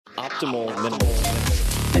optimal minerals.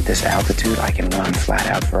 At this altitude, I can run flat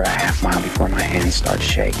out for a half mile before my hands start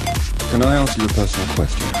shaking. Can I ask you a personal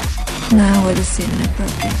question? Now would seem an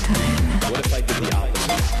appropriate time. What if I did the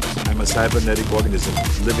opposite? I'm a cybernetic organism,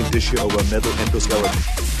 living tissue over a metal endoskeleton.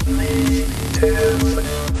 Tim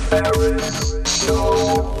Ferriss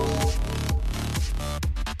Show.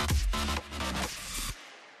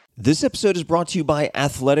 This episode is brought to you by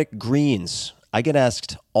Athletic Greens. I get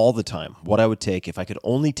asked all the time what I would take if I could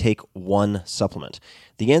only take one supplement.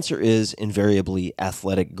 The answer is invariably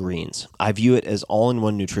Athletic Greens. I view it as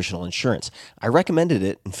all-in-one nutritional insurance. I recommended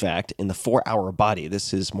it, in fact, in the 4-Hour Body.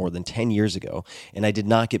 This is more than 10 years ago, and I did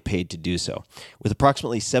not get paid to do so. With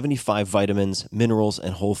approximately 75 vitamins, minerals,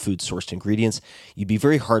 and whole food-sourced ingredients, you'd be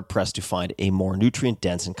very hard-pressed to find a more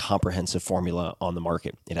nutrient-dense and comprehensive formula on the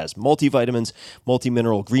market. It has multivitamins,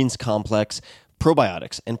 multi-mineral greens complex,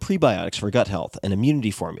 probiotics and prebiotics for gut health, an immunity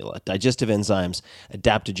formula, digestive enzymes,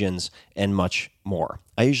 adaptogens, and much more.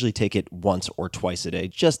 I usually take it once or twice a day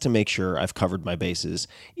just to make sure I've covered my bases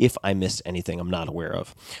if I missed anything I'm not aware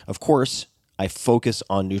of. Of course, I focus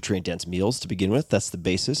on nutrient-dense meals to begin with. That's the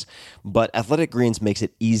basis. But Athletic Greens makes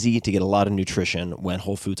it easy to get a lot of nutrition when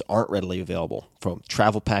whole foods aren't readily available. From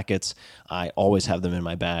travel packets, I always have them in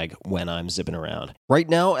my bag when I'm zipping around. Right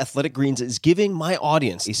now, Athletic Greens is giving my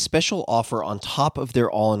audience a special offer on top of their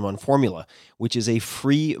all-in-one formula, which is a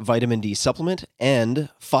free vitamin D supplement and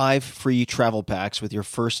 5 free travel packs with your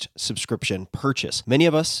first subscription purchase. Many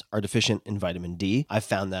of us are deficient in vitamin D. I've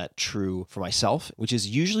found that true for myself, which is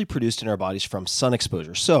usually produced in our bodies from sun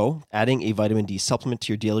exposure. So, adding a vitamin D supplement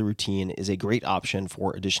to your daily routine is a great option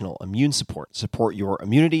for additional immune support. Support your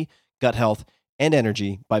immunity, gut health, and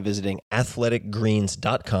energy by visiting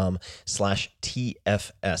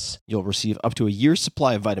athleticgreens.com/TFS. You'll receive up to a year's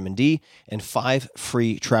supply of vitamin D and 5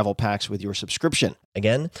 free travel packs with your subscription.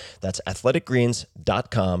 Again, that's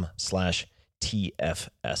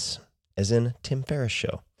athleticgreens.com/TFS, as in Tim Ferriss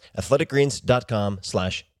Show.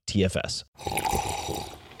 athleticgreens.com/TFS.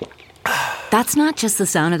 That's not just the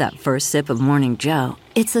sound of that first sip of Morning Joe.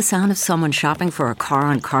 It's the sound of someone shopping for a car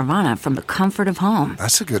on Carvana from the comfort of home.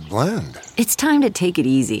 That's a good blend. It's time to take it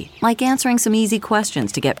easy, like answering some easy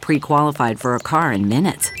questions to get pre-qualified for a car in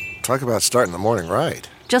minutes. Talk about starting the morning right.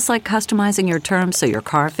 Just like customizing your terms so your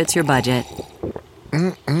car fits your budget.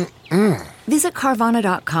 Visit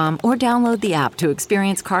Carvana.com or download the app to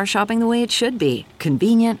experience car shopping the way it should be.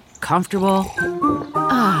 Convenient, comfortable.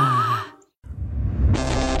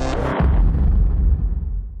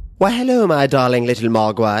 Why, hello, my darling little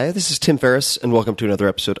Mogwai. This is Tim Ferriss, and welcome to another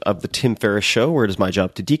episode of The Tim Ferriss Show, where it is my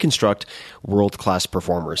job to deconstruct world-class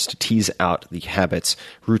performers, to tease out the habits,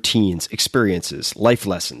 routines, experiences, life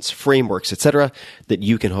lessons, frameworks, etc., that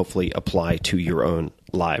you can hopefully apply to your own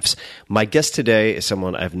lives. My guest today is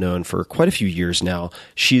someone I've known for quite a few years now.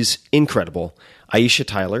 She's incredible. Aisha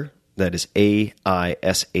Tyler. That is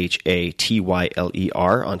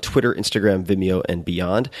AISHATYLER on Twitter, Instagram, Vimeo, and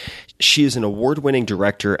beyond. She is an award-winning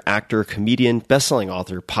director, actor, comedian, best-selling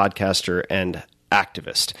author, podcaster, and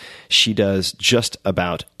activist. She does just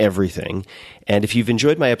about everything. And if you've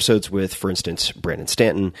enjoyed my episodes with, for instance, Brandon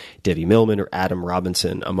Stanton, Debbie Millman, or Adam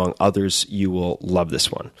Robinson, among others, you will love this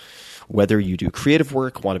one. Whether you do creative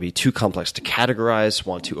work, want to be too complex to categorize,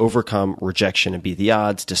 want to overcome rejection and beat the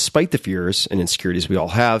odds, despite the fears and insecurities we all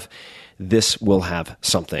have, this will have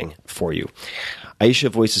something for you. Aisha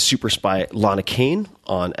voices super spy Lana Kane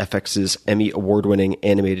on FX's Emmy award-winning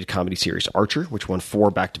animated comedy series Archer, which won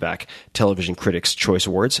 4 back-to-back Television Critics' Choice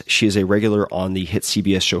Awards. She is a regular on the hit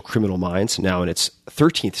CBS show Criminal Minds, now in its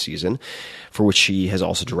 13th season, for which she has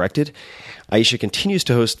also directed. Aisha continues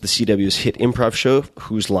to host the CW's hit improv show,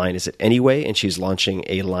 Whose Line Is It Anyway? And she's launching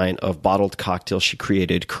a line of bottled cocktails she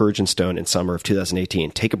created, Courage and Stone, in summer of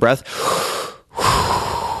 2018. Take a breath.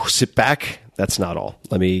 Sit back. That's not all.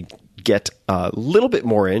 Let me get a little bit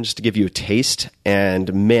more in just to give you a taste.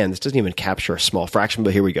 And man, this doesn't even capture a small fraction,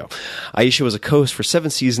 but here we go. Aisha was a co-host for 7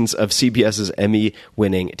 seasons of CBS's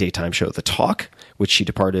Emmy-winning daytime show, The Talk, which she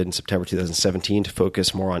departed in September 2017 to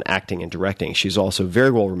focus more on acting and directing. She's also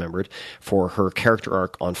very well remembered for her character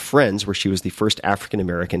arc on Friends, where she was the first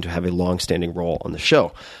African-American to have a long-standing role on the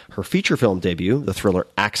show. Her feature film debut, the thriller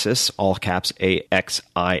Axis, all caps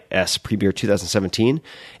AXIS, premiered 2017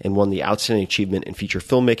 and won the Outstanding Achievement in Feature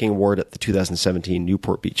Filmmaking Award at the 2017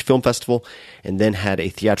 Newport Beach Film Festival, and then had a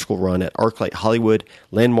theatrical run at ArcLight Hollywood,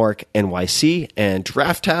 Landmark NYC, and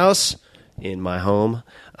Draft House in my home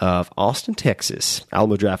of Austin, Texas.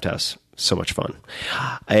 Alamo Draft House. So much fun.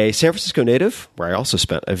 A San Francisco native, where I also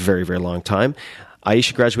spent a very, very long time,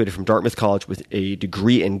 Aisha graduated from Dartmouth College with a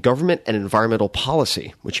degree in government and environmental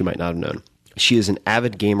policy, which you might not have known. She is an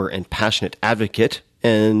avid gamer and passionate advocate,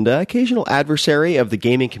 and occasional adversary of the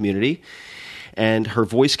gaming community. And her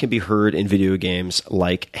voice can be heard in video games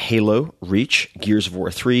like Halo, Reach, Gears of War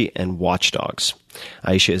 3, and Watch Dogs.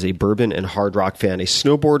 Aisha is a bourbon and hard rock fan, a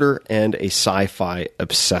snowboarder, and a sci-fi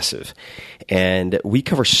obsessive. And we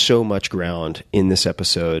cover so much ground in this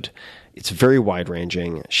episode. It's very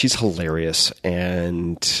wide-ranging. She's hilarious,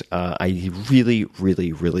 and I really,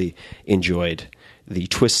 really, really enjoyed the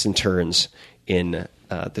twists and turns in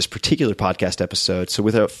this particular podcast episode. So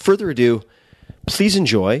without further ado, please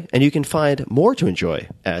enjoy, and you can find more to enjoy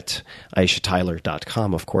at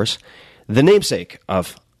AishaTyler.com, of course. The namesake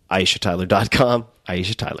of AishaTyler.com,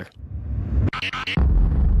 Aisha Tyler.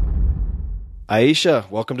 Aisha,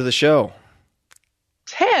 welcome to the show.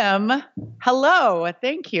 Tim, hello.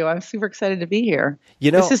 Thank you. I'm super excited to be here.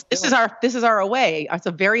 You know, this is our away. It's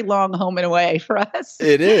a very long home and away for us.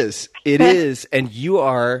 It is. It is. And you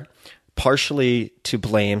are partially to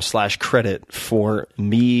blame / credit for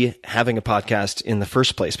me having a podcast in the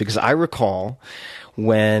first place, because I recall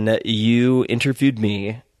when you interviewed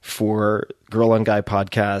me for Girl on Guy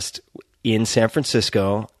podcast in San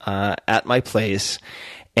Francisco at my place,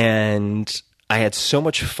 and I had so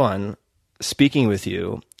much fun speaking with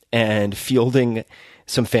you and fielding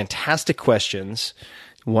some fantastic questions,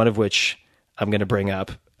 one of which I'm going to bring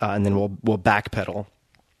up, and then we'll backpedal.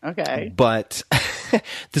 Okay. But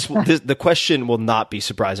the question will not be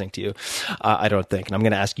surprising to you, I don't think, and I'm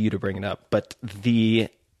going to ask you to bring it up. But the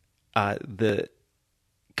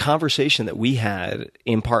conversation that we had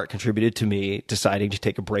in part contributed to me deciding to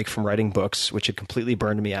take a break from writing books, which had completely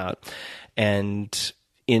burned me out, and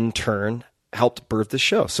in turn helped birth the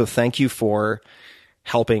show. So thank you for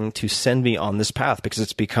helping to send me on this path, because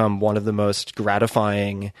it's become one of the most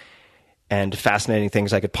gratifying and fascinating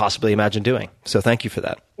things I could possibly imagine doing. So thank you for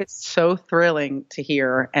that. It's so thrilling to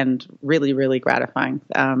hear and really, really gratifying.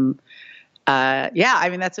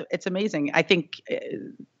 It's amazing. I think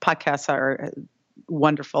podcasts are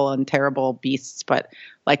wonderful and terrible beasts, but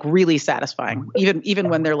like really satisfying. Even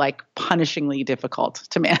when they're like punishingly difficult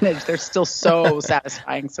to manage, they're still so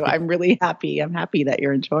satisfying. So I'm really happy. I'm happy that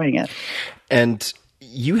you're enjoying it. And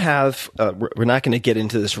you have, we're not going to get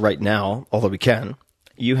into this right now, although we can.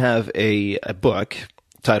 You have a book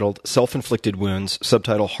titled Self-Inflicted Wounds,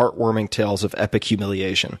 subtitle Heartwarming Tales of Epic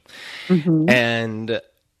Humiliation. Mm-hmm. And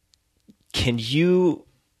can you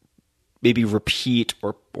maybe repeat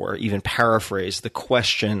or even paraphrase the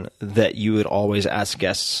question that you would always ask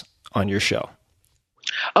guests on your show?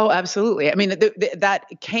 Oh, absolutely. I mean,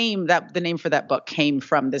 the name for that book came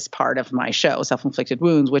from this part of my show, Self-Inflicted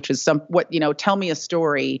Wounds, which is tell me a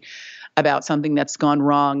story about something that's gone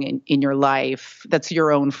wrong in your life that's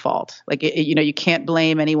your own fault. Like, you can't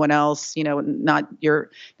blame anyone else, not your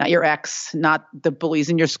ex, not the bullies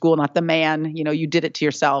in your school, not the man, you did it to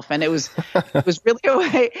yourself. And it was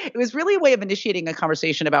really a way of initiating a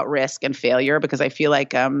conversation about risk and failure, because I feel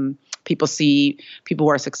like people see people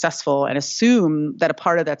who are successful and assume that a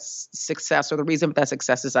part of that success, or the reason for that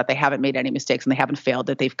success, is that they haven't made any mistakes and they haven't failed,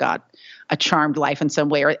 that they've got a charmed life in some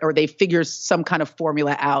way, or they figure some kind of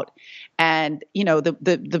formula out. And,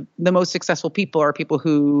 the most successful people are people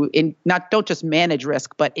who don't just manage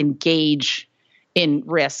risk, but engage in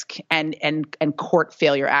risk and court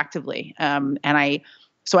failure actively.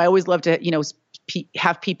 So I always love to,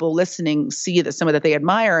 have people listening see that someone that they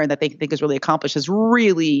admire and that they think is really accomplished has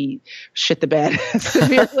really shit the bed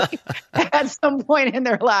severely at some point in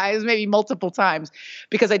their lives, maybe multiple times,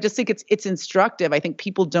 because I just think it's instructive. I think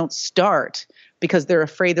people don't start because they're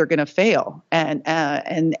afraid they're going to fail, and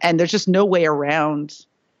there's just no way around.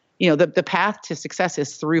 The path to success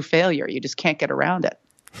is through failure. You just can't get around it.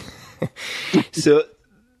 So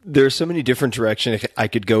there are so many different directions I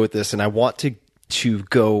could go with this, and I want to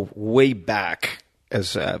go way back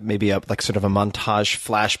as maybe like sort of a montage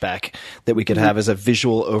flashback that we could have as a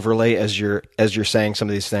visual overlay as you're saying some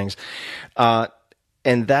of these things,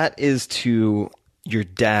 and that is to your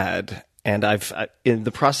dad. And I've in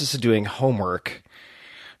the process of doing homework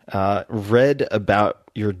read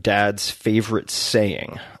about your dad's favorite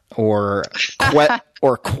saying or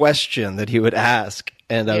question that he would ask,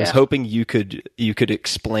 and I was hoping you could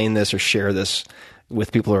explain this or share this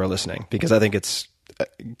with people who are listening, because I think it's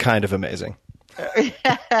kind of amazing.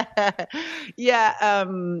 Yeah.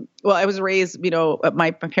 Well, I was raised,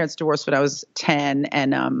 my parents divorced when I was 10,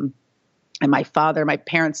 and my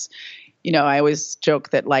parents, I always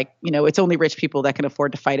joke that it's only rich people that can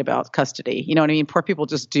afford to fight about custody. You know what I mean? Poor people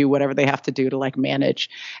just do whatever they have to do to manage.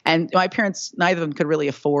 And my parents, neither of them could really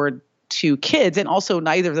afford 2 kids, and also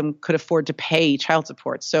neither of them could afford to pay child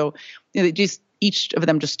support. So each of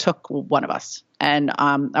them just took one of us. And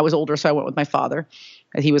I was older, so I went with my father.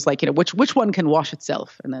 And he was like, which one can wash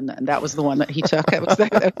itself? And that was the one that he took. It was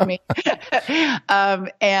that was me.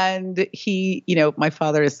 And he, my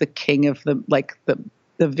father is the king of the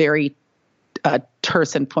very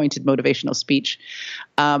terse and pointed motivational speech.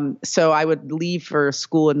 So I would leave for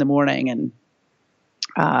school in the morning, and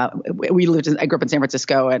I grew up in San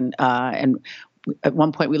Francisco, and at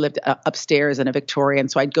one point we lived upstairs in a Victorian.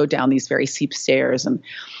 So I'd go down these very steep stairs, and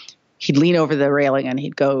he'd lean over the railing and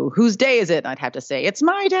he'd go, "Whose day is it?" And I'd have to say, "It's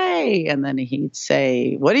my day." And then he'd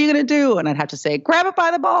say, "What are you going to do?" And I'd have to say, "Grab it by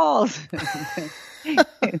the balls." And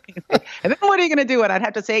then, "What are you going to do?" And I'd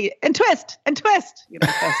have to say, "And twist, and twist."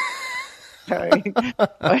 Going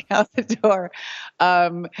out the door.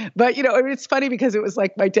 But it's funny because it was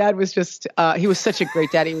like my dad was just, he was such a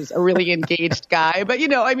great dad. He was a really engaged guy, but he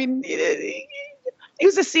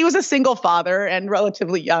was a single father and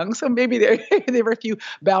relatively young. So maybe there were a few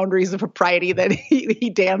boundaries of propriety that he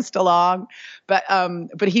danced along, but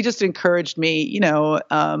he just encouraged me,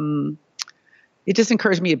 it just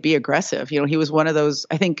encouraged me to be aggressive. He was one of those,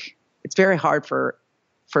 I think it's very hard for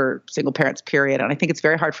single parents, period. And I think it's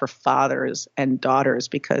very hard for fathers and daughters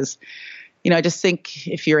because, I just think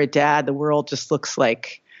if you're a dad, the world just looks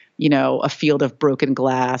like, a field of broken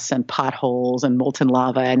glass and potholes and molten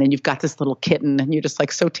lava. And then you've got this little kitten and you're just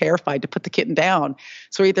like so terrified to put the kitten down.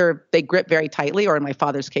 So either they grip very tightly, or in my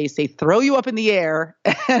father's case, they throw you up in the air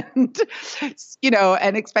and,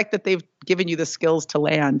 and expect that they've given you the skills to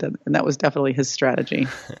land. And that was definitely his strategy.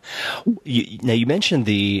 Now you mentioned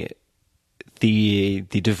the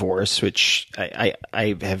divorce, which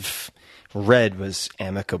I have read was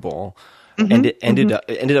amicable, and it ended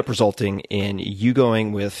up resulting in you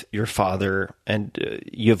going with your father, and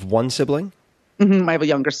you have one sibling. Mm-hmm. I have a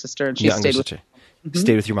younger sister, and she stayed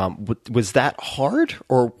with your mom. Was that hard,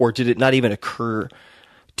 or did it not even occur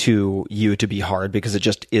to you to be hard because it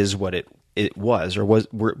just is what it was, or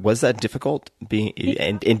was that difficult being?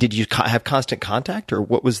 And did you have constant contact, or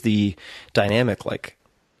what was the dynamic like?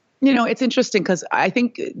 It's interesting because I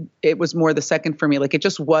think it was more the second for me. Like it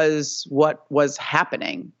just was what was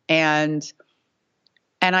happening. And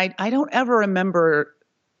I don't ever remember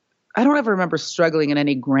struggling in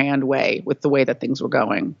any grand way with the way that things were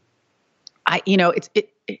going. And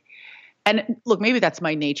look, maybe that's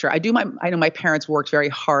my nature. I know my parents worked very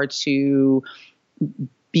hard to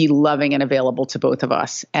be loving and available to both of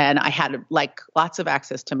us. And I had like lots of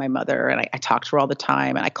access to my mother, and I talked to her all the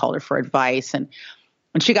time, and I called her for advice, and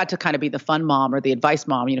she got to kind of be the fun mom or the advice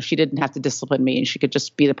mom. She didn't have to discipline me, and she could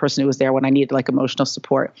just be the person who was there when I needed like emotional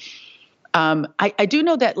support. I do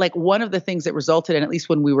know that like one of the things that resulted in, at least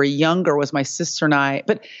when we were younger, was my sister and I,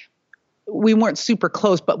 but we weren't super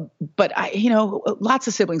close, but lots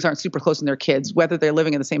of siblings aren't super close in their kids, whether they're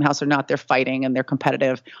living in the same house or not, they're fighting and they're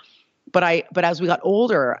competitive. But as we got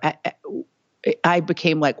older, I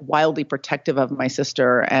became like wildly protective of my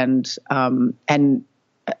sister, and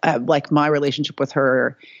like my relationship with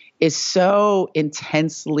her is so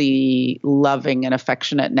intensely loving and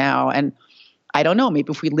affectionate now. And I don't know,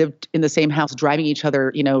 maybe if we lived in the same house driving each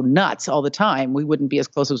other, nuts all the time, we wouldn't be as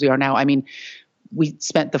close as we are now. I mean, we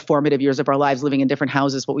spent the formative years of our lives living in different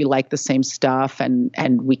houses, but we like the same stuff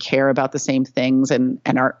and we care about the same things, and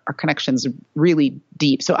our connection's really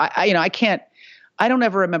deep. So I don't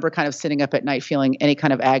ever remember kind of sitting up at night feeling any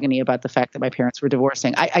kind of agony about the fact that my parents were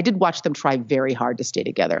divorcing. I did watch them try very hard to stay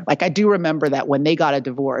together. Like I do remember that when they got a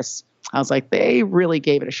divorce, I was like, they really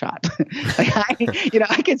gave it a shot.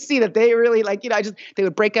 I could see that they really they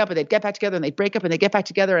would break up and they'd get back together, and they'd break up and they'd get back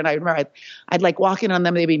together. And I remember I'd like walk in on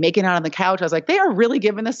them, they'd be making out on the couch. I was like, they are really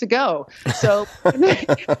giving this a go. So when they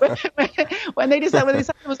decided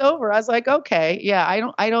it was over, I was like, okay, yeah,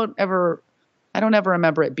 I don't ever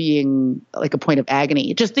remember it being like a point of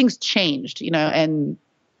agony. Just things changed, and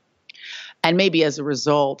maybe as a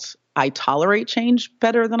result, I tolerate change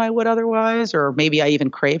better than I would otherwise, or maybe I even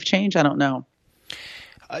crave change. I don't know.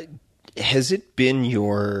 Has it been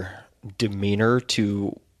your demeanor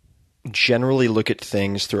to generally look at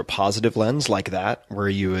things through a positive lens like that, where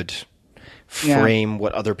you would frame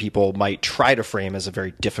what other people might try to frame as a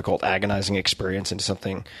very difficult, agonizing experience into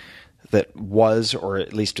something that was, or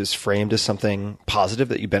at least is framed as something positive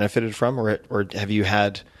that you benefited from, or have you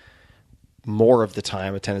had more of the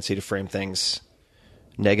time a tendency to frame things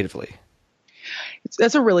negatively?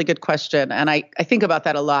 That's a really good question. And I think about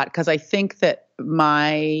that a lot, because I think that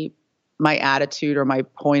my attitude or my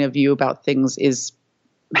point of view about things is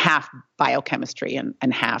half biochemistry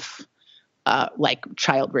and half like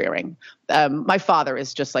child rearing. My father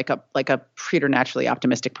is just like a preternaturally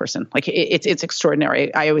optimistic person. Like it's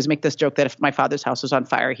extraordinary. I always make this joke that if my father's house was on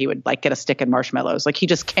fire, he would like get a stick and marshmallows. Like he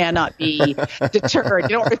just cannot be deterred.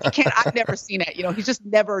 You know, or if he can't, I've never seen it. You know, he's just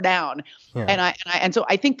never down. Yeah. And so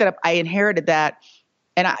I think that I inherited that.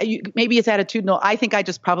 And maybe it's attitudinal. I think I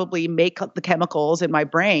just probably make the chemicals in my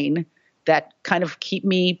brain that kind of keep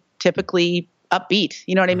me typically upbeat.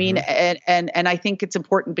 You know what I mean? And I think it's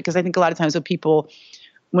important because I think a lot of times when people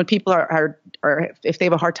are if they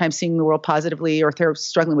have a hard time seeing the world positively, or if they're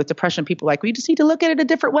struggling with depression, people are like, we just need to look at it a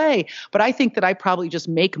different way. But I think that I probably just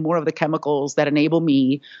make more of the chemicals that enable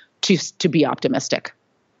me to be optimistic.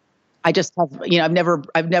 I just have, you know,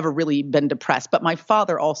 I've never really been depressed, but my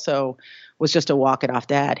father also was just a walk it off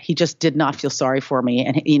dad. He just did not feel sorry for me.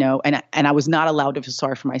 And, you know, and I was not allowed to feel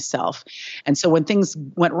sorry for myself. And so when things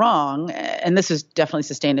went wrong, and this is definitely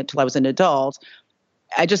sustained until I was an adult,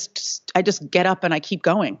 I just get up and I keep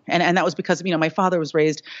going. And that was because, you know, my father was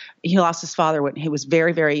raised, he lost his father when he was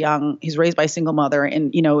very, very young. He's raised by a single mother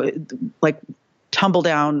and, you know, like tumble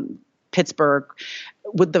down Pittsburgh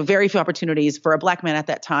with the very few opportunities for a black man at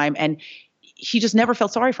that time. And he just never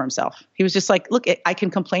felt sorry for himself. He was just like, look, I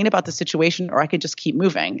can complain about the situation or I could just keep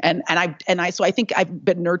moving. So I think I've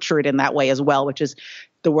been nurtured in that way as well, which is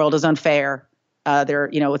the world is unfair.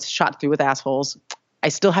 It's shot through with assholes. I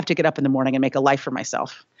still have to get up in the morning and make a life for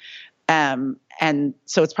myself. And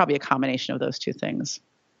so it's probably a combination of those two things.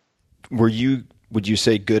 Would you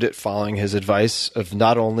say good at following his advice of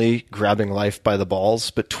not only grabbing life by the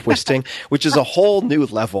balls, but twisting, which is a whole new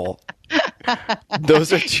level?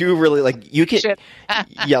 Those are two really, like, you can,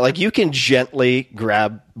 like you can gently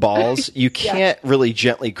grab balls. You can't really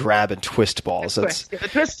gently grab and twist balls. The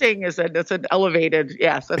twisting is an elevated,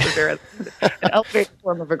 yes, that's an elevated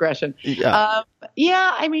form of aggression. Yeah.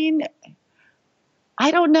 I mean,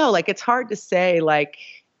 I don't know. Like, it's hard to say, like,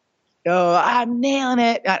 oh, I'm nailing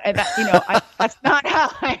it. That's not how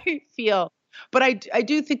I feel. But I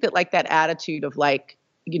do think that, like, that attitude of, like,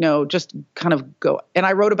 you know, just kind of go. And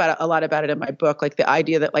I wrote a lot about it in my book, like the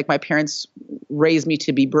idea that, like, my parents raised me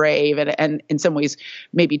to be brave and in some ways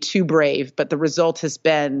maybe too brave, but the result has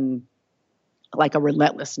been like a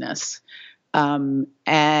relentlessness. And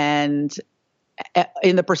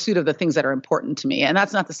in the pursuit of the things that are important to me. And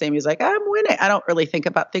that's not the same as like, I'm winning. I don't really think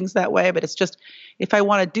about things that way, but it's just, if I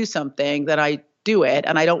want to do something, then I do it.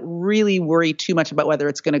 And I don't really worry too much about whether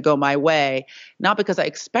it's going to go my way, not because I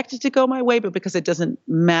expect it to go my way, but because it doesn't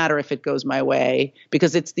matter if it goes my way,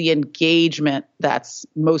 because it's the engagement that's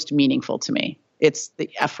most meaningful to me. It's the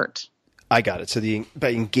effort. I got it. So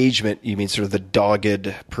by engagement, you mean sort of the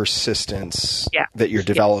dogged persistence that you're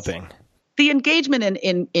developing. Yes. The engagement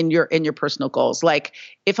in your personal goals. Like,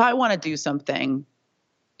 if I want to do something,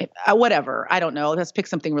 whatever, I don't know, let's pick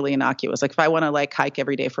something really innocuous. Like, if I want to, like, hike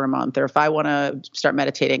every day for a month, or if I want to start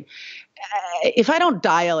meditating, if I don't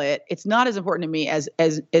dial it, it's not as important to me as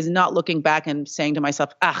not looking back and saying to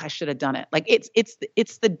myself, I should have done it. Like,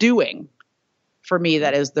 it's the doing for me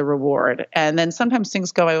that is the reward. And then sometimes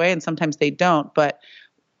things go my way and sometimes they don't. But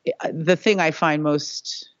the thing I find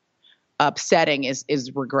most upsetting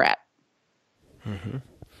is regret. Mm-hmm.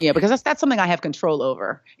 Yeah, because that's something I have control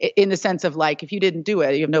over, in the sense of, like, if you didn't do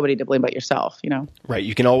it, you have nobody to blame but yourself, you know? Right.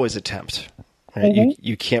 You can always attempt. Right? Mm-hmm.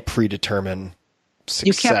 You can't predetermine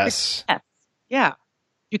success. Yeah.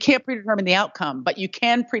 You can't predetermine the outcome, but you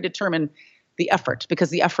can predetermine the effort, because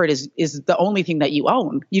the effort is the only thing that you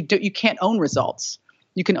own. You can't own results.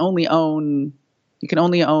 You can only own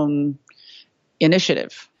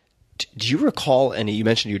initiative. Do you recall any, you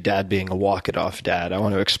mentioned your dad being a walk-it-off dad. I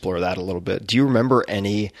want to explore that a little bit. Do you remember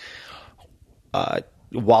any,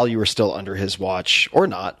 while you were still under his watch or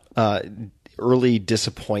not, early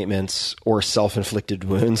disappointments or self-inflicted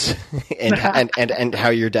wounds and how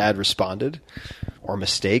your dad responded, or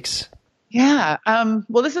mistakes? Yeah.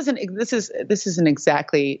 Well, this isn't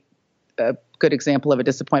exactly a good example of a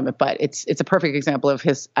disappointment, but it's a perfect example of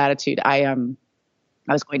his attitude.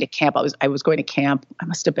 I was going to camp. I was going to camp. I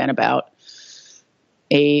must have been about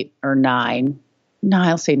 8 or 9. No,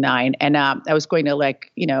 I'll say 9. And I was going to,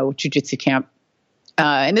 like, you know, jiu-jitsu camp.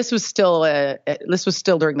 And this was still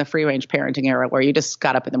during the free range parenting era, where you just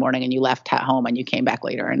got up in the morning and you left home and you came back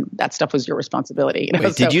later, and that stuff was your responsibility. You know?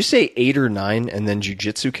 Wait, did you say 8 or 9 and then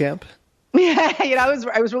jiu-jitsu camp? Yeah, you know,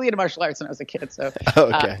 I was really into martial arts when I was a kid. So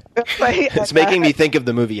okay, it's making me think of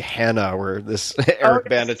the movie Hannah, where this Eric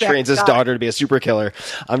Bana trains his daughter to be a super killer.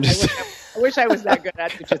 I'm just I wish I was that good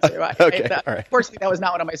at jujitsu. Okay, all right. Fortunately, that was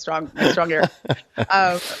not one of my strong areas.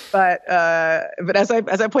 But as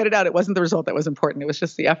I pointed out, it wasn't the result that was important. It was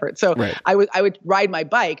just the effort. So Right. I would ride my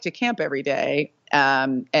bike to camp every day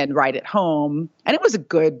and ride it home, and it was a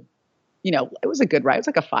good, it was a good ride. It was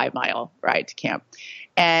like a 5-mile ride to camp,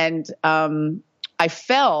 and I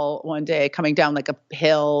fell one day coming down like a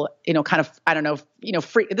hill, kind of, I don't know,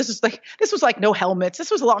 free. This was like no helmets.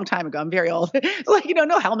 This was a long time ago. I'm very old. Like,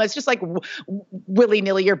 no helmets, just like willy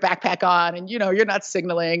nilly, your backpack on, and, you're not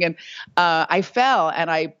signaling. And I fell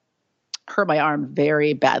and I hurt my arm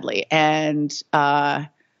very badly. And I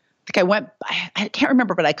can't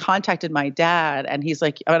remember, but I contacted my dad and he's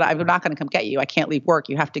like, I'm not going to come get you. I can't leave work.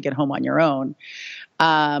 You have to get home on your own.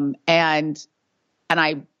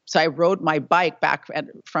 So I rode my bike back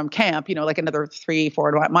from camp, like another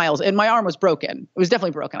 3-4 miles, and my arm was broken. It was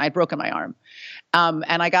definitely broken. I had broken my arm.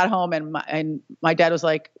 And I got home and my dad was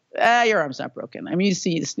like, your arm's not broken. I mean,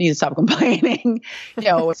 you just need to stop complaining.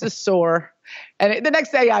 It's just sore. And the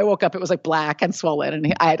next day I woke up, it was like black and swollen,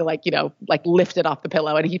 and I had to lift it off the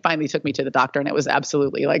pillow. And he finally took me to the doctor, and it was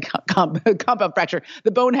absolutely like compound fracture.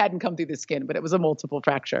 The bone hadn't come through the skin, but it was a multiple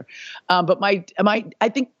fracture. But I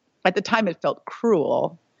think at the time it felt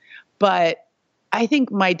cruel. But I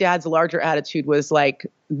think my dad's larger attitude was like,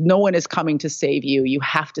 no one is coming to save you. You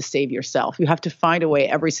have to save yourself. You have to find a way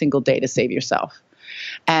every single day to save yourself.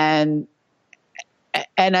 And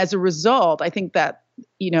as a result, I think that,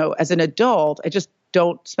 as an adult, I just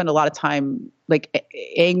don't spend a lot of time like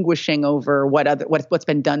anguishing over what's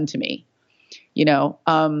been done to me,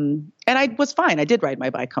 and I was fine. I did ride my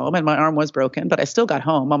bike home and my arm was broken, but I still got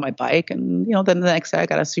home on my bike. And, then the next day I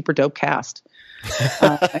got a super dope cast.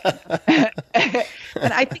 And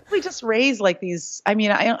I think we just raise like these, I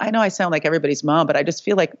mean, I know I sound like everybody's mom, but I just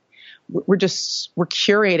feel like we're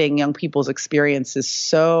curating young people's experiences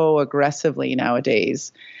so aggressively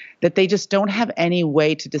nowadays that they just don't have any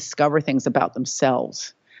way to discover things about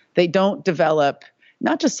themselves. They don't develop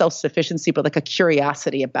not just self-sufficiency, but like a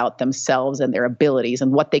curiosity about themselves and their abilities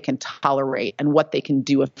and what they can tolerate and what they can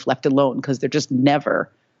do if left alone, because they're just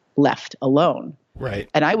never left alone. Right.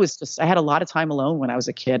 And I had a lot of time alone when I was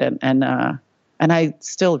a kid, and I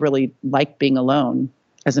still really like being alone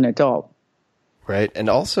as an adult. Right. And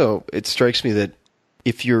also it strikes me that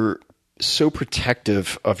if you're so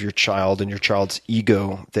protective of your child and your child's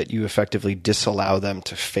ego that you effectively disallow them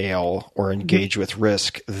to fail or engage with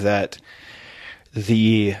risk, that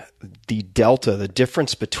the delta, the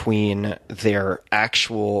difference between their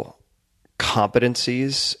actual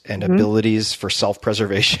competencies and abilities for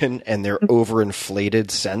self-preservation and their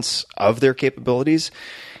overinflated sense of their capabilities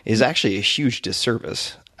is actually a huge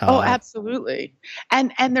disservice. Oh, absolutely.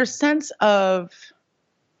 And their sense of,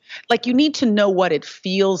 like, you need to know what it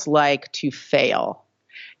feels like to fail,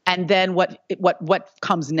 and then what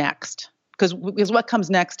comes next. Because what comes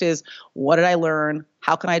next is, what did I learn?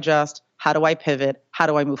 How can I adjust? How do I pivot? How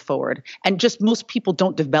do I move forward? And just most people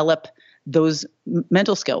don't develop those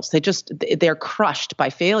mental skills. They're crushed by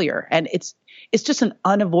failure, and it's just an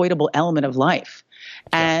unavoidable element of life.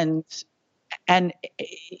 And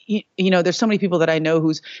there's so many people that I know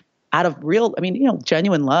who's out of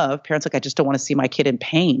genuine love. Parents like, I just don't want to see my kid in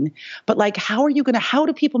pain. But like, how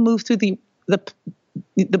do people move through the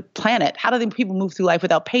planet? How do people move through life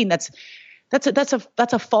without pain? That's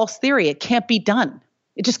a false theory. It can't be done.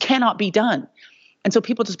 It just cannot be done. And so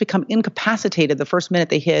people just become incapacitated the first minute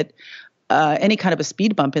they hit any kind of a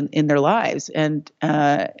speed bump in their lives. And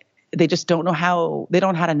they just don't know how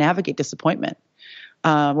to navigate disappointment.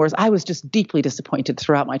 Whereas I was just deeply disappointed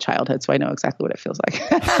throughout my childhood. So I know exactly what it feels like.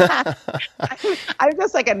 I'm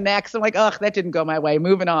just like a next. I'm like, ugh, that didn't go my way.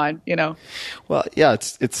 Moving on, Well, yeah,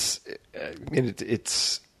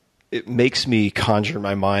 it makes me conjure in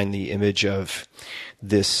my mind the image of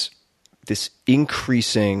this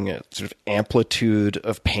increasing sort of amplitude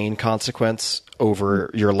of pain consequence over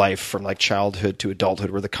your life from like childhood to adulthood,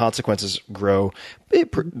 where the consequences grow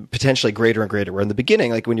potentially greater and greater. Where in the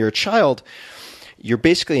beginning, like when you're a child, you're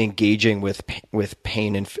basically engaging with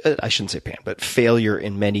pain and I shouldn't say pain, but failure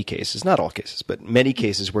in many cases, not all cases, but many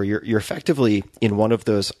cases where you're effectively in one of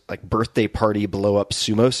those like birthday party blow up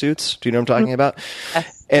sumo suits. Do you know what I'm talking about?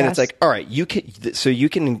 And it's like, all right, you can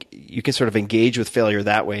sort of engage with failure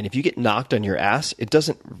that way. And if you get knocked on your ass,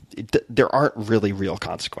 there aren't really real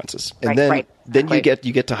consequences. And then you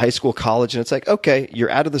get to high school, college, and it's like, okay,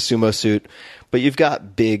 you're out of the sumo suit, but you've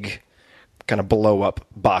got big kind of blow up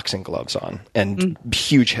boxing gloves on and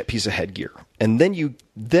huge piece of headgear. And then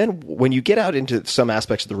when you get out into some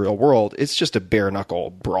aspects of the real world, it's just a bare knuckle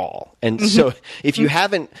brawl. And so if you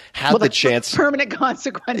haven't had the chance, permanent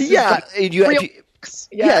consequences. Yeah. box.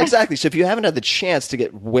 Yeah, exactly. So if you haven't had the chance to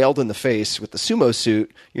get whaled in the face with the sumo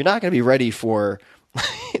suit, you're not going to be ready for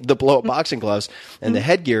the blow-up boxing gloves and the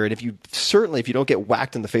headgear. And if you don't get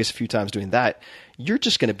whacked in the face a few times doing that, you're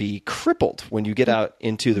just going to be crippled when you get out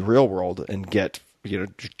into the real world and get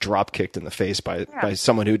drop kicked in the face by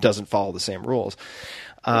someone who doesn't follow the same rules.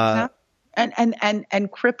 And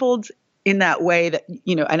crippled in that way that,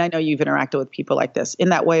 and I know you've interacted with people like this, in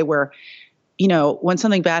that way where, when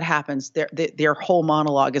something bad happens, their whole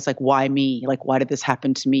monologue is like, why me? Like, why did this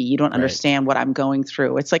happen to me? You don't understand what I'm going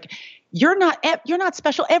through. It's like, you're not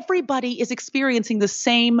special. Everybody is experiencing the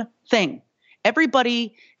same thing.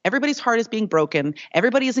 Everybody's heart is being broken.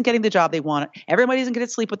 Everybody isn't getting the job they want. Everybody isn't going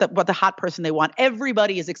to sleep with the hot person they want.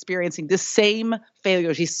 Everybody is experiencing the same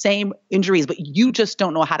failures, these same injuries, but you just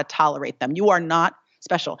don't know how to tolerate them. You are not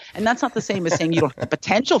special. And that's not the same as saying you don't have the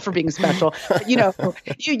potential for being special. But,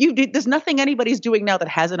 there's nothing anybody's doing now that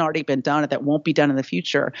hasn't already been done or that won't be done in the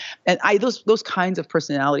future. And those kinds of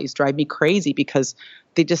personalities drive me crazy because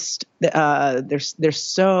they just they're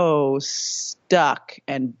so stuck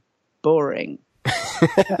and boring.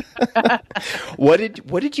 What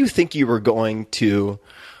did you think you were going to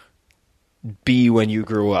be when you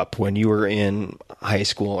grew up, when you were in high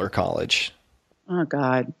school or college? Oh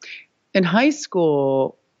God. In high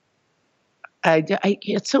school,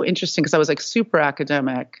 it's so interesting because I was like super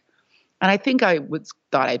academic, and I think I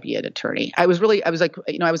thought I'd be an attorney. I was like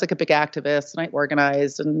a big activist, and I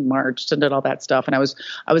organized and marched and did all that stuff. And I was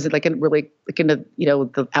like into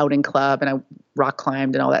the outing club, and I rock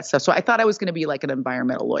climbed and all that stuff. So I thought I was going to be like an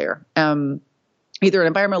environmental lawyer, either an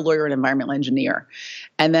environmental lawyer or an environmental engineer.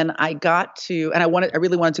 And then I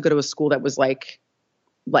really wanted to go to a school that was like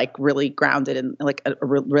really grounded in like a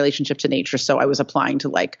relationship to nature. So I was applying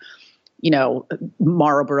to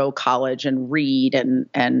Marlborough College and Reed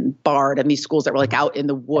and Bard and these schools that were like out in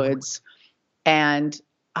the woods. And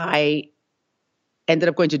I ended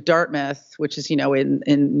up going to Dartmouth, which is,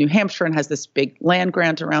 in New Hampshire and has this big land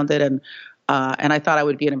grant around it. And I thought I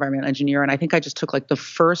would be an environmental engineer. And I think I just took like the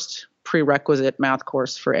first prerequisite math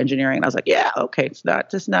course for engineering. And I was like, yeah, okay. It's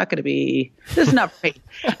this is not for me.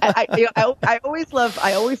 I always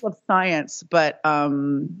love science, but,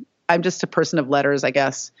 I'm just a person of letters, I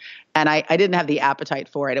guess. And I didn't have the appetite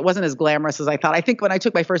for it. It wasn't as glamorous as I thought. I think when I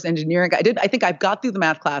took my first engineering, I think I got through the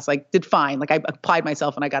math class, like did fine. Like I applied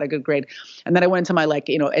myself and I got a good grade. And then I went into my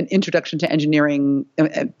an introduction to engineering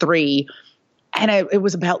 3. And it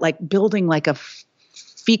was about like building like a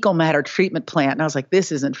fecal matter treatment plant. And I was like,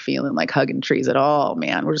 this isn't feeling like hugging trees at all,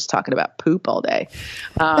 man. We're just talking about poop all day.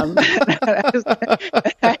 I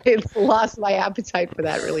lost my appetite for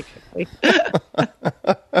that really quickly.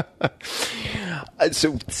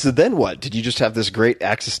 So then what? Did you just have this great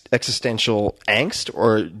existential angst,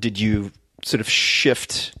 or did you sort of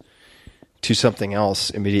shift to something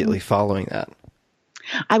else immediately following that?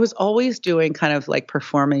 I was always doing kind of like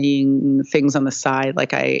performing things on the side.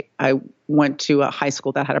 Like I went to a high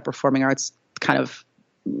school that had a performing arts kind of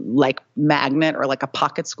like magnet or like a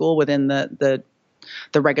pocket school within the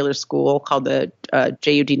regular school called the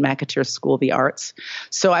J.U. Dean McAteer School of the Arts.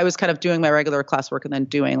 So I was kind of doing my regular classwork and then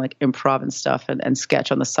doing like improv and stuff and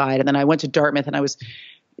sketch on the side. And then I went to Dartmouth and I was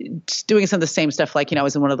doing some of the same stuff. Like, I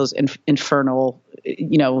was in one of those infernal,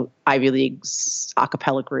 Ivy League a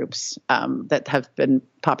cappella groups that have been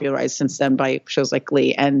popularized since then by shows like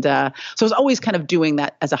Glee. And so I was always kind of doing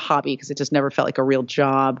that as a hobby because it just never felt like a real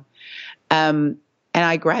job. And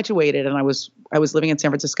I graduated and I was living in San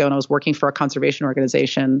Francisco and I was working for a conservation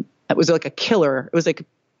organization. It was like a killer. It was like,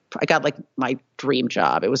 I got like my dream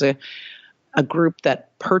job. It was a group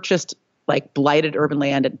that purchased like blighted urban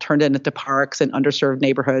land and turned it into parks and underserved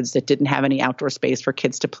neighborhoods that didn't have any outdoor space for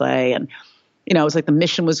kids to play. And, it was like the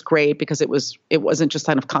mission was great because it wasn't just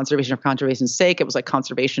kind of conservation for conservation's sake. It was like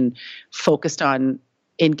conservation focused on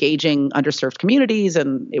engaging underserved communities,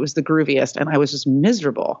 and it was the grooviest. And I was just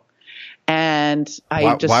miserable. And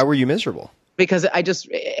why were you miserable? Because I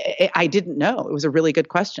didn't know. It was a really good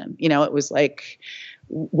question. It was like,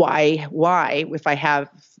 why, if I have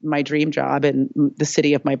my dream job in the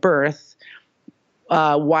city of my birth,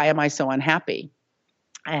 why am I so unhappy?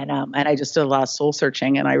 And I just did a lot of soul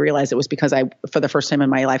searching, and I realized it was because for the first time in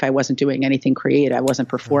my life, I wasn't doing anything creative. I wasn't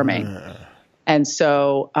performing. And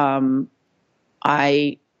so, I'm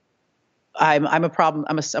a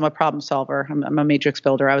problem solver. I'm a matrix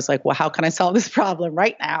builder. I was like, well, how can I solve this problem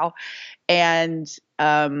right now? And,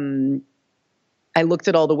 I looked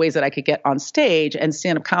at all the ways that I could get on stage, and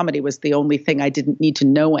stand-up comedy was the only thing I didn't need to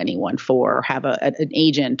know anyone for, or have an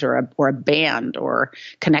agent or a band or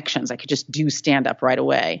connections. I could just do stand-up right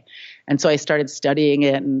away. And so I started studying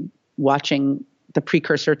it and watching the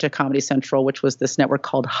precursor to Comedy Central, which was this network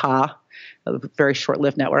called Ha, a very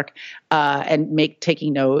short-lived network, and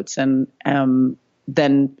taking notes. And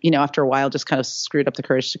then, after a while, just kind of screwed up the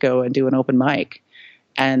courage to go and do an open mic.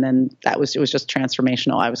 And then it was just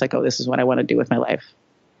transformational. I was like, oh, this is what I want to do with my life.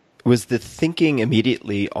 Was the thinking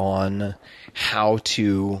immediately on how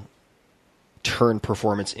to turn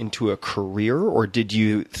performance into a career, or did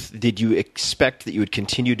you expect that you would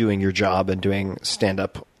continue doing your job and doing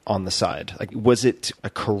stand-up on the side? Like, was it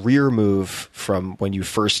a career move from when you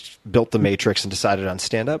first built the Matrix and decided on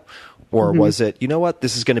stand-up, or was it, you know what,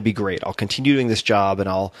 this is going to be great, I'll continue doing this job and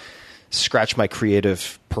I'll scratch my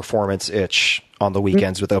creative performance itch on the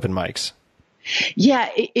weekends with open mics? Yeah,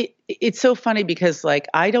 it's so funny because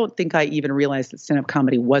I don't think I even realized that stand-up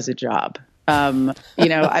comedy was a job. I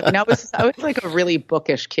was like a really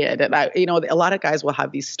bookish kid, and a lot of guys will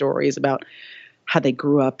have these stories about how they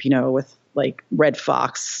grew up, with like Red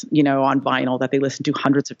Fox, on vinyl that they listened to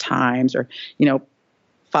hundreds of times, or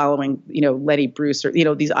following, Letty Bruce, or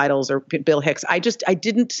these idols, or Bill Hicks. I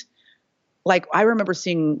didn't. I remember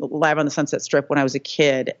seeing Live on the Sunset Strip when I was a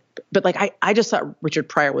kid, but I just thought Richard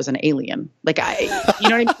Pryor was an alien. You know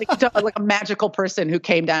what I mean? Like a magical person who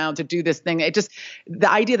came down to do this thing.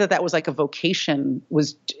 The idea that was like a vocation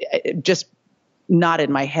was just not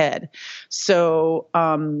in my head. So,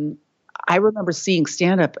 I remember seeing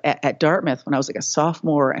stand up at Dartmouth when I was like a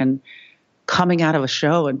sophomore and coming out of a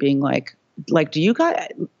show and being like, do you guys,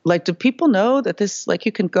 do people know that this,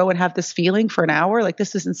 you can go and have this feeling for an hour?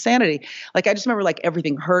 This is insanity. I just remember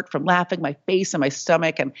everything hurt from laughing, my face and my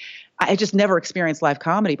stomach. And I just never experienced live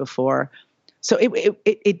comedy before. So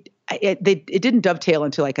it didn't dovetail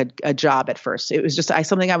into a job at first. It was just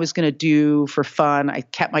something I was going to do for fun. I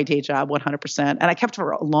kept my day job 100%, and I kept it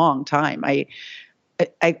for a long time. I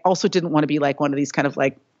also didn't want to be one of these kind of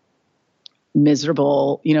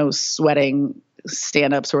miserable, sweating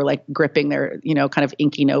stand-ups who are gripping their, kind of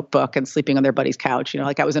inky notebook and sleeping on their buddy's couch.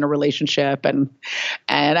 I was in a relationship and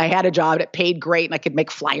I had a job that paid great, and I could make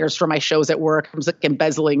flyers for my shows at work. I was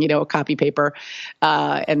embezzling, copy paper,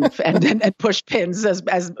 and push pins as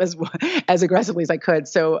aggressively as I could.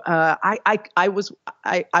 So, I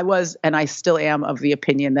was, and I still am of the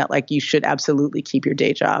opinion that you should absolutely keep your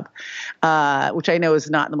day job, which I know is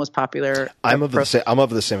not the most popular. I'm of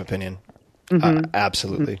the same opinion.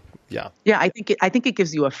 Absolutely. Mm-hmm. Yeah. I think it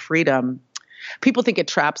gives you a freedom. People think it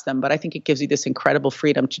traps them, but I think it gives you this incredible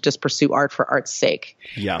freedom to just pursue art for art's sake.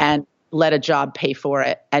 Yeah. And let a job pay for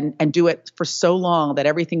it, and do it for so long that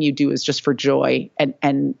everything you do is just for joy.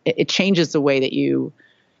 And it changes the way that you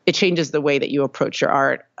approach your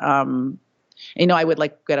art. I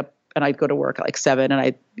would get up and I'd go to work at 7,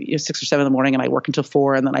 and 6 or 7 in the morning, and I work until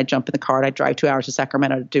 4, and then I jump in the car and I drive 2 hours to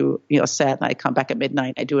Sacramento to do, a set, and I come back at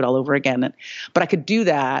midnight. I do it all over again. But I could do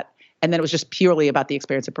that. And then it was just purely about the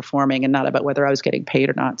experience of performing and not about whether I was getting paid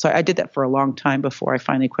or not. So I did that for a long time before I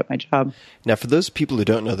finally quit my job. Now, for those people who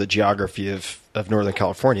don't know the geography of Northern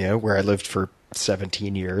California, where I lived for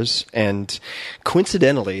 17 years, and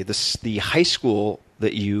coincidentally, the high school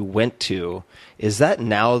that you went to, is that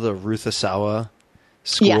now the Ruth Asawa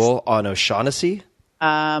School on O'Shaughnessy? It's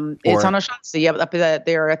on O'Shaughnessy. Yeah, up there.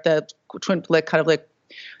 They're at the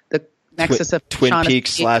the nexus of Twin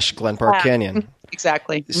Peaks / Glen Park Canyon.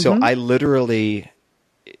 Exactly. So I literally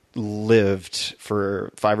lived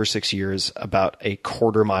for 5 or 6 years about a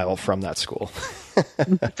quarter mile from that school.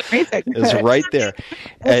 It's amazing. It's right there.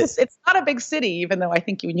 It's not a big city, even though I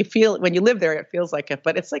think when you live there, it feels like it.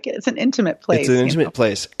 But it's it's an intimate place. It's an intimate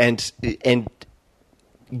place, and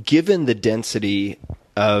given the density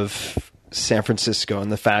of San Francisco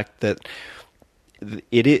and the fact that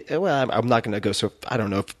it is, well, I'm not going to go so, I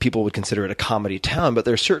don't know if people would consider it a comedy town, but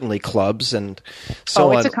there's certainly clubs and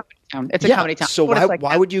so on. It's a comedy town. It's a comedy town. So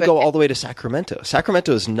why would you go all the way to Sacramento?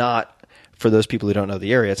 Sacramento is not, for those people who don't know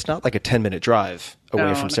the area, it's not like a 10-minute drive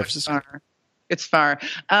away from San Francisco. It's far.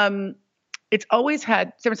 San Francisco's always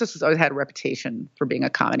had a reputation for being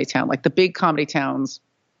a comedy town. The big comedy towns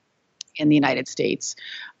in the United States,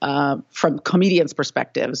 from comedians'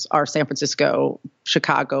 perspectives, are San Francisco,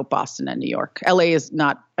 Chicago, Boston, and New York. LA is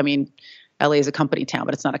not, LA is a company town,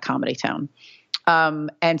 but it's not a comedy town.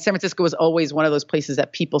 And San Francisco was always one of those places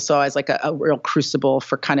that people saw as a real crucible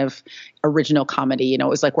for kind of original comedy. It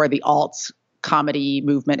was where the alt comedy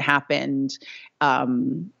movement happened.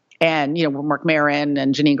 And, Mark Maron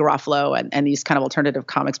and Janine Garofalo and these kind of alternative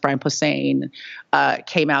comics, Brian Posehn,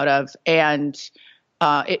 came out of. And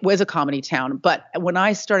it was a comedy town. But when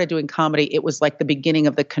I started doing comedy, it was the beginning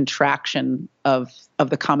of the contraction of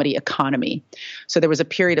the comedy economy. So there was a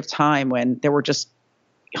period of time when there were just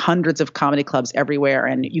hundreds of comedy clubs everywhere,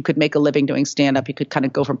 and you could make a living doing stand-up. You could kind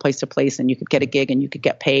of go from place to place, and you could get a gig, and you could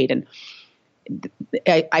get paid. And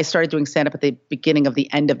I started doing stand-up at the beginning of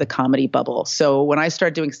the end of the comedy bubble. So when I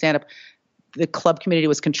started doing stand-up, the club community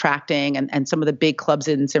was contracting, and some of the big clubs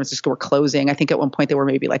in San Francisco were closing. I think at one point there were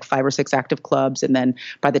maybe like 5 or 6 active clubs. And then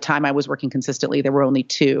by the time I was working consistently, there were only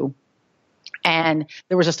 2. And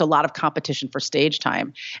there was just a lot of competition for stage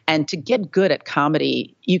time. And to get good at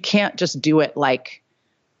comedy, you can't just do it like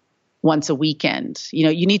once a weekend. You know,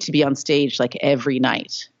 you need to be on stage like every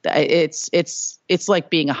night. It's like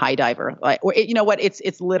being a high diver. You know what?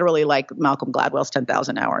 It's literally like Malcolm Gladwell's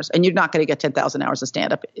 10,000 hours, and you're not going to get 10,000 hours of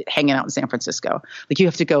stand up hanging out in San Francisco. Like, you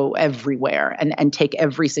have to go everywhere and take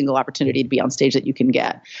every single opportunity to be on stage that you can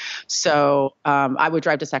get. So I would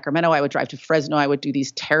drive to Sacramento. I would drive to Fresno. I would do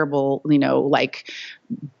these terrible, you know, like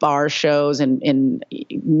bar shows in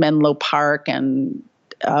Menlo Park and,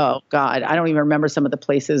 oh God, I don't even remember some of the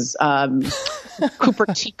places,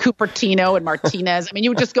 Cupertino and Martinez. I mean,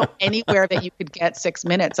 you would just go anywhere that you could get 6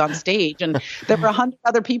 minutes on stage, and there were 100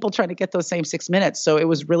 other people trying to get those same 6 minutes. So it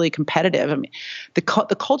was really competitive. I mean, the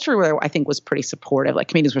culture there, I think, was pretty supportive. Like,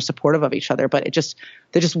 comedians were supportive of each other, but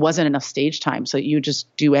there just wasn't enough stage time. So you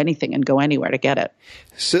just do anything and go anywhere to get it.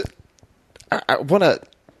 So I want to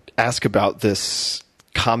ask about this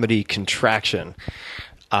comedy contraction.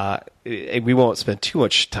 We won't spend too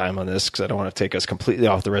much time on this because I don't want to take us completely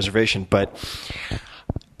off the reservation, but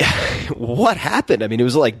what happened? I mean, it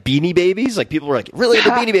was like Beanie Babies. Like, people were like, really into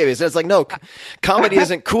Beanie Babies. And it's like, no, comedy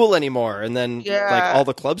isn't cool anymore. And then like all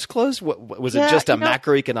the clubs closed. Was it just a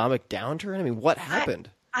macroeconomic downturn? I mean, what happened?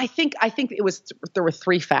 I think it was, there were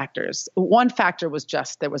 3 factors. One factor was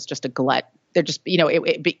there was just a glut. There just, you know,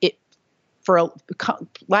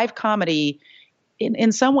 live comedy,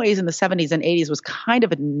 in some ways in the 70s and 80s was kind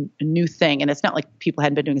of a new thing. And it's not like people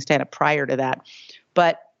hadn't been doing stand-up prior to that.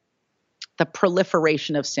 But the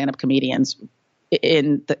proliferation of stand-up comedians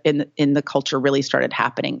in the culture really started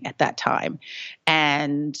happening at that time.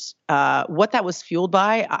 And what that was fueled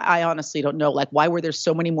by, I honestly don't know. Like, why were there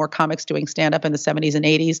so many more comics doing stand-up in the 70s and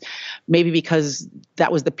 80s? Maybe because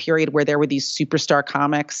that was the period where there were these superstar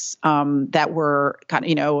comics that were kind of,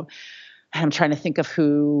 you know, I'm trying to think of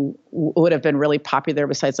who would have been really popular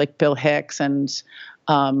besides like Bill Hicks and.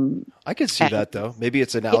 I could see that though. Maybe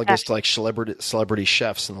it's analogous to like celebrity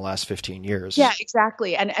chefs in the last 15 years. Yeah,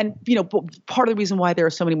 exactly. And you know, part of the reason why there are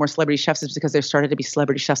so many more celebrity chefs is because there started to be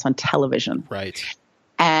celebrity chefs on television. Right.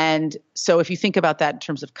 And so if you think about that in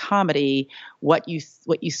terms of comedy, what you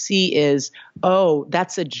see is, oh,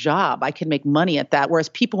 that's a job. I can make money at that. Whereas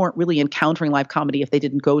people weren't really encountering live comedy if they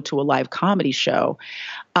didn't go to a live comedy show.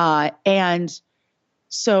 And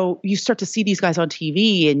so you start to see these guys on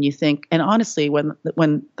TV and you think, and honestly, when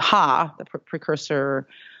Ha, the precursor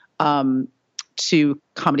to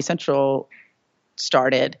Comedy Central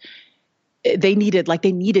started, they needed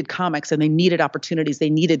comics and they needed opportunities. They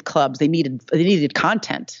needed clubs. They needed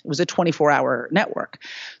content. It was a 24-hour network.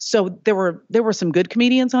 So there were some good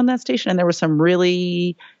comedians on that station, and there were some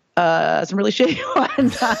really shitty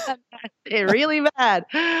ones. Really bad.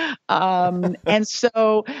 And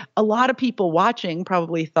so a lot of people watching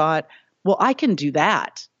probably thought, well, I can do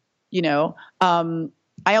that. You know,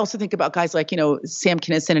 I also think about guys like, you know, Sam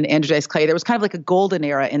Kinison and Andrew Dice Clay. There was kind of like a golden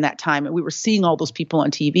era in that time. And we were seeing all those people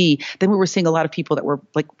on TV. Then we were seeing a lot of people that were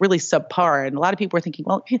like really subpar. And a lot of people were thinking,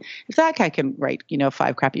 well, if that guy can write, you know,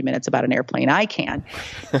 5 crappy minutes about an airplane, I can.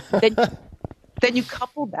 Then you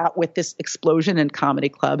couple that with this explosion in comedy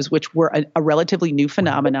clubs, which were a relatively new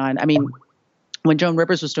phenomenon. I mean, when Joan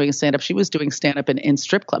Rivers was doing stand-up, she was doing stand-up in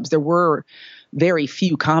strip clubs. There were very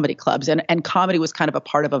few comedy clubs, and comedy was kind of a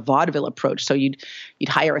part of a vaudeville approach. So you'd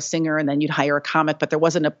hire a singer and then you'd hire a comic, but there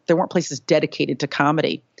weren't places dedicated to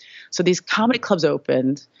comedy. So these comedy clubs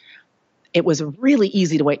opened. It was a really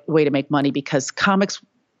easy way to make money because comics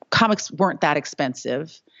weren't that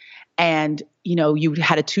expensive. And, you know, you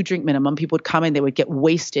had a 2-drink minimum. People would come in, they would get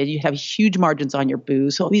wasted. You'd have huge margins on your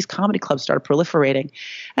booze. So these comedy clubs started proliferating.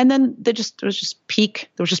 And then there was just peak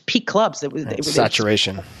clubs. It was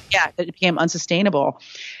saturation. It became unsustainable.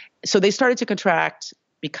 So they started to contract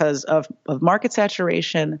because of market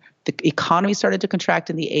saturation. The economy started to contract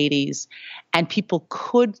in the 80s, and people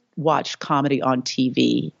could watch comedy on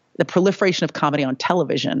TV. The proliferation of comedy on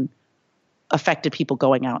television affected people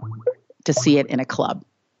going out to see it in a club.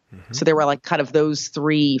 Mm-hmm. So there were like kind of those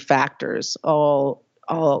 3 factors all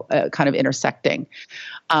kind of intersecting.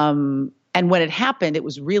 And when it happened, it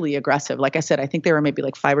was really aggressive. Like I said, I think there were maybe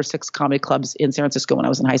like 5 or 6 comedy clubs in San Francisco when I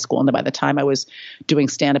was in high school. And then by the time I was doing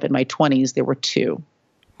stand-up in my 20s, there were 2.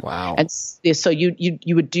 Wow. And so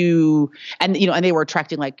you would do, and and they were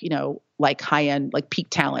attracting like high end, like peak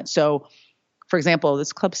talent. So, for example,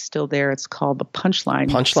 this club's still there. It's called the Punchline.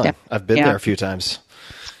 Punchline. I've been there a few times.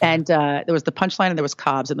 And there was the Punchline and there was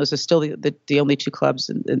Cobb's, and those are still the only two clubs.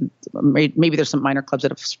 And maybe there's some minor clubs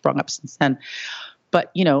that have sprung up since then.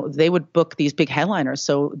 But, they would book these big headliners.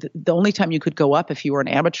 So the only time you could go up if you were an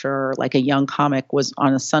amateur, like a young comic, was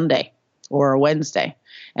on a Sunday or a Wednesday.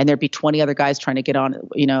 And there'd be 20 other guys trying to get on,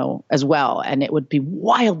 as well. And it would be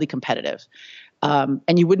wildly competitive. And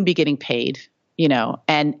you wouldn't be getting paid,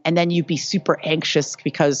 and then you'd be super anxious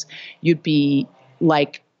because you'd be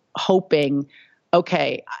like hoping,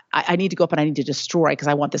 okay, I need to go up and I need to destroy because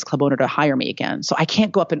I want this club owner to hire me again. So I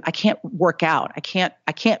can't go up and I can't work out. I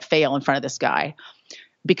can't fail in front of this guy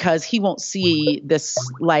because he won't see this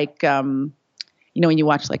like, when you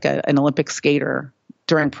watch like an Olympic skater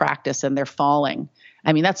during practice and they're falling.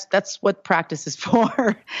 I mean, that's what practice is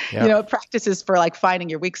for. Yeah. Practice is for like finding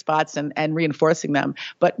your weak spots and reinforcing them.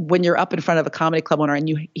 But when you're up in front of a comedy club owner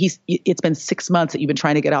and it's been 6 months that you've been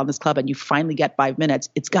trying to get out of this club and you finally get 5 minutes,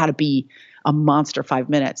 it's got to be a monster 5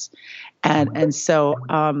 minutes. And so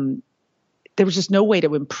there was just no way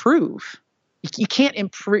to improve. You can't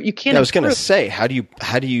improve. You can't. I was going to say, how do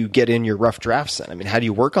you get in your rough drafts then? I mean, how do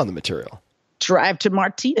you work on the material? Drive to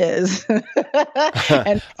Martinez.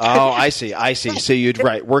 I see. So you'd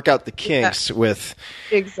work out the kinks with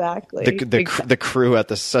exactly the crew at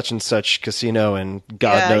the such and such casino and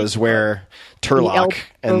God knows where, Turlock,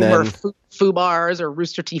 and then Foo Bars or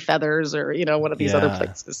Rooster Tea Feathers or one of these other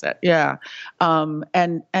places that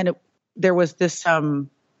there was this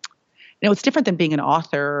it's different than being an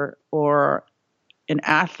author or an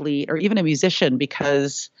athlete or even a musician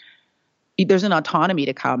because there's an autonomy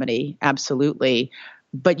to comedy, absolutely,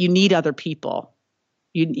 but you need other people.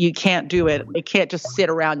 You can't do it. You can't just sit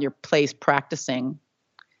around your place practicing.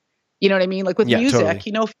 You know what I mean? Like with music,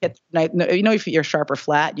 totally. If you're sharp or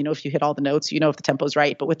flat, if you hit all the notes, if the tempo's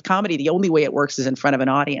right. But with comedy, the only way it works is in front of an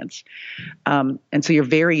audience, and so you're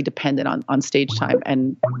very dependent on stage time,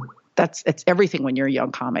 and it's everything when you're a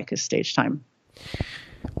young comic is stage time.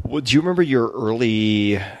 Well, do you remember your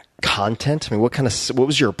early content? I mean, what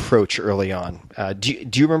was your approach early on? Do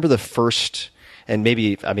you remember the first, and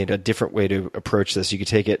maybe, a different way to approach this, you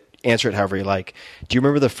could answer it however you like. Do you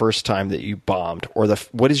remember the first time that you bombed, or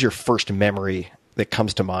what is your first memory that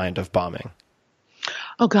comes to mind of bombing?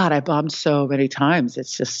 Oh God, I bombed so many times.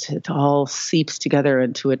 It all seeps together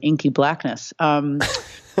into an inky blackness.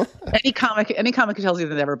 Any comic who tells you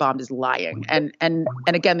that they never bombed is lying. And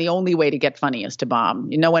again, the only way to get funny is to bomb.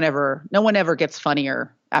 No one ever gets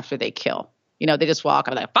funnier after they kill. They just walk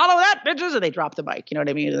and like, follow that, bitches, and they drop the mic. You know what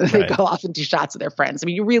I mean? Right. They go off and do shots of their friends. I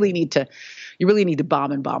mean, you really need to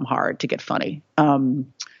bomb and bomb hard to get funny.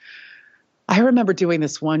 I remember doing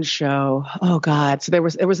this one show. Oh God. So there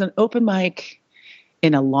was an open mic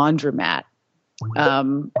in a laundromat,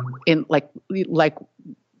 in like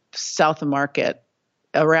south of Market,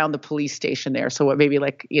 around the police station there. So what, maybe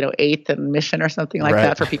 8th and Mission or something like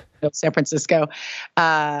that for people who know San Francisco.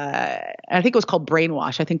 I think it was called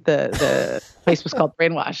Brainwash. I think the place was called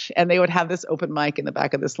Brainwash. And they would have this open mic in the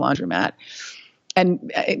back of this laundromat.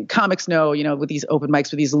 And comics know, with these open mics,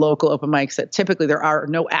 with these local open mics, that typically there are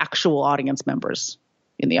no actual audience members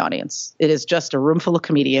in the audience. It is just a room full of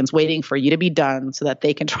comedians waiting for you to be done so that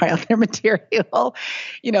they can try out their material.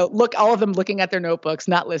 All of them looking at their notebooks,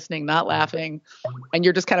 not listening, not laughing. And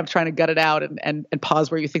you're just kind of trying to gut it out and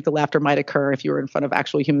pause where you think the laughter might occur if you were in front of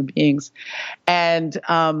actual human beings. And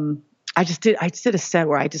I just did a set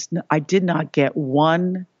where I did not get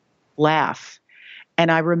one laugh. And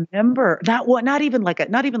I remember that one, not even like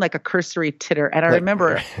a cursory titter. And I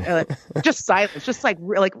remember just silence, just like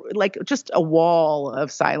just a wall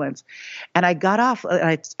of silence. And I got off.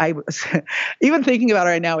 And I was even thinking about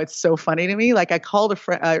it right now. It's so funny to me. Like I called a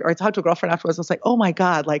friend or I talked to a girlfriend afterwards. I was like, oh my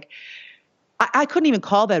God, like I couldn't even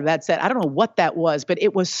call that a bad set. I don't know what that was, but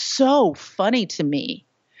it was so funny to me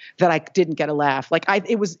that I didn't get a laugh. Like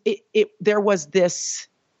there was this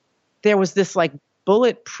like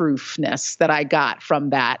bulletproofness that I got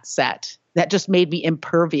from that set that just made me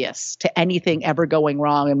impervious to anything ever going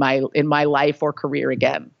wrong in my life or career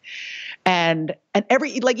again. And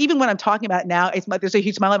even when I'm talking about it now, there's a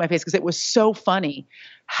huge smile on my face because it was so funny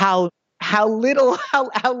how little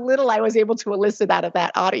I was able to elicit out of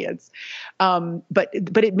that audience. But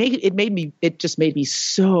it just made me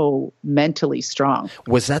so mentally strong.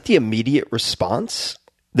 Was that the immediate response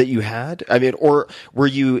that you had? I mean, or were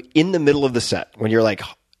you in the middle of the set when you're like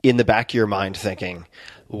in the back of your mind thinking,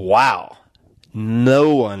 wow,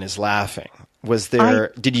 no one is laughing. Was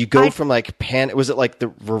there? Did you go from like was it like the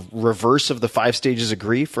reverse of the 5 stages of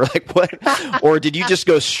grief, or like what? Or did you just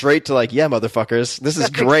go straight to like, yeah, motherfuckers, this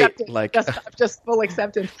is great, acceptance. like just full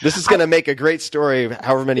acceptance. This is going to make a great story,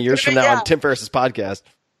 however many years from now on Tim Ferriss's podcast.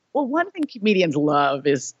 Well, one thing comedians love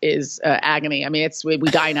is agony. I mean, we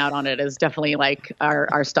dine out on it. It's definitely like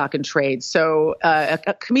our stock and trade. So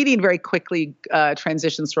a comedian very quickly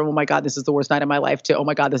transitions from, oh my God, this is the worst night of my life, to, oh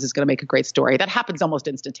my God, this is going to make a great story. That happens almost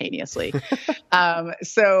instantaneously.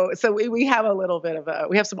 So we have a little bit of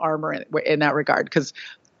we have some armor in that regard, because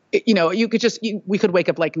we could wake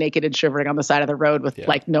up like naked and shivering on the side of the road with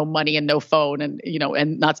like no money and no phone, and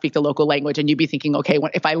and not speak the local language, and you'd be thinking, okay,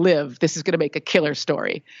 if I live, this is going to make a killer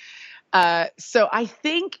story. So I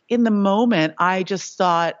think in the moment, I just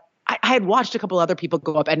thought I had watched a couple other people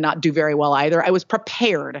go up and not do very well either. I was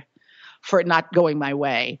prepared for it not going my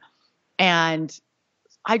way, and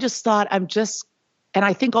I just thought and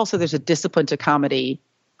I think also there's a discipline to comedy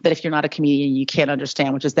that if you're not a comedian, you can't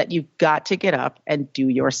understand, which is that you've got to get up and do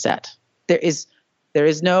your set. There is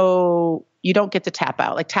no, you don't get to tap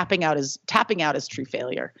out. Like tapping out is true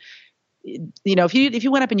failure. If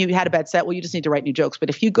you went up and you had a bad set, well, you just need to write new jokes. But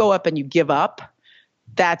if you go up and you give up,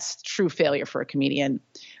 that's true failure for a comedian.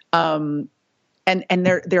 And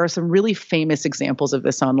there are some really famous examples of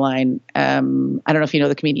this online. I don't know if you know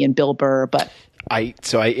the comedian Bill Burr, but I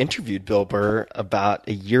interviewed Bill Burr about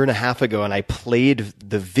a year and a half ago, and I played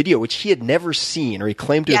the video, which he had never seen, or he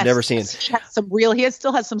claimed to have never seen. He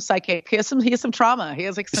still has some psychic. He has some trauma. He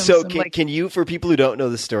has like some. So can you, for people who don't know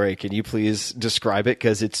the story, can you please describe it?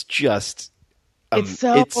 Because it's just. It's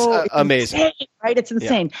amazing, insane, right? It's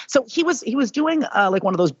insane. Yeah. So he was doing like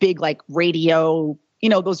one of those big like radio.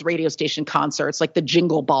 Those radio station concerts, like the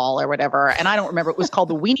Jingle Ball or whatever. And I don't remember. It was called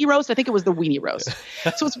the Weenie Roast. I think it was the Weenie Roast.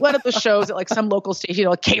 So it's one of those shows at like some local station,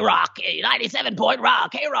 like K-Rock,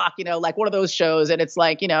 97.Rock, K-Rock, like one of those shows. And it's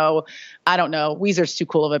like, I don't know, Weezer's too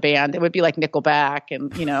cool of a band. It would be like Nickelback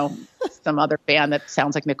and, some other band that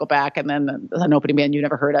sounds like Nickelback, and then an opening band you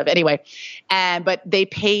never heard of. Anyway, but they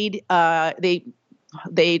paid, I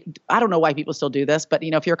don't know why people still do this, but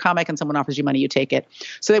if you're a comic and someone offers you money, you take it.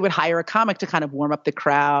 So they would hire a comic to kind of warm up the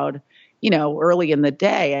crowd, early in the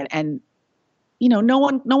day. And no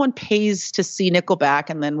one pays to see Nickelback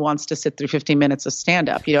and then wants to sit through 15 minutes of stand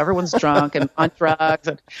up. Everyone's drunk and on drugs,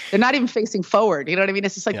 and they're not even facing forward. You know what I mean?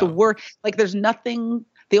 It's just like the worst, like there's nothing,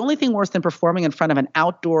 the only thing worse than performing in front of an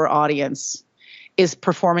outdoor audience is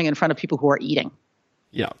performing in front of people who are eating.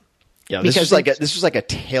 Yeah. Yeah. This was like a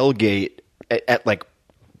tailgate at like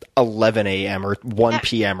 11 a.m. or 1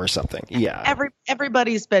 p.m. or something. Yeah.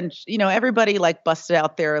 Everybody's been, everybody like busted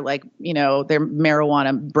out their like, their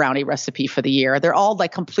marijuana brownie recipe for the year. They're all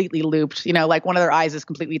like completely looped, like one of their eyes is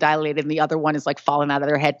completely dilated and the other one is like falling out of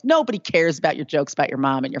their head. Nobody cares about your jokes about your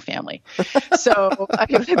mom and your family. So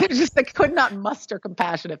they're just like could not muster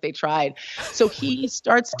compassion if they tried. So he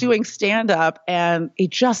starts doing stand up and he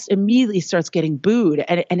just immediately starts getting booed.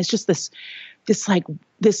 And it's just this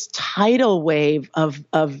tidal wave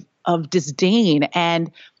of disdain,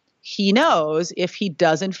 and he knows if he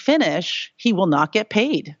doesn't finish, he will not get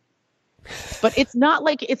paid. But it's not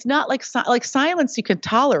like silence you can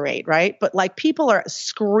tolerate, right? But like people are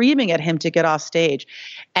screaming at him to get off stage,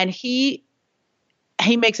 and he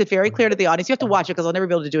makes it very clear to the audience. You have to watch it because I'll never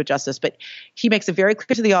be able to do it justice. But he makes it very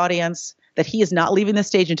clear to the audience that he is not leaving the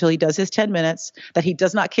stage until he does his 10 minutes. That he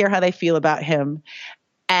does not care how they feel about him.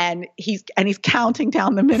 And he's counting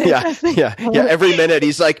down the minutes. Yeah. Every minute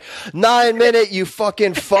he's like, 9 minutes, you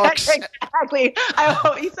fucking fucks. Exactly.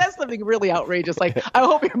 He says something really outrageous, like, I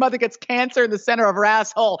hope your mother gets cancer in the center of her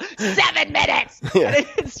asshole. 7 minutes. Yeah. And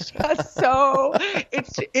it's just so.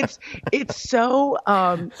 It's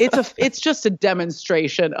just a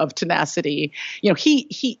demonstration of tenacity.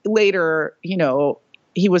 He later,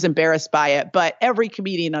 he was embarrassed by it, but every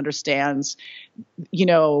comedian understands,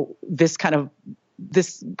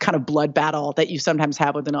 this kind of blood battle that you sometimes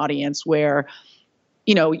have with an audience where,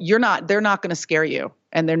 they're not going to scare you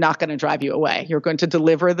and they're not going to drive you away. You're going to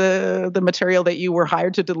deliver the material that you were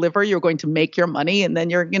hired to deliver. You're going to make your money and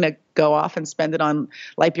then you're going to go off and spend it on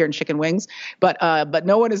light beer and chicken wings. But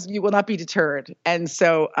you will not be deterred. And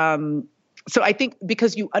so I think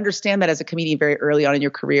because you understand that as a comedian very early on in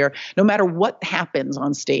your career, no matter what happens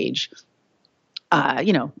on stage, I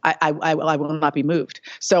will not be moved.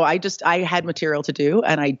 So I had material to do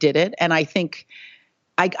and I did it. And I think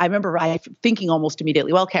I remember thinking almost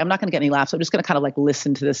immediately, well, okay, I'm not going to get any laughs. So I'm just going to kind of like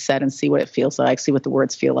listen to this set and see what it feels like, see what the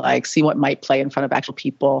words feel like, see what might play in front of actual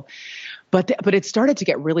people. But it started to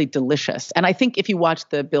get really delicious. And I think if you watch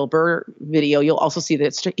the Bill Burr video, you'll also see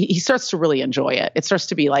that he starts to really enjoy it. It starts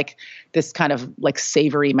to be like this kind of like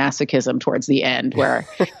savory masochism towards the end, where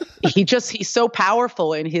he's so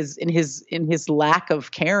powerful in his lack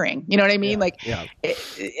of caring. You know what I mean?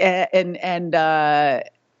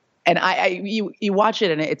 You watch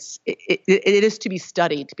it, and it is to be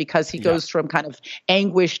studied, because he goes from kind of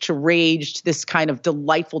anguish to rage to this kind of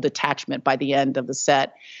delightful detachment by the end of the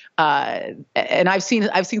set. And I've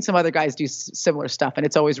seen some other guys do similar stuff, and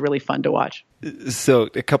it's always really fun to watch. So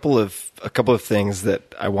a couple of things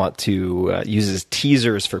that I want to use as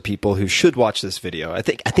teasers for people who should watch this video. I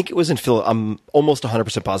think it was in I'm almost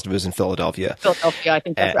 100% positive it was in Philadelphia. Philadelphia, I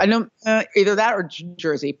think. I know either that or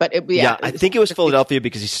Jersey, but I think it was Philadelphia,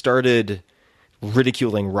 because he started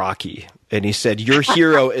ridiculing Rocky, and he said, your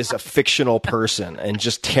hero is a fictional person, and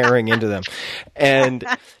just tearing into them. And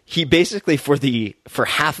he basically for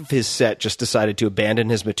half of his set just decided to abandon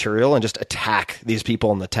his material and just attack these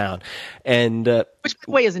people in the town. And which, by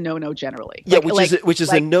the way, is a no-no generally. Yeah, which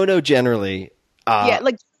is a no-no generally.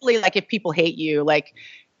 Like if people hate you, like,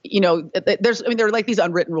 you know, there are like these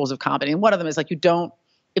unwritten rules of comedy, and one of them is like,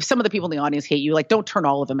 if some of the people in the audience hate you, like, don't turn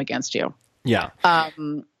all of them against you. Yeah.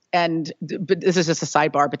 But this is just a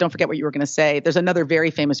sidebar, but don't forget what you were going to say. There's another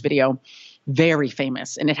very famous video, very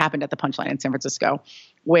famous, and it happened at the Punchline in San Francisco,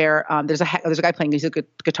 where there's a guy playing, he's a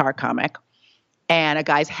guitar comic, and a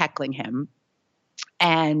guy's heckling him.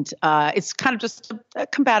 And it's kind of just a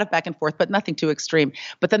combative back and forth, but nothing too extreme.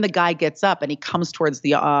 But then the guy gets up and he comes towards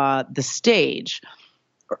the stage,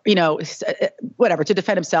 you know, whatever, to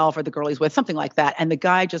defend himself or the girl he's with, something like that. And the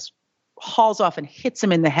guy just hauls off and hits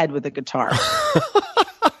him in the head with the guitar.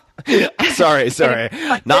 Sorry.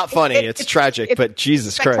 Not funny. It's tragic, but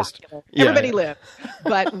Jesus Christ. Everybody lives.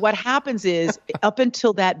 But what happens is, up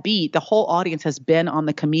until that beat, the whole audience has been on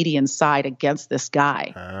the comedian's side against this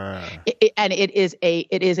guy. And it is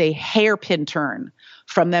a hairpin turn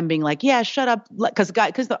from them being like, yeah, shut up. Because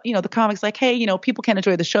the comic's like, hey, you know, people can't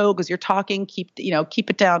enjoy the show because you're talking, keep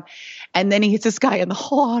it down. And then he hits this guy, and the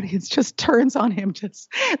whole audience just turns on him, just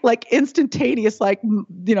like instantaneous, like,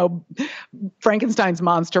 you know, Frankenstein's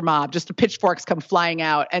monster mob, just the pitchforks come flying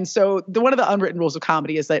out. And so one of the unwritten rules of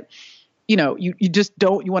comedy is that, you know, you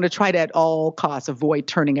want to try to at all costs avoid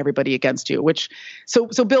turning everybody against you, so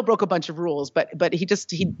Bill broke a bunch of rules, but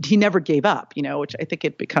he never gave up, you know, which I think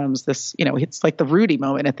it becomes this, you know, it's like the Rudy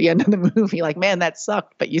moment at the end of the movie, like, man, that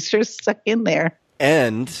sucked, but you sure stuck in there.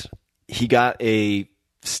 And he got a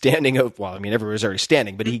standing well, I mean, everyone was already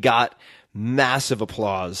standing, but he got massive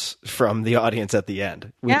applause from the audience at the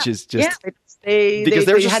end, which is just because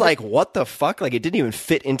they're just like, what the fuck? Like, it didn't even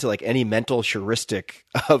fit into like any mental heuristic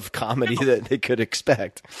of comedy that they could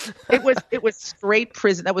expect. It was straight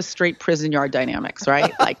prison. That was straight prison yard dynamics,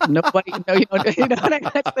 right? Like, nobody, that's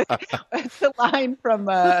the line from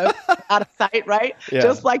Out of Sight, right? Yeah.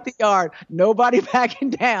 Just like the yard, nobody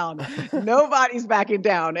backing down. Nobody's backing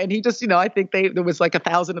down. And he just, you know, I think there was like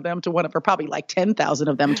 1,000 of them to one of, or probably like 10,000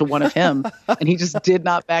 of them to one of him, and he just did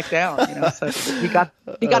not back down. You know, so he got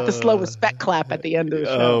the slow respect clap at the end of the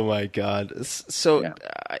show. Oh my God. So yeah.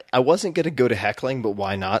 I wasn't going to go to heckling, but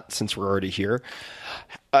why not, since we're already here?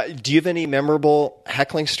 Do you have any memorable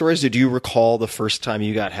heckling stories? Do you recall the first time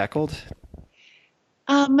you got heckled?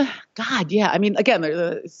 God, yeah. I mean, again,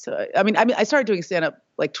 I started doing stand-up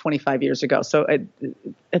like 25 years ago. So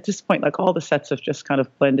at this point, like, all the sets have just kind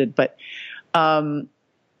of blended, but, and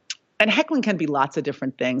heckling can be lots of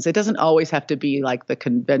different things. It doesn't always have to be like the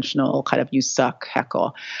conventional kind of "you suck"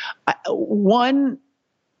 heckle. I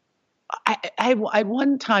had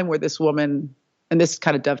one time where this woman, and this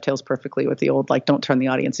kind of dovetails perfectly with the old, like, don't turn the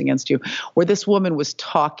audience against you, where this woman was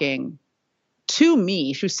talking to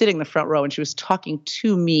me. She was sitting in the front row, and she was talking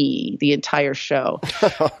to me the entire show.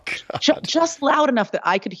 Oh, just loud enough that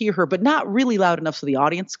I could hear her, but not really loud enough so the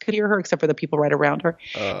audience could hear her, except for the people right around her.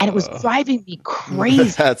 And it was driving me crazy.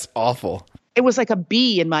 That's awful. It was like a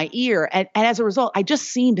bee in my ear. And as a result, I just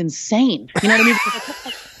seemed insane. You know what I mean? Because I kept,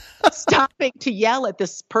 like, stopping to yell at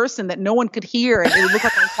this person that no one could hear, and it looked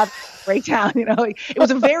like I was having a breakdown. You know, it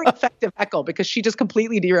was a very effective heckle because she just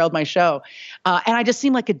completely derailed my show, and I just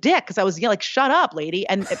seemed like a dick because I was yelling, like, "Shut up, lady!"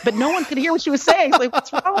 But no one could hear what she was saying. Like,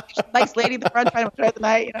 what's wrong with you? Nice lady in the front trying to enjoy the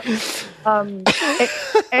night, you know.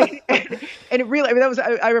 And it really, I mean,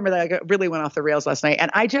 I remember that I really went off the rails last night.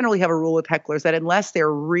 And I generally have a rule with hecklers that unless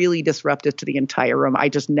they're really disruptive to the entire room, I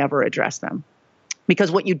just never address them. Because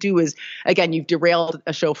what you do is, again, you've derailed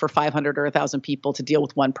a show for 500 or 1,000 people to deal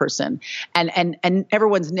with one person, and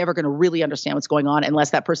everyone's never going to really understand what's going on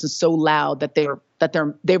unless that person's so loud that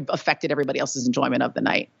they've affected everybody else's enjoyment of the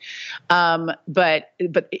night. But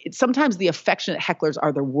sometimes the affectionate hecklers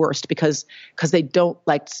are the worst because they don't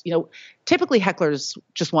like, typically hecklers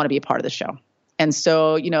just want to be a part of the show. And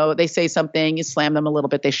so, they say something, you slam them a little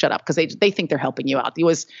bit, they shut up because they think they're helping you out.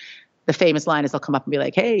 The famous line is they'll come up and be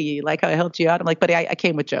like, "Hey, you like how I helped you out?" I'm like, "Buddy, I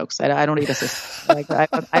came with jokes. I don't need assistance. Like,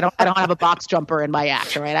 I don't have a box jumper in my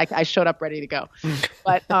act, right? I showed up ready to go."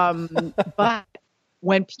 But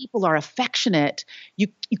when people are affectionate, you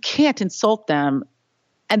can't insult them,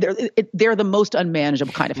 and they're the most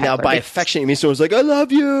unmanageable kind of heckler. Now, by affectionate, you mean someone's like, "I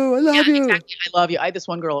love you, I love you." Exactly. I love you. I had this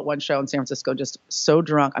one girl at one show in San Francisco, just so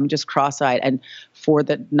drunk. I'm just cross-eyed. And for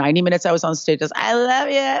the 90 minutes I was on stage, just, "I love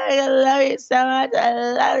you so much. I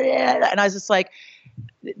love you." And I was just like,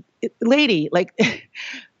 lady, like,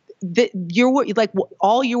 you're like,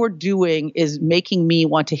 all you're doing is making me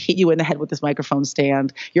want to hit you in the head with this microphone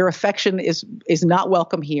stand. Your affection is not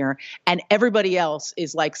welcome here, and everybody else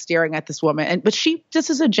is like staring at this woman. But she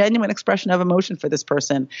just is a genuine expression of emotion for this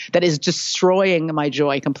person that is destroying my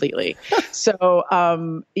joy completely. So,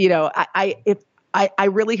 I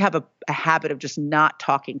really have a habit of just not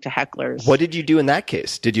talking to hecklers. What did you do in that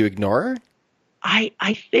case? Did you ignore her?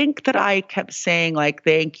 I think that I kept saying, like,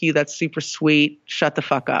 "Thank you, that's super sweet. Shut the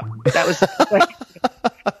fuck up." That was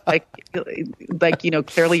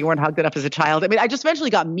clearly you weren't hugged enough as a child. I mean, I just eventually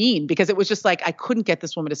got mean because it was just like I couldn't get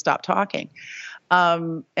this woman to stop talking.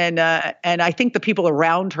 And I think the people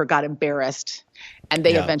around her got embarrassed, and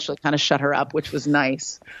they eventually kind of shut her up, which was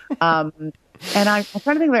nice. And I'm trying to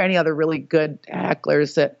think if there are any other really good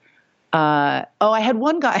hecklers that. I had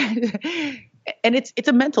one guy. And it's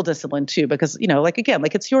a mental discipline too, because,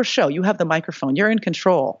 it's your show. You have the microphone. You're in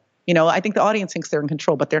control. I think the audience thinks they're in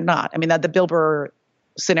control, but they're not. I mean, the Bill Burr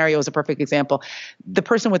scenario is a perfect example. The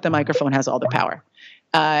person with the microphone has all the power.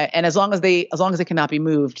 And as long as they cannot be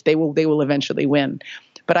moved, they will eventually win.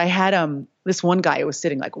 But I had this one guy who was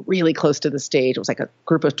sitting like really close to the stage. It was like a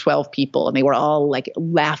group of 12 people, and they were all like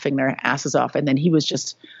laughing their asses off. And then he was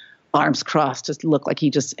just arms crossed, just looked like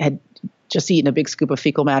he just had just eaten a big scoop of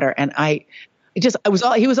fecal matter. And he was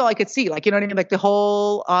all I could see. Like, you know what I mean? Like the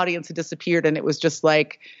whole audience had disappeared, and it was just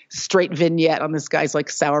like straight vignette on this guy's like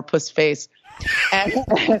sourpuss face. And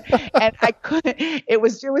I couldn't, it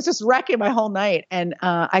was just wrecking my whole night. And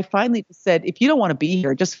I finally just said, "If you don't want to be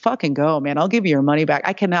here, just fucking go, man. I'll give you your money back.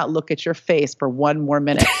 I cannot look at your face for one more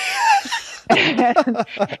minute." and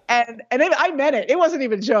I meant it. It wasn't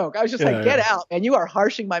even a joke. I was just like, "Get out, man. You are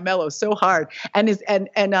harshing my mellow so hard." And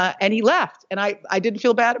he left, and I didn't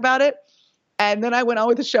feel bad about it. And then I went on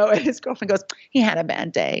with the show, and his girlfriend goes, "He had a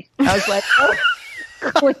bad day." I was like, "Oh,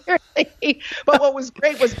 clearly." But what was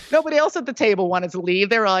great was nobody else at the table wanted to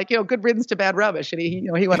leave. They were like, "Good riddance to bad rubbish." And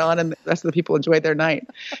he went on, and the rest of the people enjoyed their night.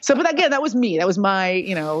 So, but again, that was me. That was my,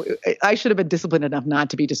 I should have been disciplined enough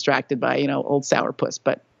not to be distracted by, old sourpuss.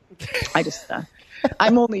 But I just,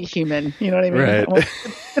 I'm only human. You know what I mean? Right.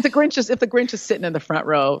 If the Grinch is sitting in the front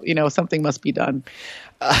row, something must be done.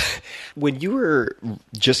 When you were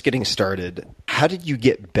just getting started, how did you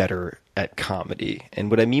get better at comedy?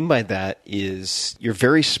 And what I mean by that is you're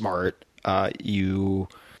very smart. You,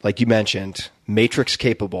 like you mentioned, Matrix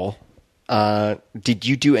capable. Did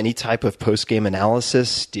you do any type of post-game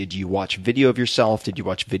analysis? Did you watch video of yourself? Did you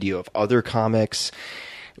watch video of other comics?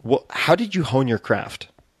 How did you hone your craft?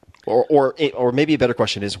 Or maybe a better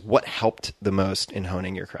question is, what helped the most in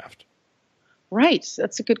honing your craft? Right.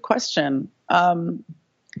 That's a good question.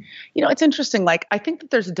 It's interesting. Like, I think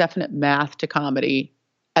that there's a definite math to comedy,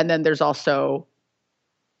 and then there's also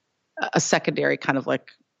a secondary kind of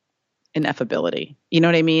like ineffability. You know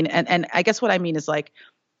what I mean? And I guess what I mean is, like,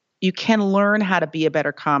 you can learn how to be a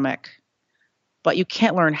better comic, but you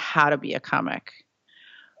can't learn how to be a comic.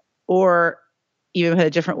 Or even in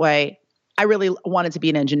a different way, I really wanted to be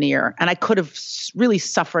an engineer, and I could have really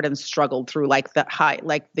suffered and struggled through like the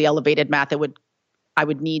elevated math I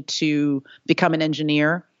would need to become an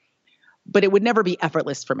engineer, but it would never be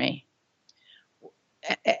effortless for me.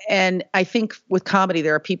 And I think with comedy,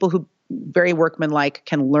 there are people who very workmanlike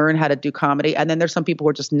can learn how to do comedy. And then there's some people who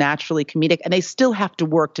are just naturally comedic, and they still have to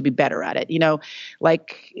work to be better at it.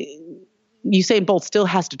 Like Usain Bolt still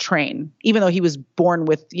has to train, even though he was born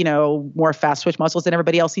with, more fast twitch muscles than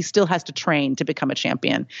everybody else. He still has to train to become a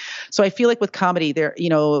champion. So I feel like with comedy,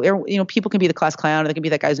 people can be the class clown, or they can be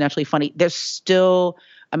that guy who's naturally funny. There's still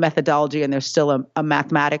a methodology, and there's still a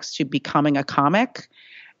mathematics to becoming a comic.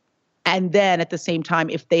 And then at the same time,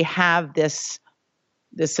 if they have this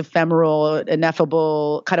this ephemeral,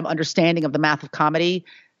 ineffable kind of understanding of the math of comedy,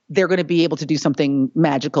 they're going to be able to do something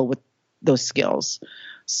magical with those skills.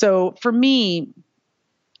 So for me,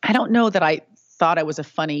 I don't know that I thought I was a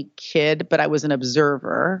funny kid, but I was an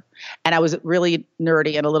observer, and I was really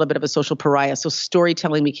nerdy and a little bit of a social pariah. So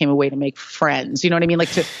storytelling became a way to make friends. You know what I mean? Like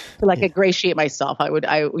to ingratiate myself. I would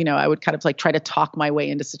kind of like try to talk my way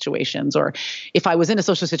into situations, or if I was in a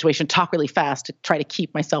social situation, talk really fast to try to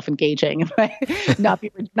keep myself engaging, not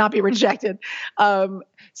be rejected.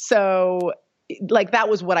 So like that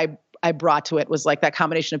was what I brought to it, was like that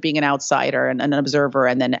combination of being an outsider and an observer,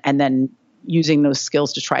 and then using those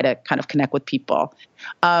skills to try to kind of connect with people.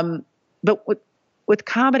 But with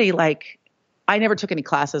comedy, like I never took any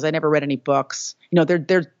classes. I never read any books. You know,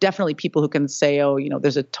 there's definitely people who can say, oh, you know,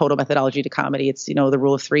 there's a total methodology to comedy. It's, you know, the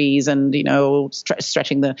rule of threes and, you know,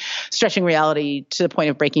 stretching reality to the point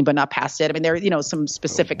of breaking, but not past it. I mean, there are, you know, some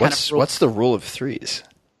specific kind of rules. What's the rule of threes?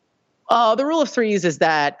 Oh, the rule of threes is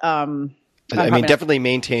that, I mean, definitely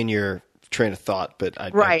maintain your train of thought, but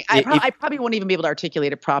I probably won't even be able to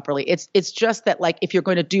articulate it properly. It's just that, like, if you're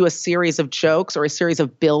going to do a series of jokes or a series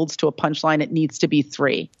of builds to a punchline, it needs to be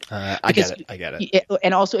three. I get it.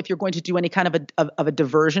 And also, if you're going to do any kind of a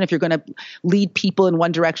diversion, if you're going to lead people in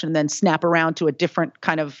one direction and then snap around to a different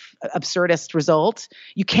kind of absurdist result,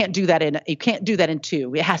 you can't do that in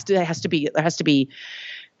two. There has to be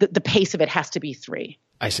the pace of it has to be three.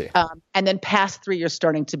 I see. And then past three, you're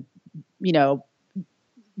starting to, you know,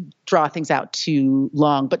 draw things out too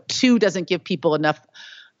long, but two doesn't give people enough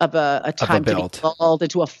of a time to be lulled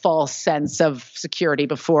into a false sense of security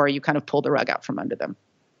before you kind of pull the rug out from under them.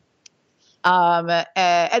 And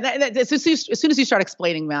as soon as you start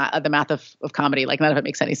explaining the math of comedy, like none of it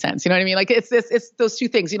makes any sense. You know what I mean? Like it's those two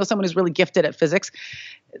things. You know, someone who's really gifted at physics,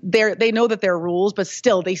 they know that there are rules, but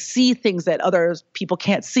still they see things that other people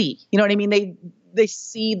can't see. You know what I mean? They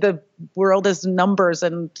see the world as numbers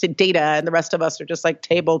and data, and the rest of us are just like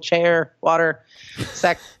table, chair, water,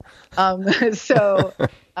 sex. So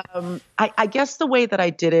I guess the way that I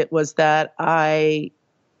did it was that I'm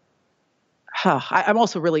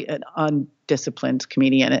also really an undisciplined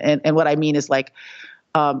comedian. And what I mean is like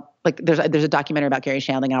there's a documentary about Gary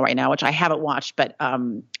Shandling out right now, which I haven't watched, but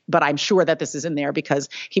I'm sure that this is in there because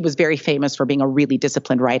he was very famous for being a really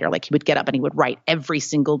disciplined writer. Like he would get up and he would write every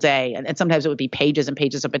single day. And sometimes it would be pages and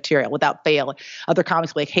pages of material without fail. Other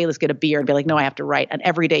comics would be like, hey, let's get a beer, and be like, no, I have to write. And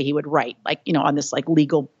every day he would write, like, you know, on this like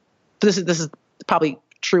legal, this is probably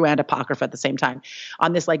true and apocrypha at the same time,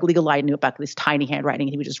 on this like legal line notebook, this tiny handwriting.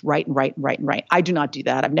 And he would just write and write and write and write. I do not do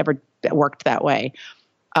that. I've never worked that way.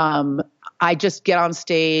 I just get on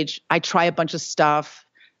stage. I try a bunch of stuff.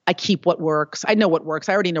 I keep what works. I know what works.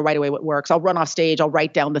 I already know right away what works. I'll run off stage. I'll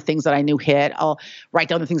write down the things that I knew hit. I'll write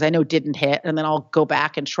down the things I know didn't hit. And then I'll go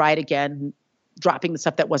back and try it again, dropping the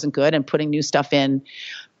stuff that wasn't good and putting new stuff in.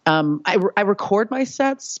 I record my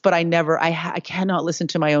sets, but I cannot listen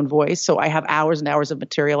to my own voice. So I have hours and hours of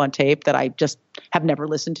material on tape that I just have never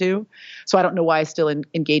listened to. So I don't know why I still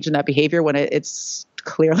engage in that behavior when it's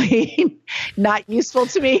clearly not useful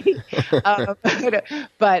to me.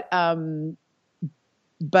 But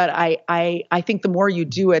I think the more you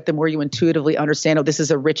do it, the more you intuitively understand, oh, this is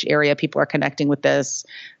a rich area. People are connecting with this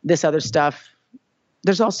other stuff.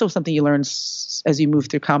 There's also something you learn as you move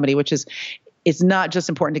through comedy, which is it's not just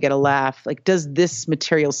important to get a laugh. Like, does this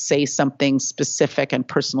material say something specific and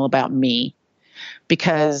personal about me?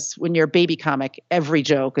 Because when you're a baby comic, every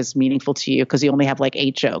joke is meaningful to you because you only have like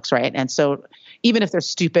 8 jokes, right? And so even if they're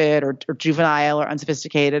stupid or juvenile or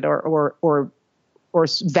unsophisticated or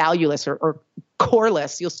valueless or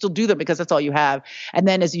coreless, you'll still do them because that's all you have. And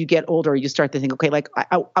then as you get older, you start to think, okay, like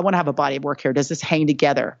I want to have a body of work here. Does this hang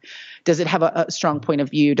together? Does it have a strong point of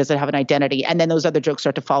view? Does it have an identity? And then those other jokes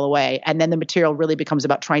start to fall away. And then the material really becomes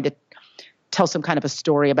about trying to tell some kind of a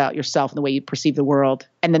story about yourself and the way you perceive the world.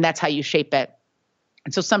 And then that's how you shape it.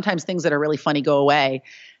 And so sometimes things that are really funny go away.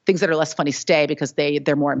 Things that are less funny stay because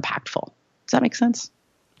they're more impactful. Does that make sense?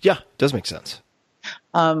 Yeah, it does make sense.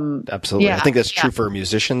 Absolutely. Yeah, I think that's true for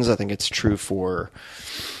musicians. I think it's true for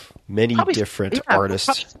many different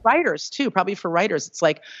artists. Probably writers too. Probably for writers, it's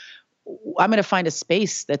like I'm going to find a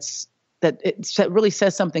space that really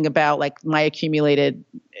says something about like my accumulated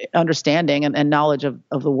understanding and knowledge of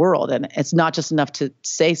the world. And it's not just enough to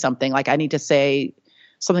say something. Like I need to say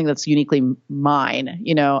something that's uniquely mine,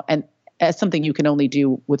 you know, and as something you can only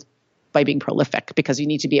do by being prolific, because you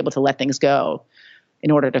need to be able to let things go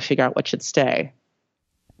in order to figure out what should stay.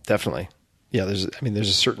 Definitely. Yeah. There's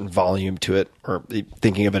a certain volume to it, or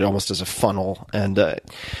thinking of it almost as a funnel. And, I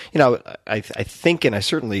think, and I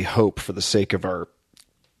certainly hope for the sake of our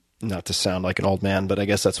not to sound like an old man, but I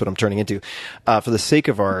guess that's what I'm turning into. For the sake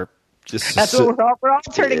of our that's what we're all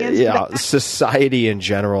turning into. Yeah, society in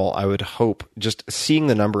general, I would hope just seeing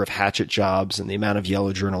the number of hatchet jobs and the amount of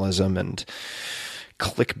yellow journalism and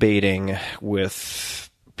clickbaiting with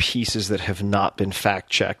pieces that have not been fact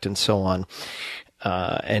checked and so on,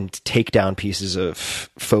 and take down pieces of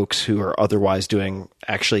folks who are otherwise doing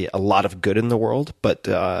actually a lot of good in the world, but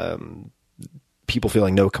people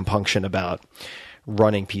feeling no compunction about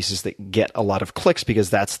running pieces that get a lot of clicks because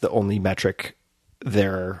that's the only metric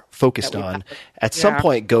they're focused on. At some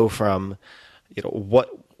point, go from,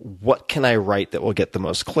 what can I write that will get the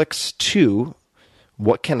most clicks to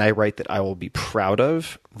what can I write that I will be proud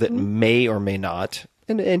of that may or may not.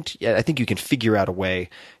 And I think you can figure out a way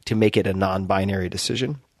to make it a non-binary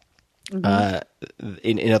decision.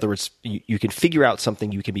 In other words, you can figure out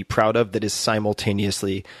something you can be proud of that is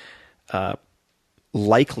simultaneously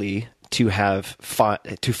likely to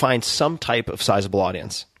find some type of sizable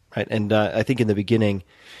audience. Right. And I think in the beginning,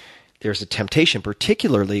 there's a temptation,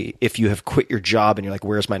 particularly if you have quit your job and you're like,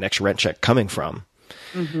 where's my next rent check coming from?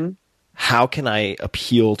 How can I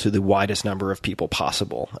appeal to the widest number of people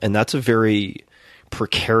possible? And that's a very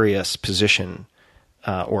precarious position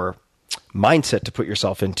or mindset to put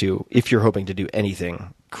yourself into if you're hoping to do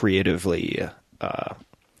anything creatively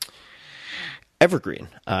evergreen.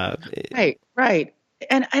 Right.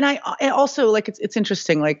 And I also, like, it's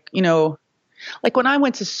interesting, like, like when I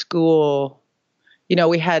went to school,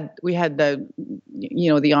 we had the,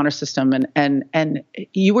 the honor system and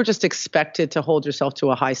you were just expected to hold yourself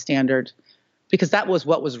to a high standard because that was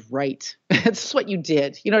what was right. It's what you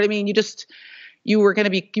did. You know what I mean? You were going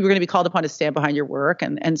to be called upon to stand behind your work.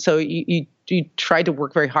 And so you tried to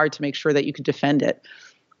work very hard to make sure that you could defend it.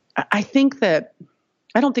 I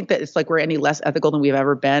don't think that it's like we're any less ethical than we've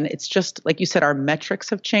ever been. It's just, like you said, our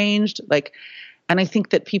metrics have changed. And I think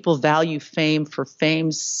that people value fame for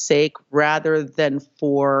fame's sake rather than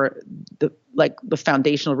for the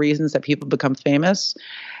foundational reasons that people become famous.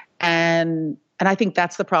 And I think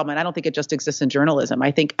that's the problem. And I don't think it just exists in journalism.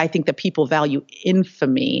 I think that people value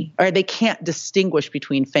infamy, or they can't distinguish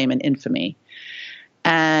between fame and infamy.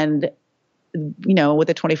 And, with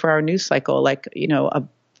a 24-hour news cycle,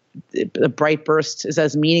 a bright burst is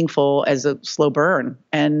as meaningful as a slow burn.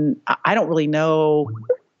 And I don't really know.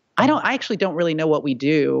 I actually don't really know what we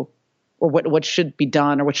do or what should be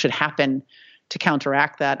done or what should happen to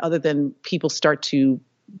counteract that, other than people start to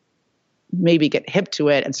maybe get hip to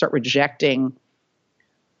it and start rejecting,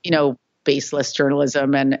 baseless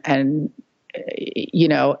journalism and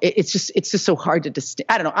it's just so hard to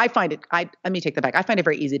I don't know. I find it, let me take that back. I find it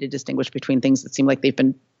very easy to distinguish between things that seem like they've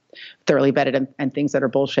been thoroughly vetted and things that are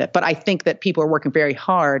bullshit. But I think that people are working very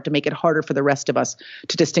hard to make it harder for the rest of us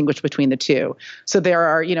to distinguish between the two. So there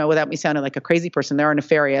are, without me sounding like a crazy person, there are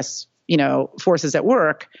nefarious, forces at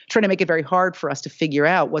work trying to make it very hard for us to figure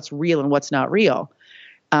out what's real and what's not real.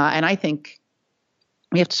 And I think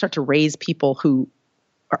we have to start to raise people who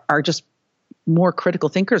are just more critical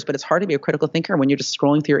thinkers, but it's hard to be a critical thinker when you're just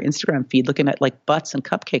scrolling through your Instagram feed, looking at like butts and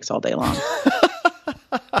cupcakes all day long.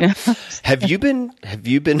 Have you been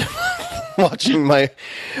watching my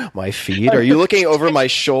feed? Are you looking over my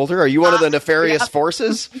shoulder? Are you one of the nefarious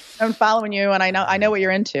forces? I'm following you, and I know what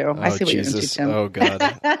you're into. I see what Jesus. you're into, Tim. Oh God.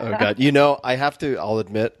 I'll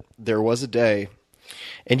admit there was a day,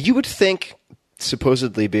 and you would think,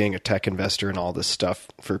 supposedly being a tech investor and all this stuff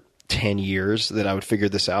for 10 years, that I would figure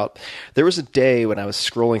this out. There was a day when I was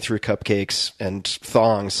scrolling through cupcakes and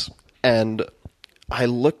thongs, and I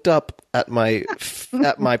looked up at my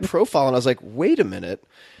profile and I was like, wait a minute,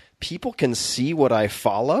 people can see what I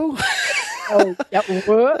follow? Oh, yeah,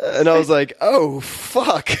 what? And I was like, oh,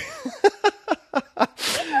 fuck.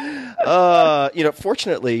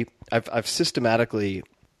 Fortunately, I've systematically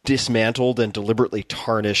dismantled and deliberately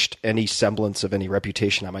tarnished any semblance of any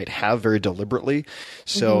reputation I might have very deliberately,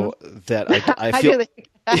 so that I feel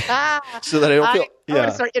so that I don't feel. I'm going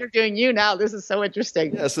to start interviewing you now. This is so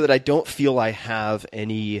interesting. Yeah, so that I don't feel I have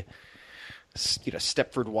any,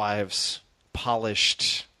 Stepford Wives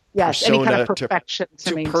polished persona any kind of perfection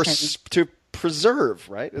to preserve,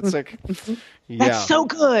 right? It's like, That's so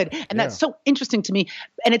good. And that's so interesting to me.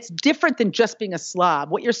 And it's different than just being a slob.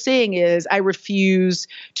 What you're saying is, I refuse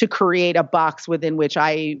to create a box within which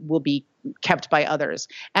I will be kept by others.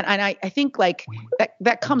 And I think like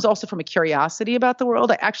that comes also from a curiosity about the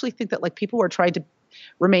world. I actually think that like people who are trying to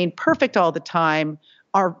remain perfect all the time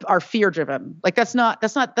are fear driven. Like that's not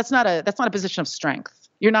a position of strength.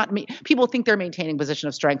 People think they're maintaining a position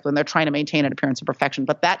of strength when they're trying to maintain an appearance of perfection,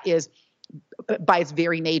 but that is by its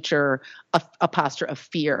very nature, a posture of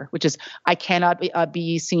fear, which is I cannot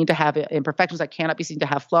be seen to have imperfections. I cannot be seen to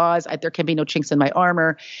have flaws. There can be no chinks in my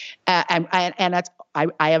armor, and that's I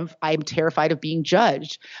am terrified of being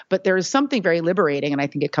judged. But there is something very liberating, and I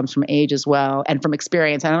think it comes from age as well, and from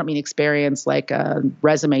experience. I don't mean experience like a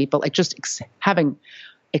resume, but like just having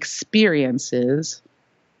experiences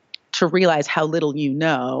to realize how little you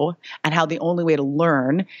know, and how the only way to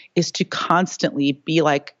learn is to constantly be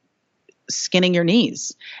like skinning your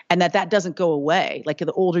knees, and that doesn't go away. Like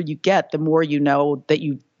the older you get, the more you know that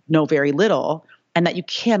you know very little, and that you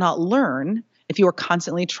cannot learn if you are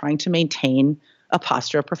constantly trying to maintain a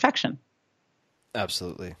posture of perfection.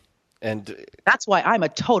 Absolutely. And that's why I'm a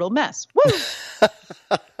total mess. Woo!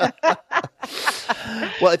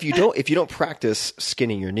 Well, if you don't practice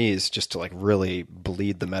skinning your knees, just to like really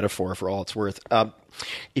bleed the metaphor for all it's worth,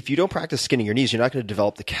 if you don't practice skinning your knees, you're not going to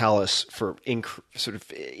develop the callus for sort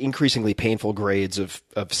of increasingly painful grades of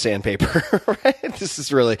sandpaper. Right? This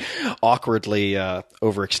is really awkwardly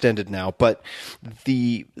overextended now, but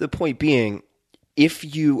the point being,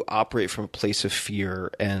 if you operate from a place of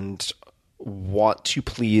fear and want to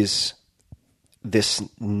please this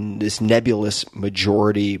nebulous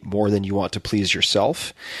majority more than you want to please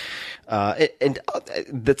yourself, and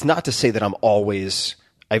that's not to say that I've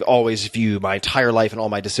always viewed my entire life and all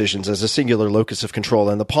my decisions as a singular locus of control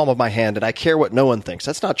in the palm of my hand, and I care what no one thinks.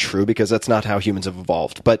 That's not true, because that's not how humans have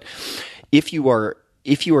evolved. But if you are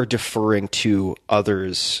deferring to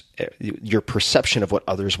others, your perception of what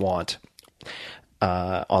others want,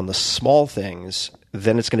 on the small things,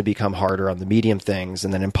 then it's going to become harder on the medium things,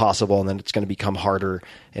 and then impossible, and then it's going to become harder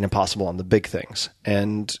and impossible on the big things.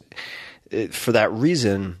 And for that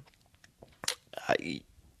reason,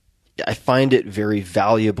 I find it very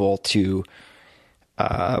valuable to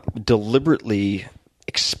deliberately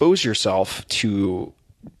expose yourself to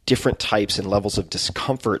different types and levels of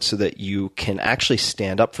discomfort so that you can actually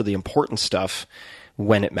stand up for the important stuff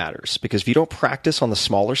when it matters. Because if you don't practice on the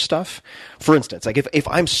smaller stuff, for instance, like if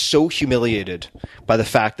I'm so humiliated by the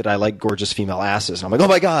fact that I like gorgeous female asses, and I'm like, oh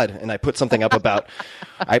my God, and I put something up about,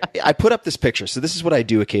 I put up this picture. So this is what I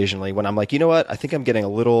do occasionally when I'm like, you know what, I think I'm getting a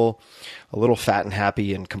little fat and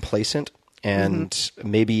happy and complacent, and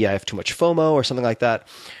maybe I have too much FOMO or something like that.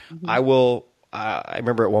 I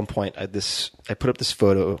remember at one point I put up this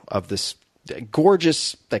photo of this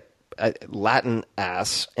gorgeous, like, Latin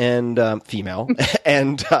ass and female,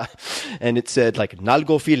 and it said like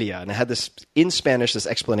nalgophilia, and it had this in Spanish, this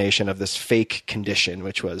explanation of this fake condition,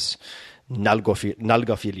 which was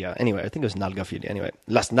nalgophilia. Anyway, I think it was nalgophilia. Anyway,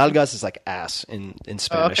 las nalgas is like ass in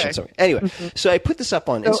Spanish. Okay. And so anyway, so I put this up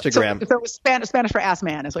on Instagram. So it was Spanish for ass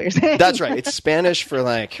man, is what you're saying. That's right. It's Spanish for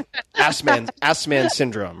like ass man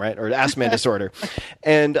syndrome, right, or ass man disorder.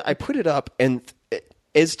 And I put it up, and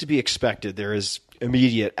as to be expected, there is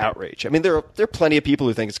immediate outrage. I mean, there are plenty of people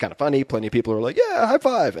who think it's kind of funny. Plenty of people who are like, yeah, high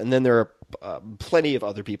five. And then there are plenty of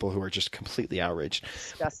other people who are just completely outraged.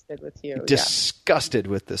 Disgusted with you. Disgusted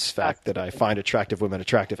with this fact that I find attractive women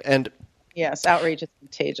attractive. And yes, outrage is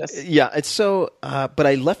contagious. Yeah. It's so, but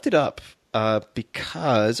I left it up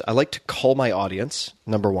because I like to call my audience,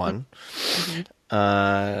 number one.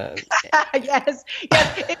 Yes.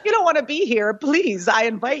 If you don't want to be here, please, I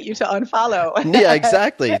invite you to unfollow. Yeah,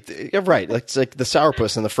 exactly. You're right. It's like the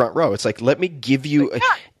sourpuss in the front row. It's like, let me give you,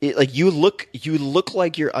 like you look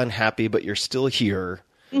like you're unhappy, but you're still here.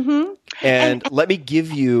 Mm-hmm. And let me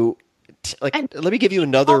give you, let me give you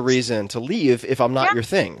another reason to leave if I'm not your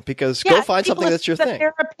thing, because go find something that's your thing.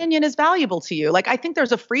 Their opinion is valuable to you. Like, I think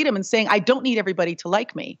there's a freedom in saying, I don't need everybody to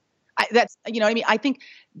like me. That's, you know what I mean?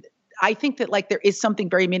 I think that like there is something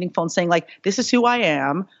very meaningful in saying like, this is who I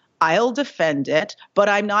am. I'll defend it, but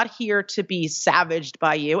I'm not here to be savaged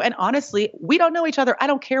by you. And honestly, we don't know each other. I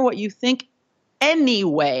don't care what you think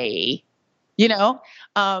anyway, you know?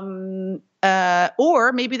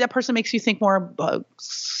 Or maybe that person makes you think more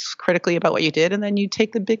critically about what you did, and then you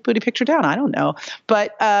take the big booty picture down. I don't know,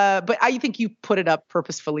 but I think you put it up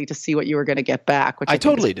purposefully to see what you were going to get back. Which I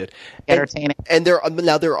totally did. Entertaining. And there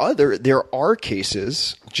are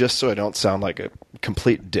cases, just so I don't sound like a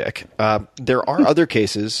complete dick. There are other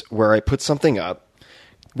cases where I put something up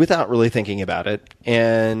without really thinking about it,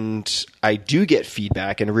 and I do get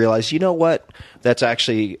feedback and realize, you know what, that's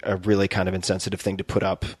actually a really kind of insensitive thing to put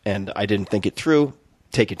up, and I didn't think it through.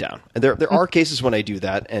 Take it down. And there are cases when I do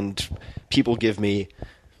that, and people give me,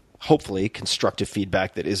 hopefully, constructive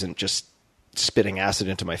feedback that isn't just spitting acid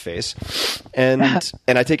into my face, and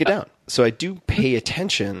I take it down. So I do pay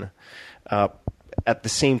attention. At the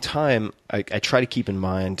same time, I try to keep in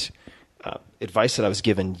mind advice that I was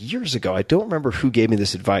given years ago. I don't remember who gave me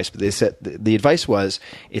this advice, but they said the advice was,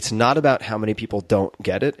 it's not about how many people don't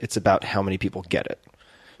get it. It's about how many people get it.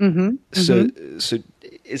 So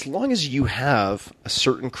as long as you have a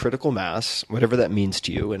certain critical mass, whatever that means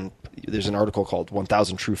to you, and there's an article called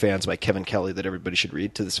 1,000 True Fans by Kevin Kelly that everybody should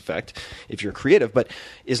read to this effect if you're creative. But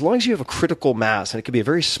as long as you have a critical mass, and it could be a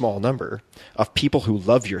very small number of people who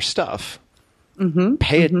love your stuff,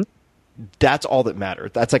 pay it. That's all that matters.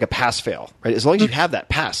 That's like a pass-fail, right? As long as you have that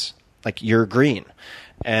pass, like you're green.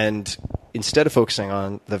 And instead of focusing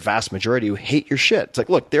on the vast majority who hate your shit, it's like,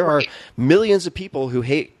 look, there are millions of people who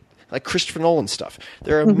hate like Christopher Nolan stuff.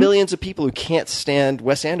 There are millions of people who can't stand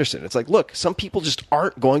Wes Anderson. It's like, look, some people just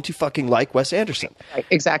aren't going to fucking like Wes Anderson. Right.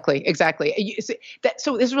 Exactly.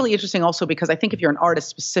 So this is really interesting also because I think if you're an artist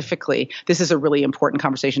specifically, this is a really important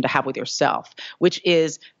conversation to have with yourself, which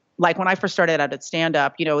is like when I first started out at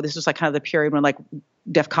stand-up, this was like kind of the period when like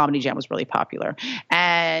Def Comedy Jam was really popular.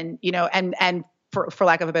 And, and for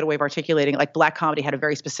lack of a better way of articulating, like black comedy had a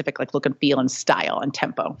very specific like look and feel and style and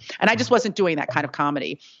tempo. And I just wasn't doing that kind of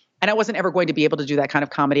comedy. And I wasn't ever going to be able to do that kind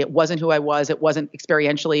of comedy. It wasn't who I was. It wasn't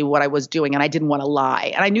experientially what I was doing. And I didn't want to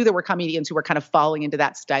lie. And I knew there were comedians who were kind of falling into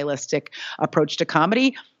that stylistic approach to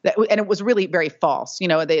comedy. And it was really very false.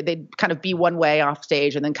 They'd kind of be one way off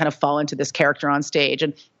stage and then kind of fall into this character on stage.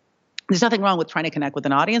 And there's nothing wrong with trying to connect with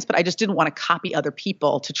an audience, but I just didn't want to copy other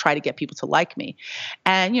people to try to get people to like me.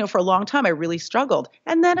 And, for a long time, I really struggled.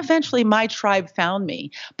 And then eventually my tribe found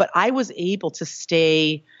me. But I was able to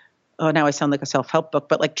stay – now I sound like a self-help book,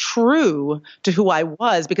 but like true to who I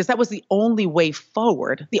was, because that was the only way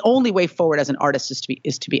forward. The only way forward as an artist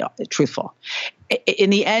is to be truthful. In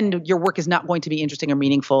the end, your work is not going to be interesting or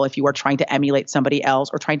meaningful if you are trying to emulate somebody else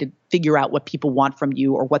or trying to figure out what people want from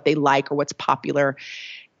you or what they like or what's popular.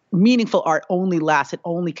 Meaningful art only lasts. It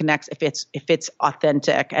only connects if it's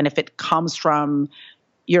authentic and if it comes from,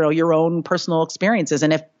 your own personal experiences.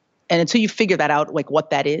 And until you figure that out, like what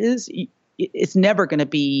that is, it's never going to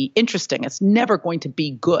be interesting. It's never going to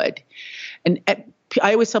be good. And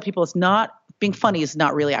I always tell people being funny is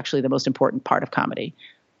not really actually the most important part of comedy.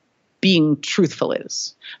 Being truthful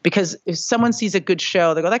is. Because if someone sees a good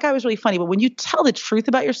show, they go, that guy was really funny. But when you tell the truth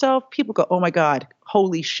about yourself, people go, oh my God,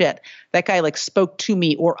 holy shit. That guy like spoke to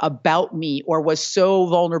me or about me or was so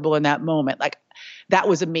vulnerable in that moment. Like that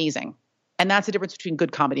was amazing. And that's the difference between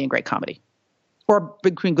good comedy and great comedy, or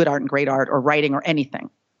between good art and great art, or writing or anything.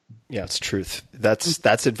 Yeah, it's truth.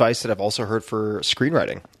 That's advice that I've also heard for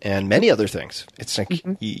screenwriting and many other things. It's like,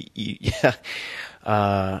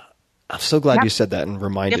 I'm so glad you said that and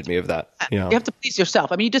reminded me of that. You have to please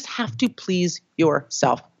yourself. I mean, you just have to please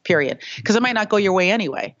yourself, period. Because it might not go your way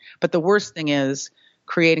anyway. But the worst thing is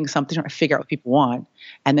creating something, trying to figure out what people want,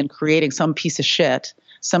 and then creating some piece of shit,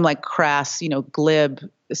 some like crass, glib,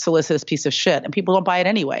 solicitous piece of shit, and people don't buy it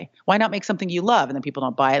anyway. Why not make something you love and then people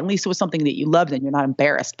don't buy it? At least it was something that you loved and you're not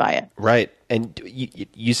embarrassed by it. Right. And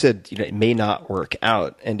you said it may not work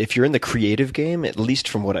out. And if you're in the creative game, at least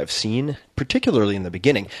from what I've seen, particularly in the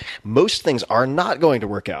beginning, most things are not going to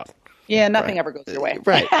work out. Yeah, nothing ever goes your way.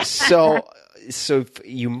 Right. So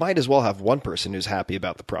you might as well have one person who's happy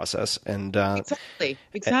about the process. And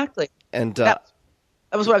exactly. And that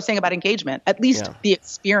was what I was saying about engagement. At least the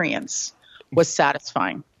experience was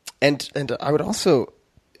satisfying. And I would also,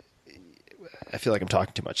 I feel like I'm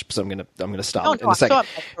talking too much, so I'm gonna stop in a second.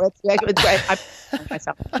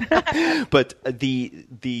 But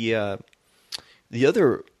the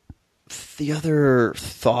other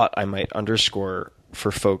thought I might underscore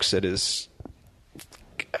for folks that is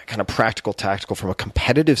kind of practical, tactical from a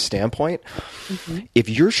competitive standpoint. If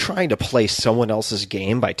you're trying to play someone else's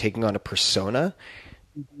game by taking on a persona,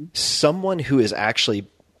 someone who is actually,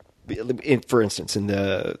 for instance, in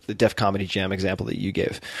the Def Comedy Jam example that you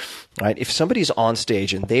gave, right? If somebody's on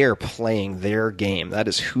stage and they are playing their game, that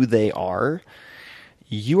is who they are,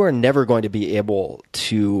 you are never going to be able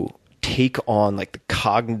to take on like the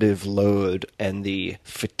cognitive load and the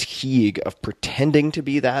fatigue of pretending to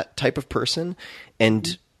be that type of person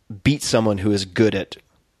and beat someone who is good at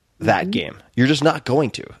that game. You're just not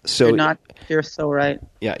going to. So you're so right.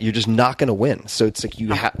 Yeah, you're just not going to win. So it's like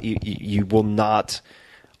you will not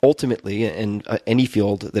ultimately in any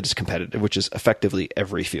field that is competitive, which is effectively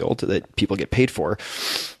every field that people get paid for.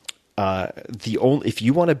 If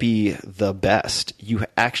you want to be the best, you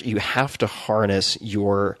have to harness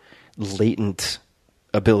your latent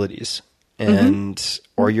abilities, and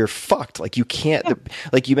or you're fucked. Like you can't,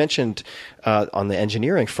 like you mentioned on the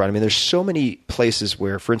engineering front. I mean, there's so many places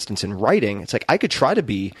where, for instance, in writing, it's like I could try to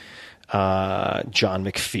be John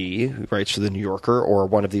McPhee, who writes for the New Yorker, or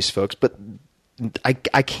one of these folks, but I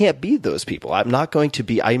can't be those people. I'm not going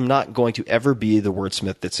to ever be the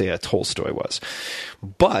wordsmith that, say, a Tolstoy was.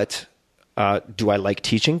 But do I like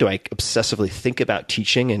teaching? Do I obsessively think about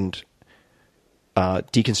teaching and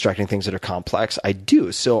deconstructing things that are complex? I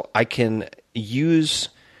do. So I can use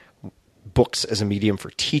books as a medium for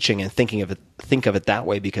teaching and think of it that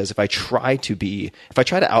way, because if I try to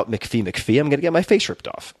out McPhee, I'm going to get my face ripped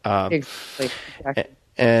off. Exactly.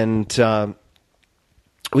 And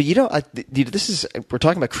we're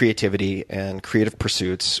talking about creativity and creative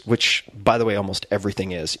pursuits, which, by the way, almost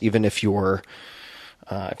everything is. Even if you're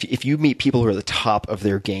if you meet people who are the top of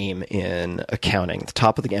their game in accounting, the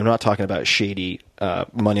top of the game, I'm not talking about shady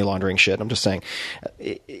money laundering shit. I'm just saying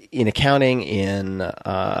in accounting, in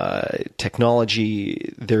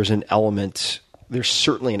technology, there's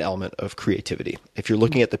certainly an element of creativity. If you're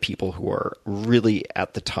looking at the people who are really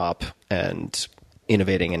at the top and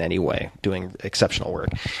innovating in any way, doing exceptional work.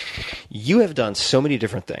 You have done so many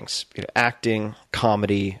different things, acting,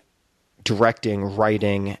 comedy, directing,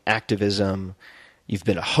 writing, activism. You've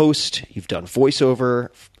been a host. You've done voiceover.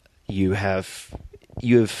 You have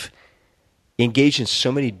engaged in so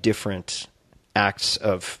many different acts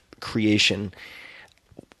of creation.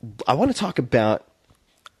 I want to talk about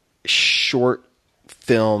short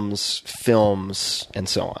films, and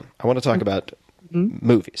so on. I want to talk about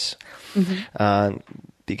movies.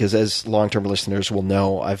 Because as long-term listeners will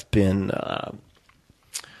know, I've been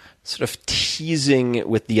sort of teasing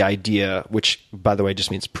with the idea, which, by the way,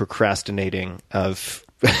 just means procrastinating, of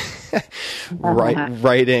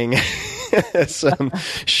writing some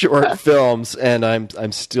short films, and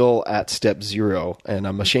I'm still at step 0, and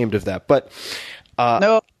I'm ashamed of that. But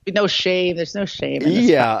no shame. There's no shame.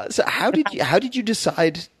 Yeah. So how did you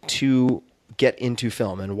decide to get into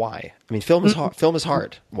film, and why? I mean, film is hard. Film is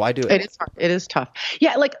hard. Why do it? It is hard. It is tough.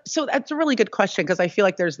 Yeah. So that's a really good question, because I feel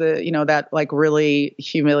like there's that really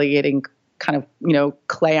humiliating kind of,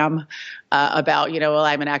 clam about, well,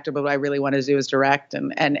 I'm an actor, but what I really want to do is direct.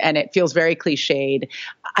 And it feels very cliched.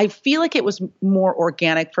 I feel like it was more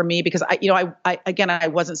organic for me, because I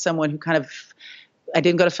wasn't someone who I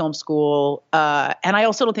didn't go to film school. And I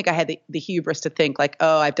also don't think I had the hubris to think like,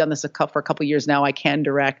 oh, I've done this for a couple of years now, I can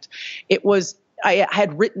direct. I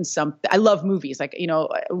had written something. I love movies. Like, we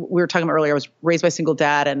were talking about earlier, I was raised by a single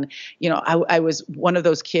dad. And, I was one of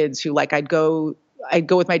those kids who I'd go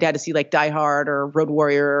with my dad to see Die Hard or Road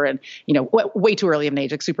Warrior, and, way too early of an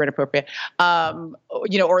age, super inappropriate. By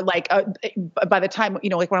the time,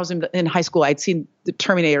 when I was in high school, I'd seen the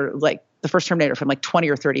Terminator, the first Terminator from 20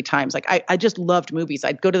 or 30 times. I just loved movies.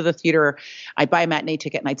 I'd go to the theater, I'd buy a matinee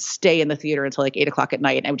ticket, and I'd stay in the theater until 8:00 at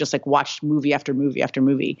night. And I would just watch movie after movie after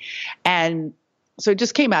movie. And so it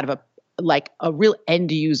just came out of a real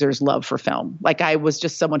end user's love for film. I was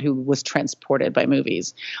just someone who was transported by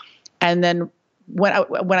movies. And then when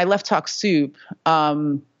I left Talk Soup,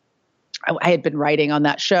 I had been writing on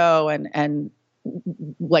that show, and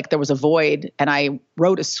there was a void, and I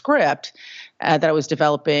wrote a script that I was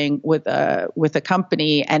developing with a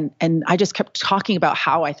company, and I just kept talking about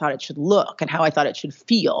how I thought it should look and how I thought it should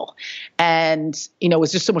feel, and it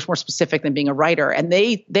was just so much more specific than being a writer. And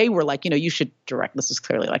they were like, you should direct. This is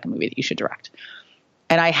clearly a movie that you should direct.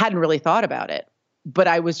 And I hadn't really thought about it, but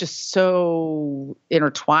I was just so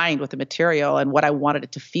intertwined with the material and what I wanted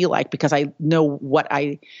it to feel like, because I know what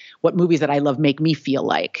movies that I love make me feel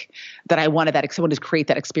like, that I wanted someone to create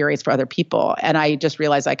that experience for other people. And I just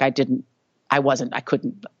realized I didn't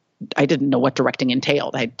know what directing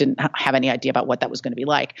entailed. I didn't have any idea about what that was going to be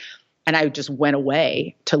like. And I just went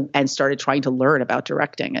away and started trying to learn about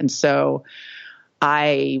directing. And so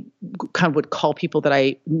I kind of would call people that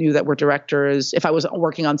I knew that were directors. If I was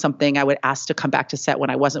working on something, I would ask to come back to set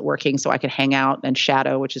when I wasn't working, so I could hang out and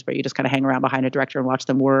shadow, which is where you just kind of hang around behind a director and watch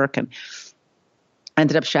them work. And I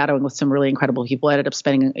ended up shadowing with some really incredible people. I ended up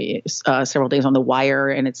spending several days on The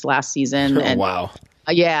Wire in its last season. Oh, wow.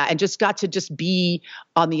 Yeah, and just got to just be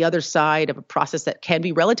on the other side of a process that can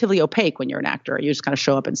be relatively opaque when you're an actor. You just kind of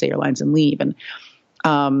show up and say your lines and leave. And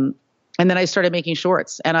then I started making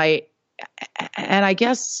shorts, and I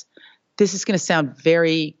guess this is going to sound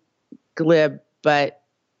very glib, but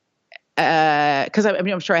because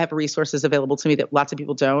I'm sure I have resources available to me that lots of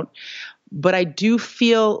people don't, but I do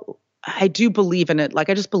believe in it.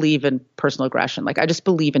 I just believe in personal aggression. I just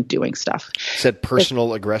believe in doing stuff. Said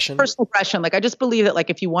personal aggression? Personal aggression. I just believe that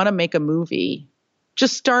if you want to make a movie,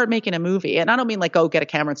 just start making a movie. And I don't mean go get a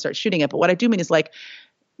camera and start shooting it. But what I do mean is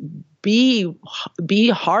be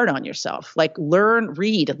hard on yourself. Learn,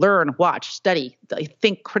 read, watch, study,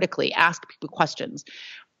 think critically, ask people questions.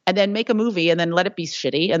 and then make a movie and then let it be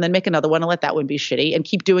shitty and then make another one and let that one be shitty and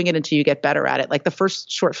keep doing it until you get better at it. Like the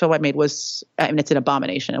first short film I made was, it's an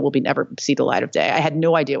abomination and will never see the light of day. I had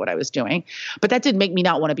no idea what I was doing, but that didn't make me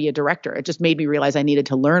not want to be a director. It just made me realize I needed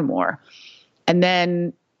to learn more. And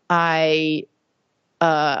then I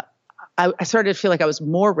started to feel like I was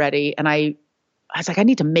more ready, and I was like, I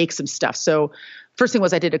need to make some stuff. So first thing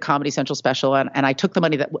was I did a Comedy Central special, and I took the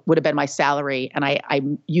money that would have been my salary, and I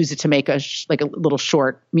used it to make a little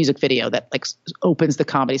short music video that like opens the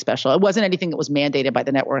comedy special. It wasn't anything that was mandated by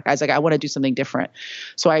the network. I was like, I want to do something different.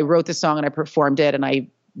 So I wrote this song and I performed it, and I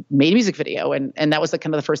made a music video, and that was the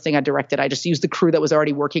kind of the first thing I directed. I just used the crew that was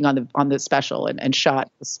already working on the special and shot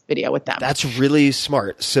this video with them. That's really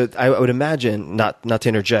smart. So I would imagine, not to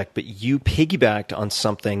interject, but you piggybacked on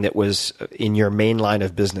something that was in your main line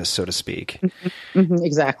of business, so to speak. Mm-hmm,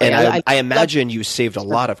 exactly. And I imagine you saved a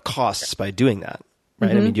lot of costs by doing that,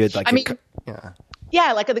 right? Mm-hmm. I mean, you had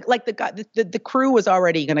the crew was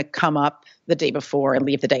already going to come up the day before and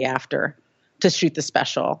leave the day after to shoot the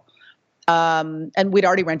special. And we'd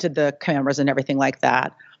already rented the cameras and everything like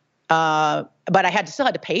that. But I still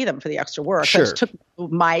had to pay them for the extra work. Sure. So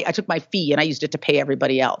I took my fee and I used it to pay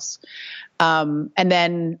everybody else. And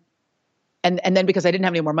then because I didn't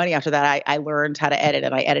have any more money after that, I learned how to edit,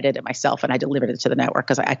 and I edited it myself and I delivered it to the network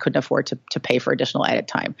because I couldn't afford to pay for additional edit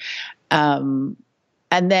time. And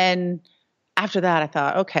then after that I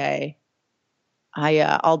thought, okay,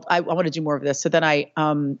 I want to do more of this. So then I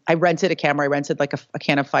rented a camera. I rented like a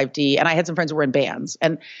Canon 5D, and I had some friends who were in bands.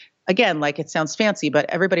 And again, like it sounds fancy, but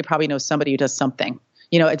everybody probably knows somebody who does something.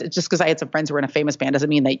 You know, it's just because I had some friends who were in a famous band doesn't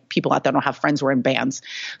mean that people out there don't have friends who are in bands.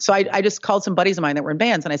 So I just called some buddies of mine that were in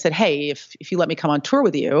bands, and I said, hey, if you let me come on tour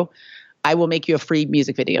with you, I will make you a free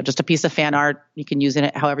music video, just a piece of fan art. You can use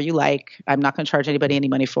it however you like. I'm not going to charge anybody any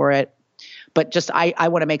money for it, but just I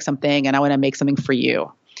want to make something, and I want to make something for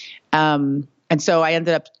you. And so I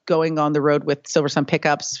ended up going on the road with Silver Sun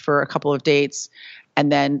Pickups for a couple of dates, and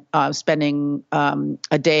then spending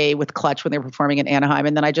a day with Clutch when they were performing in Anaheim.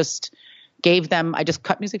 And then I just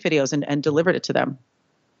cut music videos and delivered it to them.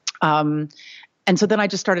 And so then I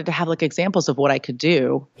just started to have like examples of what I could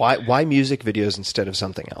do. Why music videos instead of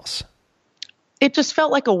something else? It just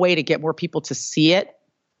felt like a way to get more people to see it.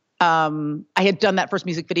 I had done that first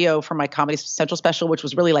music video for my Comedy Central special, which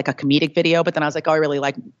was really like a comedic video. But then I was like, oh, I really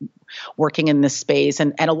like working in this space.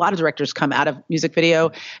 And a lot of directors come out of music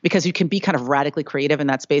video because you can be kind of radically creative in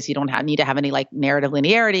that space. You don't need to have any like narrative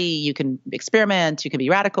linearity. You can experiment. You can be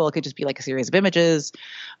radical. It could just be like a series of images.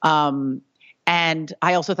 And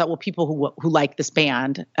I also thought, well, people who like this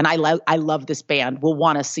band, and I love this band, will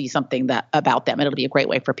want to see something about them. And it'll be a great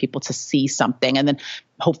way for people to see something. And then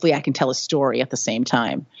hopefully I can tell a story at the same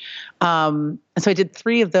time. And so I did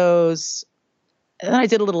 3 of those. And then I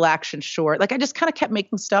did a little action short. Like I just kind of kept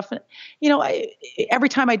making stuff. And, you know, every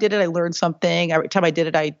time I did it, I learned something. Every time I did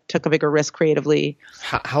it, I took a bigger risk creatively.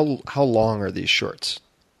 How long are these shorts?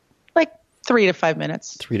 Like 3 to 5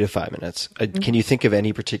 minutes. 3 to 5 minutes. Can you think of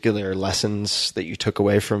any particular lessons that you took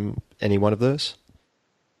away from any one of those?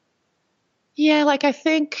 Yeah, like I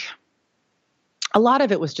think a lot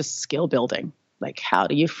of it was just skill building. Like how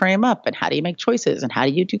do you frame up, and how do you make choices, and how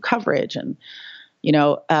do you do coverage, and you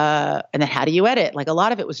know, and then how do you edit? Like a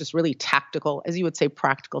lot of it was just really tactical, as you would say,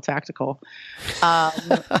 practical, tactical. Oh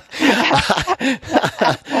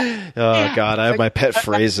God, I have my pet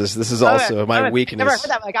phrases. This is also my weakness. Never heard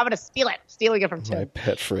that. Like I'm going to steal it. Stealing it from Tim. My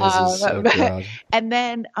pet phrases. Oh God. And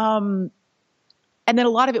then a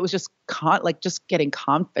lot of it was just just getting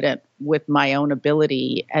confident with my own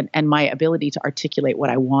ability and my ability to articulate what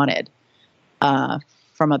I wanted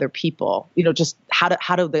from other people. You know, just how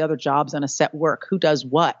do the other jobs on a set work? Who does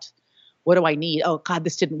what? What do I need? Oh God,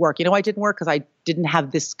 this didn't work. You know, I didn't work because I didn't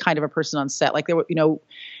have this kind of a person on set. Like there were, you know,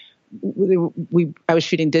 I was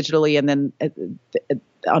shooting digitally, and then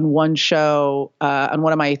on one show, on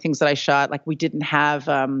one of my things that I shot, like we didn't have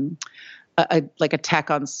a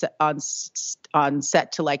tech on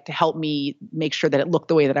set to like to help me make sure that it looked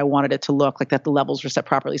the way that I wanted it to look, like that the levels were set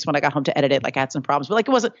properly. So when I got home to edit it, like I had some problems, but like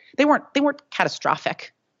they weren't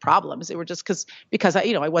catastrophic problems. They were just because I,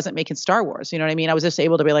 you know, I wasn't making Star Wars, you know what I mean? I was just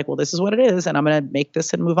able to be like, well, this is what it is, and I'm going to make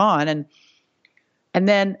this and move on. And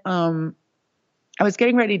then I was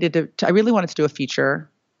getting ready to I really wanted to do a feature.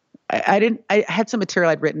 I had some material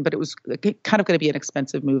I'd written, but it was kind of going to be an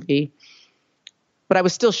expensive movie. But I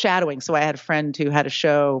was still shadowing. So I had a friend who had a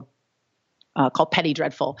show called Penny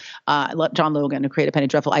Dreadful, John Logan, who created Penny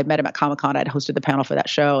Dreadful. I met him at Comic-Con. I'd hosted the panel for that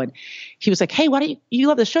show. And he was like, hey, why don't you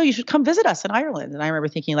love the show? You should come visit us in Ireland. And I remember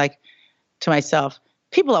thinking like to myself,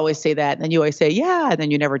 people always say that. And then you always say, yeah. And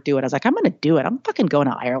then you never do it. I was like, I'm going to do it. I'm fucking going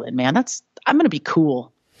to Ireland, man. I'm going to be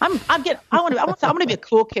cool. I want to be a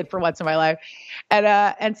cool kid for once in my life.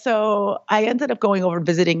 And so I ended up going over and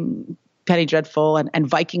visiting Penny Dreadful, and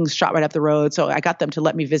Vikings shot right up the road. So I got them to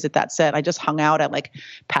let me visit that set. I just hung out at like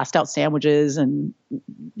passed out sandwiches and,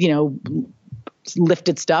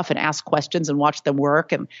 lifted stuff and asked questions and watched them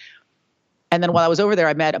work. And then while I was over there,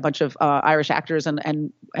 I met a bunch of Irish actors,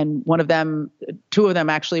 and one of them, two of them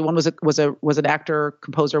actually, one was an actor,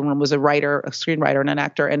 composer, one was a writer, a screenwriter, and an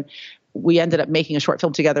actor. And we ended up making a short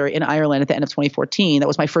film together in Ireland at the end of 2014. That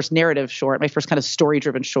was my first narrative short, my first kind of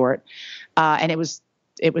story-driven short, and it was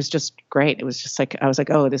just great. It was just like I was like,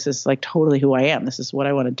 oh, this is like totally who I am. This is what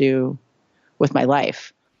I want to do with my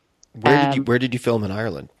life. Where did you film in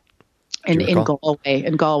Ireland? In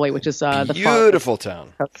Galway, which is the beautiful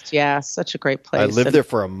town. Coast. Yeah, such a great place. I lived there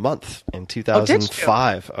for a month in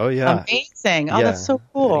 2005. Oh yeah, amazing! Oh, yeah. That's so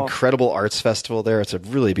cool. An incredible arts festival there. It's a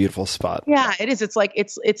really beautiful spot. Yeah, it is. It's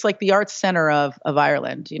like the arts center of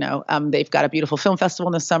Ireland. They've got a beautiful film festival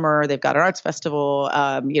in the summer. They've got an arts festival.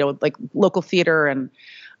 Like local theater, and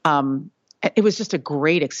it was just a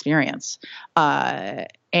great experience. And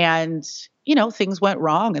things went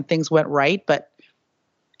wrong and things went right, but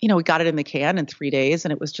we got it in the can in 3 days,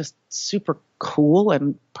 and it was just super cool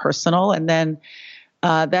and personal. And then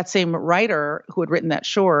that same writer who had written that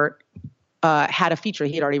short had a feature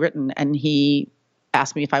he had already written, and he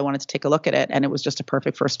asked me if I wanted to take a look at it, and it was just a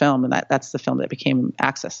perfect first film, and that's the film that became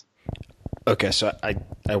Axis. Okay, so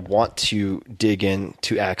I want to dig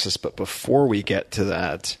into Axis, but before we get to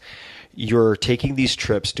that, you're taking these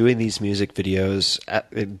trips, doing these music videos.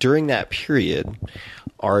 During that period,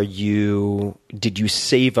 did you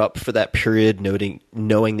save up for that period,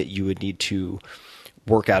 knowing that you would need to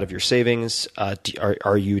work out of your savings?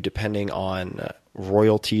 Are you depending on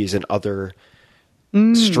royalties and other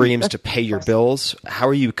streams to pay your bills? How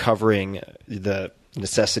are you covering the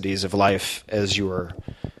necessities of life as you were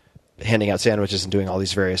handing out sandwiches and doing all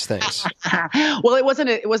these various things? Well, it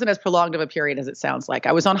wasn't as prolonged of a period as it sounds like.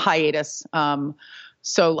 I was on hiatus.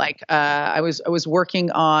 So like, I was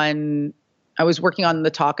working on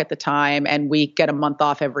The Talk at the time, and we get a month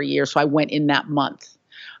off every year. So I went in that month.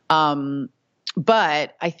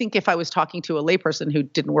 But I think if I was talking to a layperson who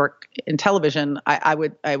didn't work in television, I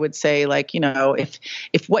would say, like,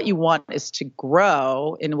 if what you want is to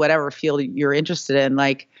grow in whatever field you're interested in,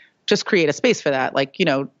 like, just create a space for that. Like,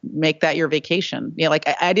 make that your vacation. Like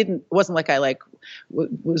it wasn't like I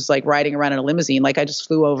was like riding around in a limousine. Like I just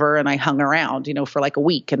flew over and I hung around, for like a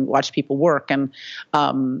week and watched people work. And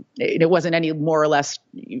it wasn't any more or less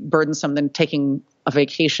burdensome than taking a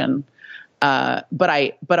vacation.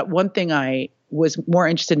 But one thing I was more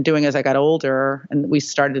interested in doing as I got older, and we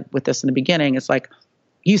started with this in the beginning, is like,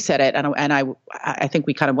 you said it, and I think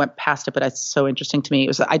we kind of went past it, but it's so interesting to me. It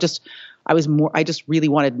was I just really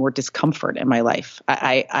wanted more discomfort in my life.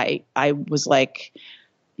 I was like,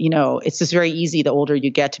 it's just very easy the older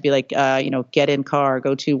you get to be like, get in car,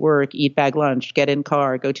 go to work, eat bag lunch, get in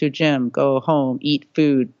car, go to gym, go home, eat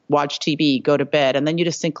food, watch TV, go to bed, and then you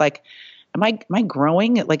just think like, am I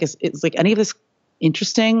growing? Like, is like any of this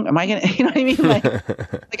interesting? Am I gonna, you know what I mean?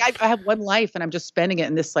 Like I have one life and I'm just spending it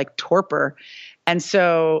in this like torpor. And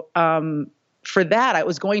so, for that, I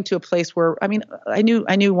was going to a place where, I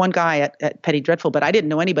knew one guy at Penny Dreadful, but I didn't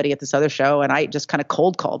know anybody at this other show. And I just kind of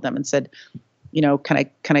cold called them and said, can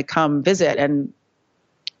I come visit? And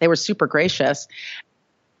they were super gracious.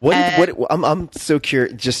 I'm so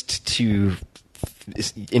curious, just to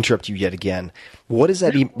interrupt you yet again. What does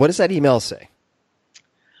that email say?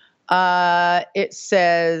 It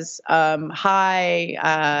says,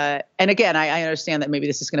 hi. And again, I understand that maybe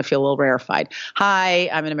this is going to feel a little rarefied. Hi,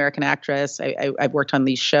 I'm an American actress. I've worked on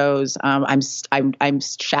these shows. I've been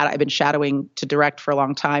shadowing to direct for a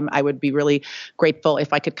long time. I would be really grateful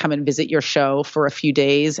if I could come and visit your show for a few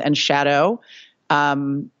days and shadow.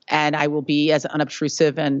 And I will be as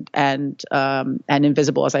unobtrusive and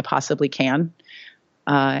invisible as I possibly can.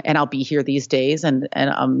 And I'll be here these days. And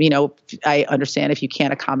I understand if you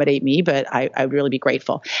can't accommodate me, but I would really be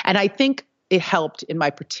grateful. And I think it helped in my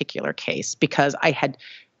particular case because I had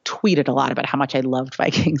tweeted a lot about how much I loved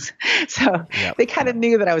Vikings. So They kind of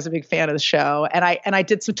knew that I was a big fan of the show. And I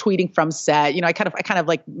did some tweeting from set. I kind of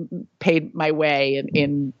like paid my way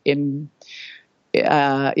in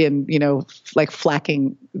like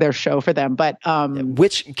flacking their show for them, but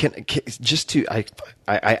which can just to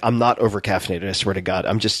I'm not over caffeinated. I swear to God,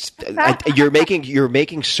 I'm just you're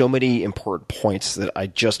making so many important points that I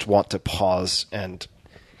just want to pause and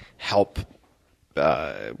help.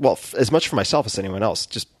 As much for myself as anyone else,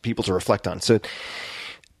 just people to reflect on. So,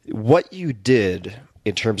 what you did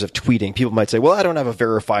in terms of tweeting, people might say, well, I don't have a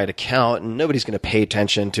verified account and nobody's going to pay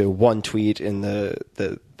attention to one tweet in the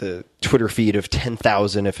Twitter feed of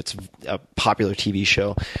 10,000 if it's a popular TV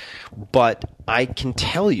show. But I can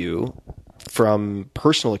tell you from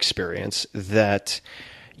personal experience that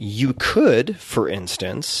you could, for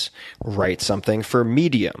instance, write something for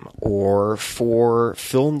Medium or for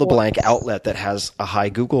fill in the blank outlet that has a high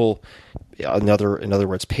Google, in other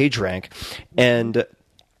words, page rank, and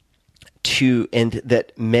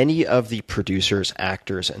that many of the producers,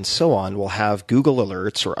 actors, and so on will have Google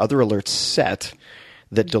alerts or other alerts set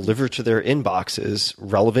that deliver to their inboxes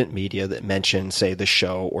relevant media that mention, say, the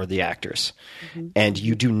show or the actors. Mm-hmm. And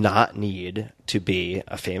you do not need to be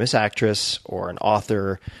a famous actress or an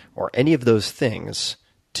author or any of those things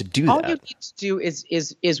to do that. All you need to do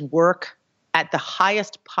is work at the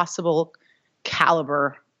highest possible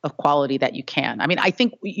caliber of quality that you can. I mean, I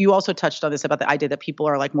think you also touched on this about the idea that people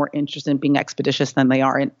are like more interested in being expeditious than they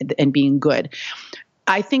are in being good.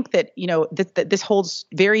 I think that, that this holds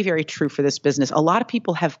very, very true for this business. A lot of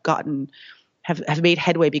people have made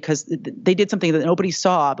headway because they did something that nobody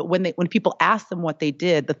saw. But when people asked them what they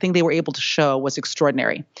did, the thing they were able to show was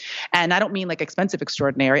extraordinary. And I don't mean like expensive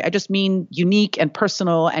extraordinary. I just mean unique and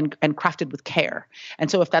personal and crafted with care. And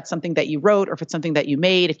so if that's something that you wrote or if it's something that you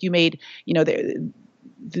made, if you made,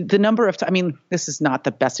 the number of this is not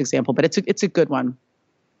the best example, but it's a good one.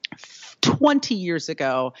 20 years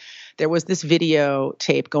ago, there was this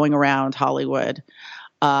videotape going around Hollywood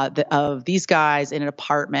of these guys in an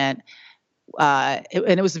apartment. And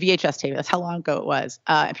it was a VHS tape. That's how long ago it was.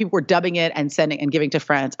 And people were dubbing it and sending and giving to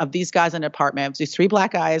friends of these guys in an apartment. It was these three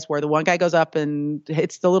black guys where the one guy goes up and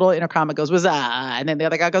hits the little intercom and goes, "Wazah," and then the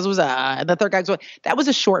other guy goes, "Wazah," and the third guy goes, that was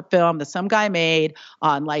a short film that some guy made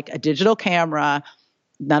on like a digital camera.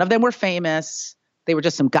 None of them were famous. They were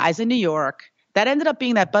just some guys in New York. That ended up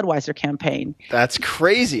being that Budweiser campaign. That's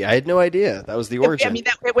crazy. I had no idea that was the origin.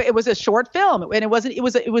 It was a short film, and it was a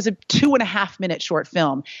 2.5 minute short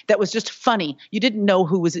film that was just funny. You didn't know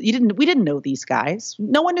we didn't know these guys.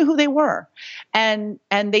 No one knew who they were, and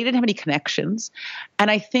they didn't have any connections. And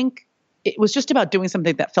I think it was just about doing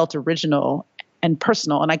something that felt original and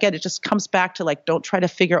personal. And I get it just comes back to like, don't try to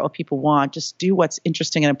figure out what people want. Just do what's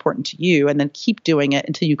interesting and important to you, and then keep doing it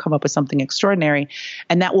until you come up with something extraordinary.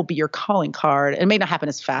 And that will be your calling card. It may not happen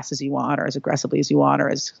as fast as you want or as aggressively as you want or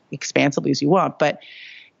as expansively as you want. But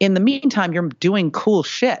in the meantime, you're doing cool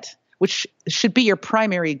shit, which should be your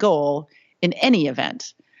primary goal in any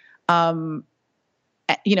event. And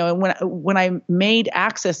when I made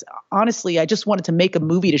Access, honestly, I just wanted to make a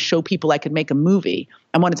movie to show people I could make a movie.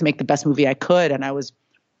 I wanted to make the best movie I could, and I was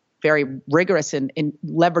very rigorous in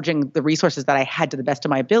leveraging the resources that I had to the best of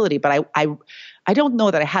my ability. But I don't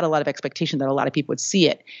know that I had a lot of expectation that a lot of people would see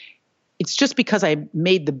it. It's just because I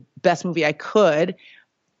made the best movie I could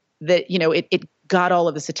that it got all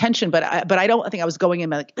of this attention, but I don't think I was going in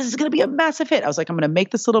like, this is going to be a massive hit. I was like, I'm going to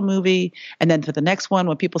make this little movie. And then for the next one,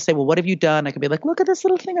 when people say, well, what have you done? I could be like, look at this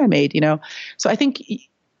little thing I made, So I think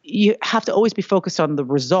you have to always be focused on the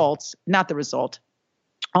results, not the result,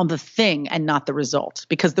 on the thing and not the result,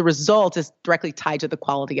 because the result is directly tied to the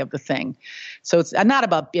quality of the thing. So it's not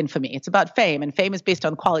about infamy. It's about fame, and fame is based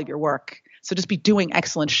on the quality of your work. So just be doing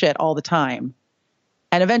excellent shit all the time.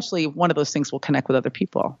 And eventually one of those things will connect with other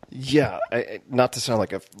people. Yeah. Not to sound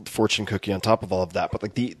like a fortune cookie on top of all of that, but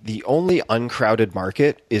like the only uncrowded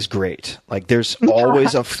market is great. Like there's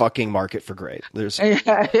always a fucking market for great. There's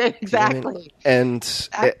exactly.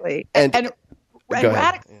 And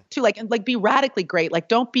radical too, like be radically great. Like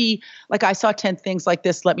don't be like, I saw 10 things like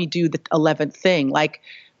this, let me do the 11th thing. Like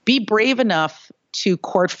be brave enough to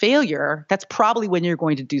court failure. That's probably when you're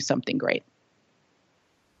going to do something great.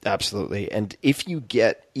 Absolutely. And if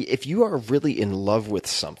you are really in love with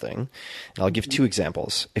something, and I'll give two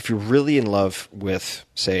examples. If you're really in love with,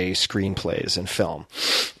 say, screenplays and film,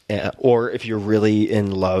 or if you're really in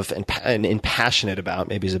love and passionate about,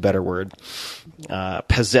 maybe is a better word,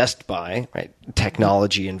 possessed by, right,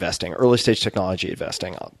 technology investing, early stage technology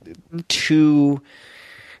investing, two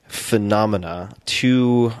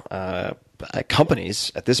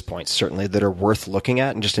companies at this point, certainly, that are worth looking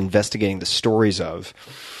at and just investigating the stories of,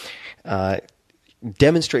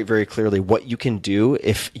 demonstrate very clearly what you can do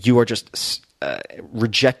if you are just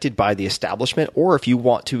rejected by the establishment, or if you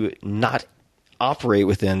want to not operate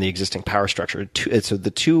within the existing power structure. So the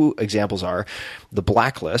two examples are The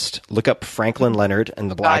Blacklist. Look up Franklin Leonard and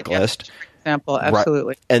The Blacklist. Example,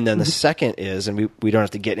 absolutely. Right. And then the second is, and we don't have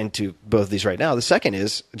to get into both of these right now, the second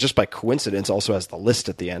is, just by coincidence, also has the list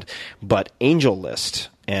at the end, but Angel List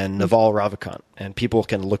and Naval Ravikant. And people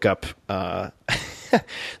can look up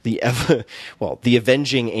The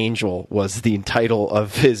Avenging Angel was the title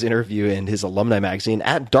of his interview in his alumni magazine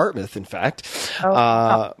at Dartmouth, in fact.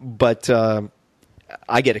 But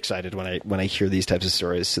I get excited when I hear these types of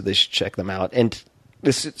stories, so they should check them out. And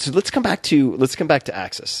so let's come back to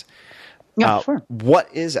Axis. Yeah, sure. What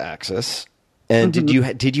is Axis? And did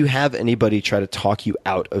you have anybody try to talk you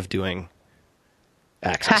out of doing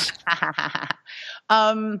Axis?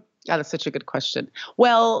 God, that's such a good question.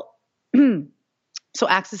 Well, so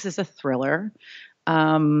Axis is a thriller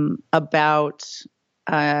about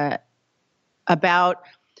an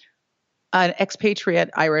expatriate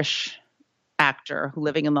Irish actor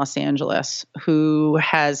living in Los Angeles who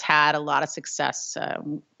has had a lot of success,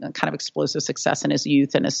 kind of explosive success in his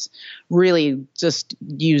youth, and has really just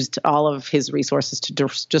used all of his resources to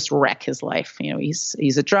just wreck his life. You know,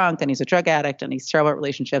 he's a drunk and he's a drug addict and he's terrible at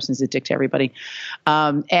relationships and he's a dick to everybody.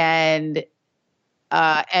 And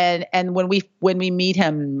when we meet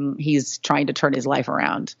him, he's trying to turn his life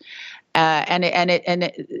around.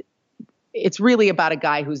 It's really about a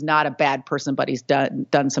guy who's not a bad person, but he's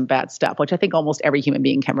done some bad stuff, which I think almost every human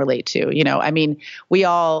being can relate to. You know, I mean, we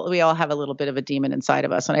all have a little bit of a demon inside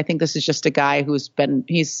of us, and I think this is just a guy who's been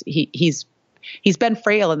he's been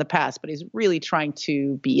frail in the past, but he's really trying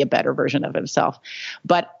to be a better version of himself.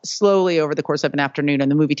 But slowly over the course of an afternoon,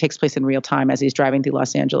 and the movie takes place in real time as he's driving through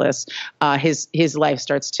Los Angeles, his life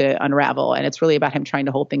starts to unravel. And it's really about him trying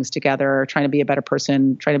to hold things together, trying to be a better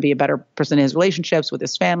person in his relationships, with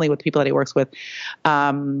his family, with the people that he works with,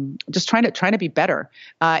 just trying to be better.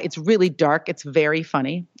 It's really dark. It's very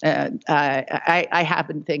funny. I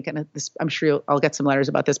happen to think, and I'm sure I'll get some letters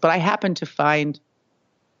about this, but I happen to find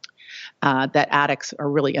that addicts are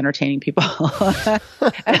really entertaining people. And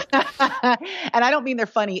I don't mean they're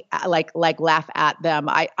funny, like laugh at them.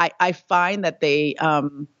 I find that they,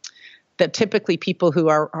 that typically people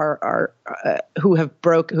who who have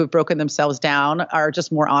broken themselves down are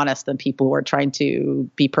just more honest than people who are trying to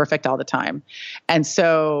be perfect all the time. And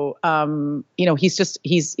so, you know,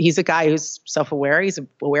 he's a guy who's self-aware. He's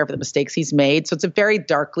aware of the mistakes he's made. So it's a very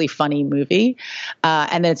darkly funny movie.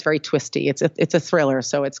 And then it's very twisty. It's a thriller.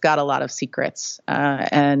 So it's got a lot of secrets.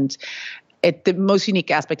 The most unique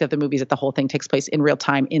aspect of the movie is that the whole thing takes place in real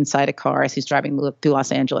time inside a car as he's driving through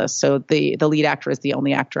Los Angeles. So the lead actor is the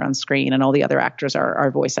only actor on screen, and all the other actors are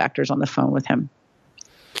voice actors on the phone with him.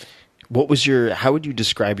 How would you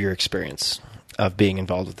describe your experience of being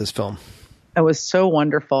involved with this film? It was so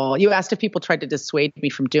wonderful. You asked if people tried to dissuade me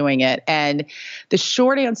from doing it. And the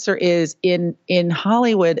short answer is in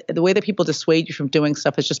Hollywood, the way that people dissuade you from doing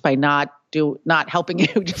stuff is just by not helping you,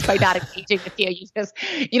 just by not engaging with you.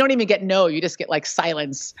 You don't even get no, you just get like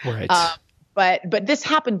silence. Right. But this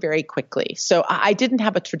happened very quickly. So I didn't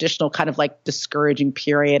have a traditional kind of like discouraging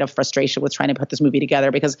period of frustration with trying to put this movie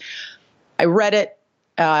together, because I read it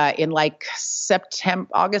in like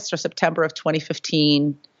August or September of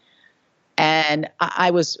 2015. And I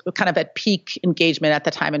was kind of at peak engagement at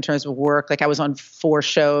the time in terms of work. Like I was on 4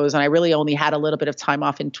 shows, and I really only had a little bit of time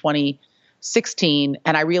off in 2016.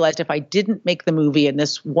 And I realized if I didn't make the movie in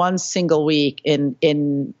this one single week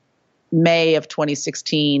in May of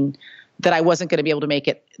 2016, that I wasn't going to be able to make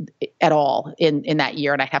it at all in that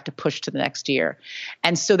year, and I'd have to push to the next year.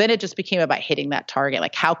 And so then it just became about hitting that target.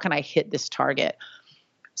 Like, how can I hit this target?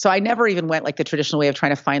 So I never even went like the traditional way of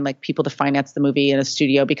trying to find like people to finance the movie in a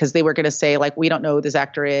studio, because they were going to say like, we don't know who this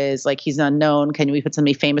actor is. Like, he's unknown. Can we put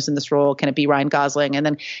somebody famous in this role? Can it be Ryan Gosling? And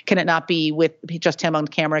then can it not be with just him on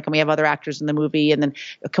camera? Can we have other actors in the movie? And then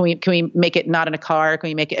can we make it not in a car? Can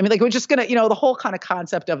we make it? I mean, like, we're just going to, the whole kind of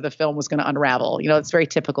concept of the film was going to unravel. It's very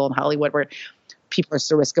typical in Hollywood where people are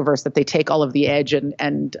so risk averse that they take all of the edge and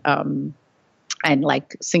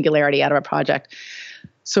like singularity out of a project.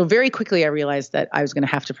 So very quickly, I realized that I was going to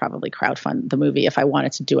have to probably crowdfund the movie if I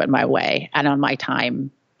wanted to do it my way and on my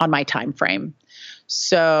time frame.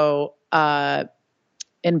 So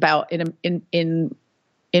in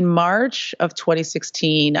March of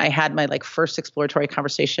 2016, I had my like first exploratory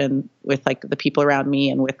conversation with like the people around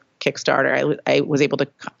me and with Kickstarter. I was able to,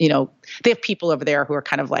 they have people over there who are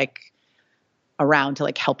kind of like around to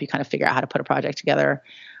like help you kind of figure out how to put a project together.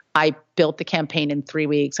 I built the campaign in 3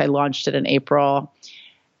 weeks. I launched it in April.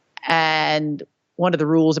 And one of the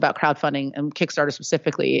rules about crowdfunding and Kickstarter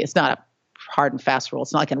specifically, it's not a hard and fast rule.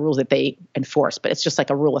 It's not like a rule that they enforce, but it's just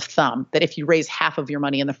like a rule of thumb that if you raise half of your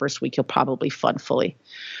money in the first week, you'll probably fund fully.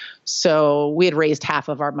 So we had raised half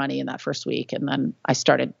of our money in that first week, and then I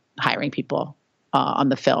started hiring people on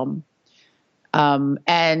the film.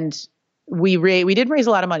 And we did raise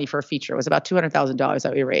a lot of money for a feature. It was about $200,000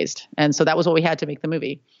 that we raised. And so that was what we had to make the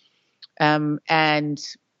movie. And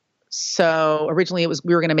So originally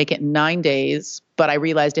we were going to make it in 9 days, but I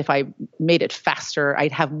realized if I made it faster,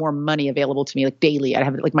 I'd have more money available to me, like daily. I'd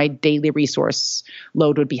have like my daily resource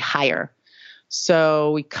load would be higher.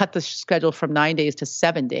 So we cut the schedule from 9 days to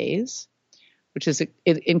 7 days, which is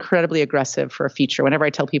incredibly aggressive for a feature. Whenever I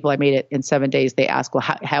tell people I made it in 7 days, they ask,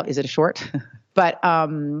 well, how is it a short? But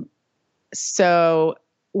so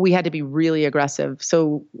we had to be really aggressive.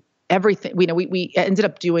 So everything, we ended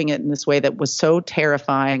up doing it in this way that was so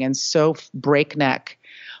terrifying and so breakneck,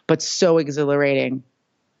 but so exhilarating,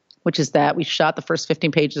 which is that we shot the first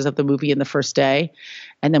 15 pages of the movie in the first day.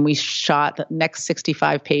 And then we shot the next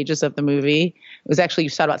 65 pages of the movie. It was actually, you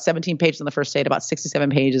shot about 17 pages on the first day and about 67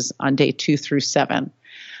 pages on day 2 through 7.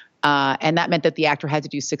 And that meant that the actor had to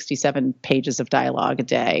do 67 pages of dialogue a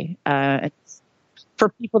day. For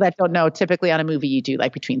people that don't know, typically on a movie, you do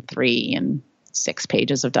like between 3 and 6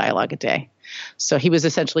 pages of dialogue a day. So he was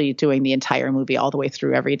essentially doing the entire movie all the way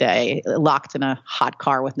through every day, locked in a hot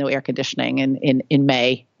car with no air conditioning in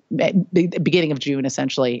May, the beginning of June,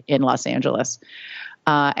 essentially in Los Angeles.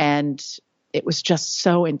 And it was just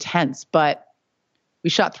so intense, but we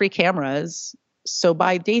shot 3 cameras. So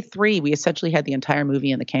by day 3, we essentially had the entire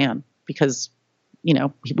movie in the can because,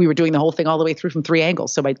 we were doing the whole thing all the way through from 3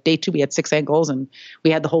 angles. So by day 2, we had 6 angles and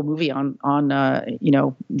we had the whole movie on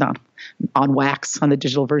not on wax, on the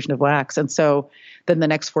digital version of wax. And so then the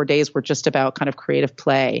next 4 days were just about kind of creative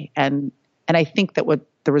play. And I think that what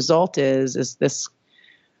the result is this,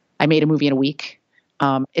 I made a movie in a week.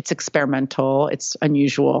 It's experimental. It's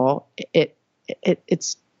unusual.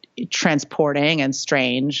 It's transporting and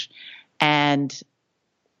strange. And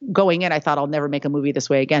going in, I thought I'll never make a movie this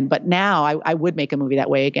way again. But now I would make a movie that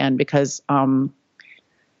way again because I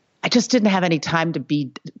just didn't have any time to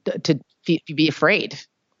be afraid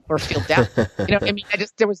or feel doubt.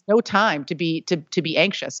 There was no time to be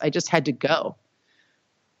anxious. I just had to go.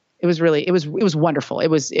 It was wonderful. It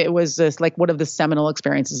was like one of the seminal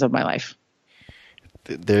experiences of my life.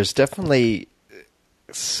 There's definitely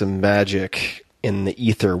some magic in the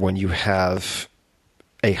ether when you have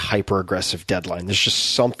a hyper-aggressive deadline. There's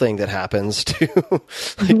just something that happens to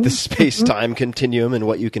like the space-time continuum and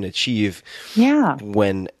what you can achieve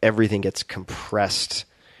when everything gets compressed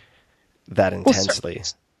that intensely. Well,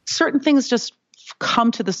 certain things just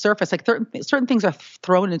come to the surface. Like certain things are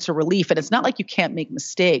thrown into relief, and it's not like you can't make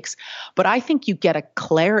mistakes, but I think you get a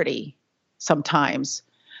clarity sometimes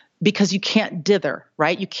because you can't dither,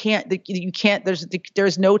 right? You can't,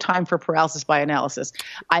 there's no time for paralysis by analysis.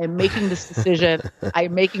 I am making this decision. I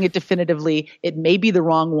am making it definitively. It may be the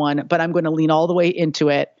wrong one, but I'm going to lean all the way into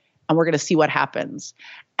it and we're going to see what happens.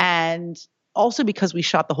 And also because we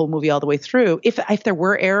shot the whole movie all the way through, if there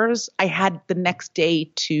were errors, I had the next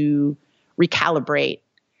day to recalibrate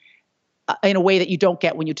in a way that you don't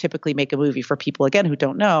get when you typically make a movie. For people, again, who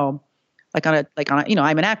don't know,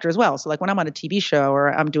 I'm an actor as well. So like when I'm on a TV show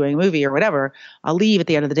or I'm doing a movie or whatever, I'll leave at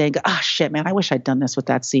the end of the day and go, shit, man, I wish I'd done this with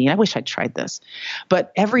that scene. I wish I'd tried this.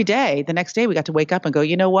 But every day, the next day, we got to wake up and go,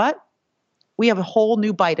 you know what? We have a whole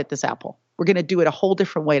new bite at this apple. We're going to do it a whole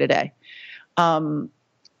different way today. And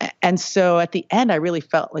so at the end, I really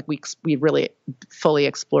felt like we really fully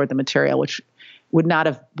explored the material, which we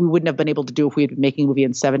wouldn't have been able to do if we had been making a movie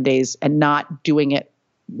in 7 days and not doing it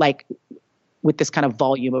like with this kind of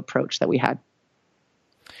volume approach that we had.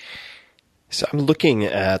 So I'm looking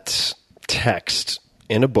at text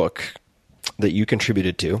in a book that you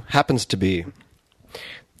contributed to. Happens to be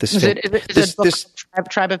this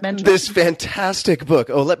Tribe of Men? This fantastic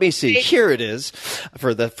book. Oh, let me see. Here it is.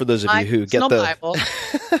 For those of you who get the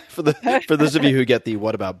for those of you who get the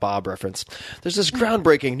What About Bob reference. There's this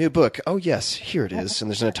groundbreaking new book. Oh yes, here it is.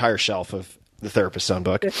 And there's an entire shelf of the Therapist's Own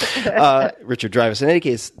book. Richard Dreyfuss. In any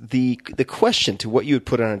case, the question to what you would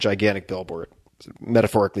put on a gigantic billboard,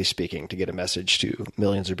 metaphorically speaking, to get a message to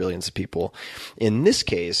millions or billions of people. In this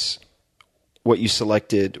case, what you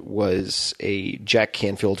selected was a Jack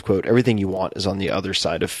Canfield quote, "Everything you want is on the other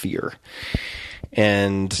side of fear."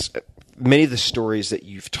 And many of the stories that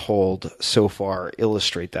you've told so far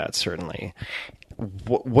illustrate that, certainly.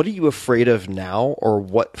 What are you afraid of now, or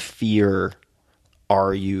what fear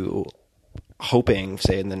are you hoping,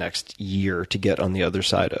 say, in the next year to get on the other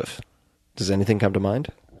side of? Does anything come to mind?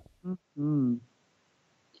 Mm-hmm.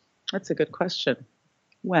 That's a good question.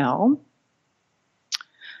 Well,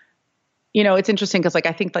 it's interesting because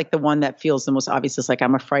I think the one that feels the most obvious is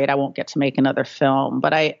I'm afraid I won't get to make another film,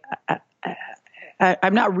 but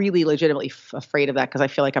I'm not really legitimately afraid of that because I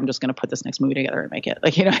feel like I'm just going to put this next movie together and make it.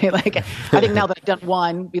 I think now that I've done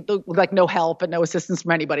one with no help and no assistance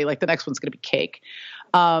from anybody, the next one's going to be cake.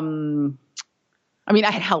 I mean,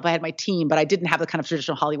 I had help. I had my team, but I didn't have the kind of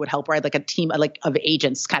traditional Hollywood help where I had like a team of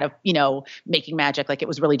agents kind of, making magic. Like it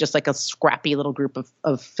was really just like a scrappy little group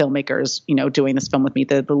of filmmakers, doing this film with me,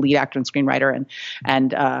 the lead actor and screenwriter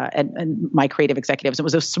and my creative executives. It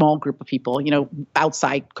was a small group of people,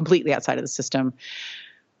 completely outside of the system.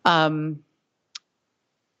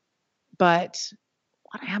 But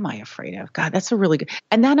what am I afraid of? God, that's a really good.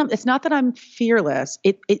 And then it's not that I'm fearless.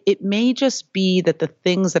 It may just be that the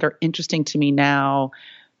things that are interesting to me now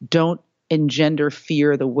don't engender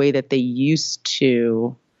fear the way that they used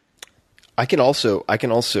to. I can also, I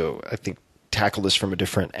think, tackle this from a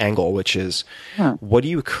different angle, which is, what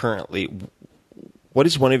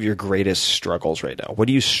is one of your greatest struggles right now? What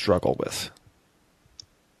do you struggle with?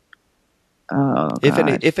 Oh,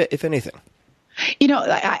 if anything.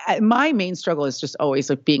 My main struggle is just always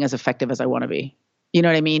like being as effective as I want to be. You know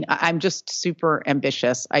what I mean? I'm just super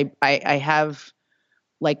ambitious. I have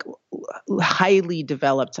like highly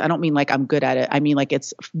developed. I don't mean like I'm good at it. I mean like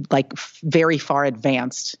it's like very far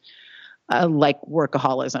advanced, like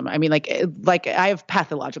workaholism. I mean like I have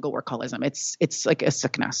pathological workaholism. It's like a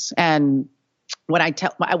sickness. And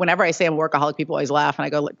whenever I say I'm a workaholic, people always laugh, and I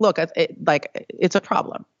go, look, it's a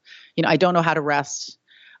problem. I don't know how to rest.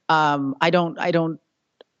 It's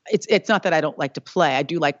not that I don't like to play. I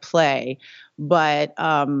do like play, but,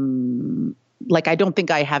 I don't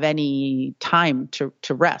think I have any time to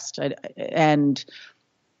rest. And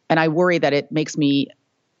I worry that it makes me,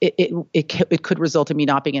 it could result in me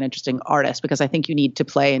not being an interesting artist, because I think you need to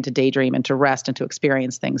play and to daydream and to rest and to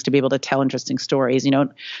experience things to be able to tell interesting stories.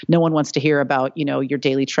 No one wants to hear about, your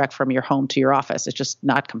daily trek from your home to your office. It's just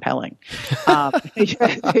not compelling. Well,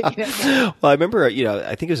 I remember,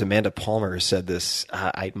 I think it was Amanda Palmer who said this.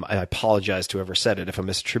 I apologize to whoever said it if I'm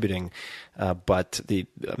misattributing, but the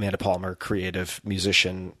Amanda Palmer, creative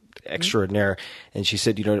musician extraordinaire, and she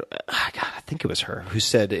said, God, I think it was her who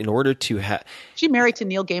said, in order to have, she married to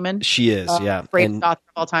Neil Gaiman. She is, yeah, greatest author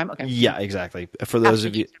of all time. Okay, yeah, exactly. For those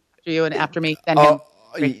of you, after you and after me, then him.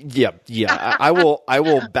 Yeah. I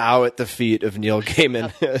will bow at the feet of Neil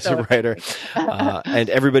Gaiman as a writer, and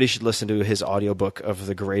everybody should listen to his audiobook of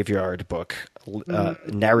The Graveyard Book,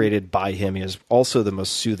 narrated by him. He has also the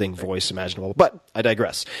most soothing voice imaginable. But I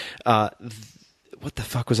digress. What the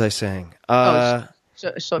fuck was I saying?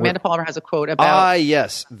 So Amanda Palmer has a quote about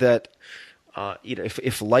yes, that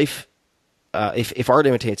if life, if art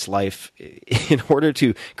imitates life, in order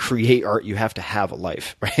to create art, you have to have a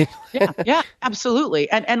life, right? yeah, absolutely.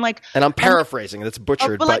 And I'm paraphrasing; that's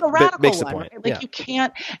butchered, but like a radical makes the one, point. right? Like you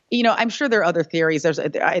can't, I'm sure there are other theories. There's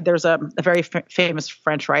a very famous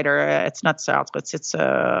French writer. It's not Sartre,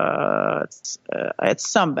 it's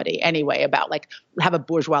somebody anyway, about like have a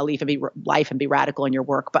bourgeois life and be radical in your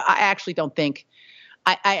work. But I actually don't think.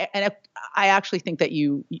 I actually think that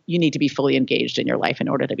you need to be fully engaged in your life in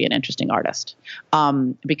order to be an interesting artist,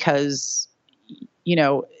 because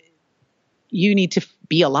you need to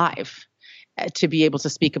be alive to be able to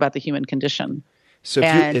speak about the human condition. So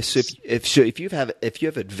if you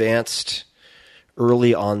have advanced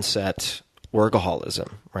early onset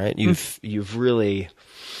workaholism, right? You've really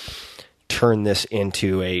turned this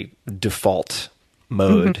into a default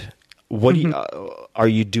mode. What do you, are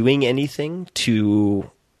you doing anything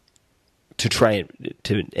to try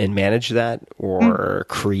and manage that, or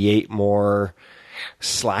create more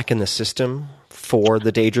slack in the system for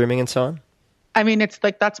the daydreaming and so on? I mean, it's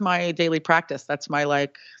like, that's my daily practice. That's my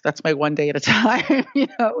one day at a time.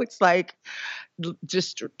 It's like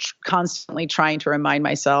just constantly trying to remind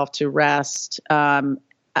myself to rest.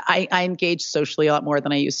 I engage socially a lot more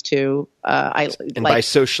than I used to. By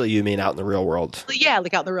socially, you mean out in the real world? Yeah,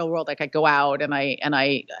 like out in the real world. Like I go out and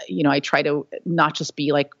I try to not just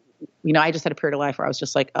be like, I just had a period of life where I was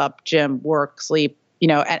just like up, gym, work, sleep.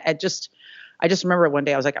 I just remember one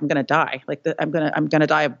day I was like, I'm gonna die. Like I'm gonna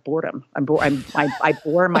die of boredom. I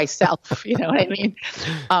bore myself. You know what I mean?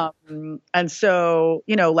 And so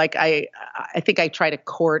I think I try to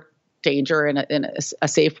court danger in a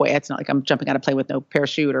safe way. It's not like I'm jumping out of a plane with no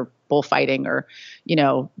parachute or bullfighting or,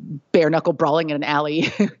 bare knuckle brawling in an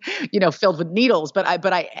alley, filled with needles. But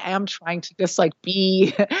I am trying to just like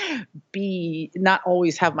be not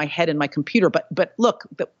always have my head in my computer. But look,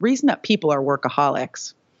 the reason that people are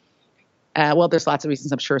workaholics, well, there's lots of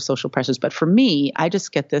reasons, I'm sure, social pressures. But for me, I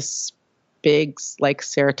just get this big like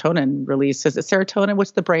serotonin release. Is it serotonin? What's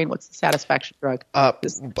the brain? What's the satisfaction drug? I would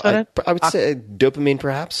say dopamine,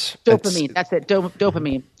 perhaps. Dopamine. That's it.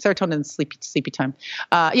 Dopamine. Serotonin, sleepy time.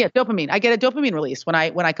 Dopamine. I get a dopamine release when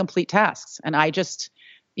I complete tasks, and I just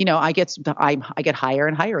I get higher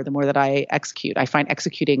and higher the more that I execute. I find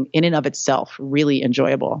executing in and of itself really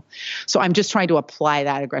enjoyable. So I'm just trying to apply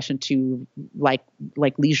that aggression to like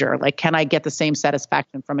leisure. Like, can I get the same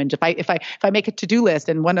satisfaction from it? If I make a to-do list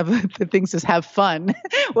and one of the things is have fun,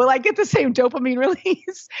 will I get the same dopamine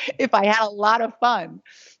release if I had a lot of fun?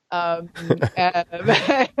 How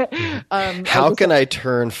can I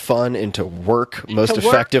turn fun into work most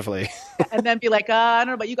effectively? And then be like, I don't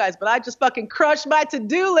know about you guys, but I just fucking crushed my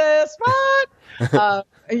to-do list. Fuck.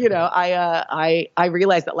 I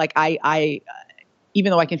realize that like I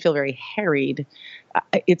even though I can feel very harried,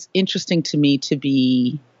 it's interesting to me to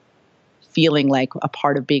be feeling like a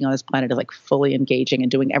part of being on this planet is like fully engaging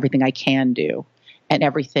and doing everything I can do and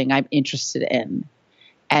everything I'm interested in.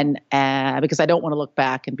 And because I don't want to look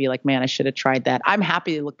back and be like, man, I should have tried that. I'm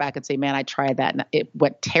happy to look back and say, man, I tried that and it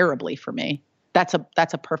went terribly for me. That's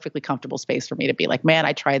a perfectly comfortable space for me to be like, man,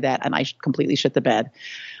 I tried that and I completely shit the bed.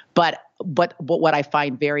 But what I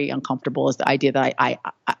find very uncomfortable is the idea that I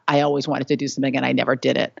always wanted to do something and I never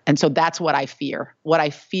did it. And so that's what I fear. What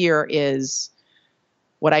I fear is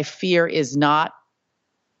not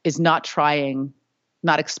trying,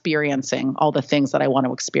 not experiencing all the things that I want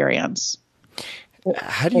to experience.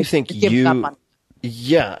 How do you think how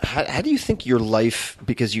do you think your life,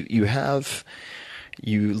 because you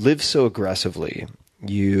live so aggressively,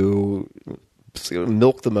 you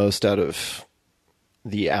milk the most out of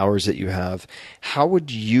the hours that you have. How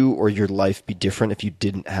would you or your life be different if you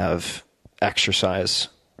didn't have exercise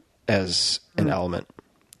as an element,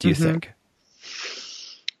 do you think?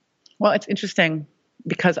 Well, it's interesting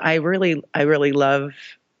because I really love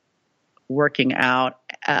working out,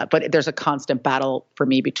 but there's a constant battle for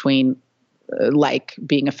me between like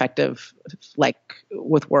being effective, like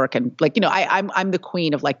with work and like, I'm the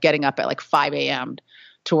queen of like getting up at like 5 a.m.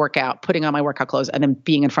 to work out, putting on my workout clothes and then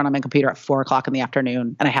being in front of my computer at 4:00 in the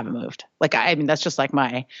afternoon. And I haven't moved. Like, that's just like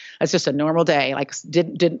that's just a normal day. Like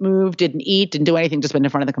didn't move, didn't eat, didn't do anything, just been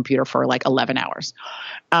in front of the computer for like 11 hours.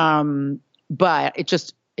 But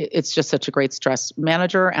it's just such a great stress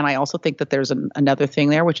manager. And I also think that there's another thing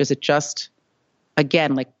there, which is it just,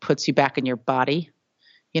 again, like puts you back in your body,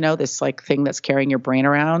 this like thing that's carrying your brain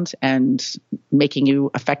around and making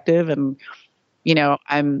you effective. And,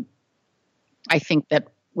 I think that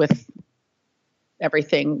with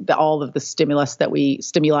everything, all of the stimuli that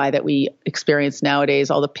we experience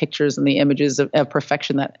nowadays, all the pictures and the images of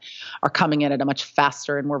perfection that are coming in at a much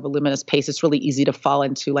faster and more voluminous pace, it's really easy to fall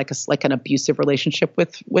into like an abusive relationship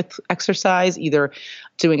with exercise, either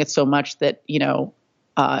doing it so much that,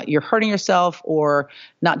 you're hurting yourself or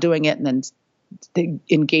not doing it and then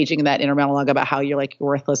engaging in that inner monologue about how you're like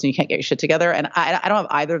worthless and you can't get your shit together. And I don't have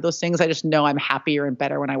either of those things. I just know I'm happier and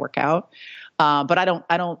better when I work out. But I've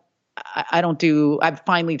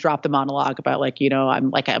finally dropped the monologue about like,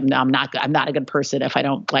 I'm not a good person if I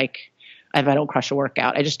don't crush a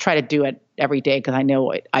workout. I just try to do it every day because I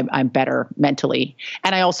know I'm better mentally.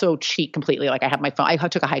 And I also cheat completely. Like I have my phone. I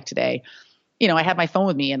took a hike today. I had my phone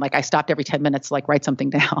with me and like I stopped every 10 minutes to like write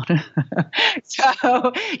something down. So,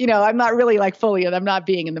 I'm not really like fully, and I'm not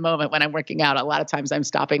being in the moment when I'm working out. A lot of times I'm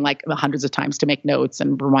stopping like hundreds of times to make notes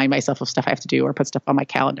and remind myself of stuff I have to do or put stuff on my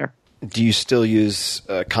calendar. Do you still use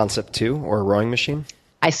Concept 2 or a rowing machine?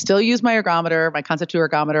 I still use my ergometer, my Concept 2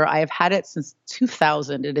 ergometer. I have had it since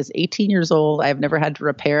 2000. It is 18 years old. I have never had to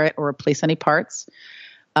repair it or replace any parts.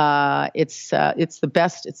 It's the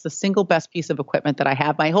best. It's the single best piece of equipment that I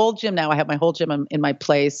have. My whole gym now. I have my whole gym in my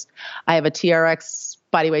place. I have a TRX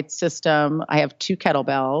bodyweight system. I have 2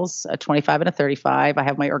 kettlebells, a 25 and a 35. I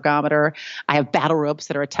have my ergometer. I have battle ropes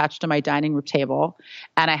that are attached to my dining room table,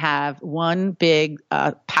 and I have one big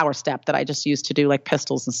power step that I just use to do like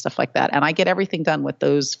pistols and stuff like that. And I get everything done with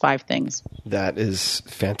those 5 things. That is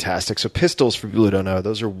fantastic. So pistols, for people who don't know,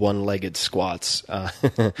 those are one-legged squats,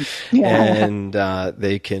 and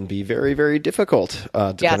they can be very, very difficult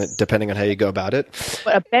depending on how you go about it.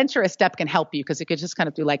 But a bench or a step can help you because it could just kind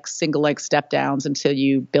of do like single leg step downs until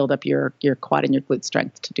you build up your quad and your glute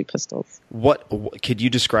strength to do pistols. What could you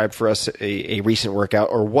describe for us a recent workout,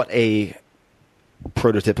 or what a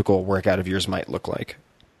prototypical workout of yours might look like?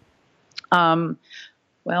 Well,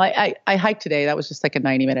 I hiked today. That was just like a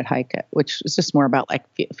 90-minute hike, which is just more about like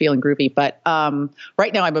feeling groovy. But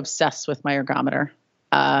right now I'm obsessed with my ergometer.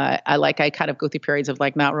 I kind of go through periods of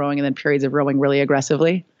like not rowing and then periods of rowing really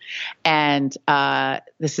aggressively. And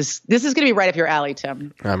this is going to be right up your alley,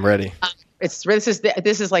 Tim. I'm ready. This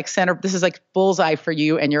is like bullseye for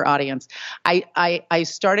you and your audience. I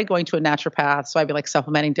started going to a naturopath, so I'd be like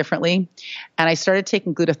supplementing differently, and I started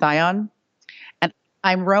taking glutathione, and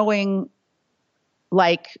I'm rowing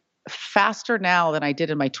like faster now than I did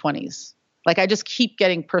in my 20s. Like I just keep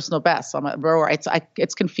getting personal bests on my rower.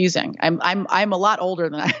 It's confusing. I'm a lot older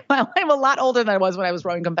than I'm a lot older than I was when I was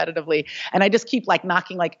rowing competitively, and I just keep like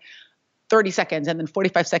knocking like 30 seconds and then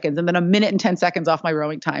 45 seconds and then a minute and 10 seconds off my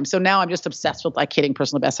rowing time. So now I'm just obsessed with like hitting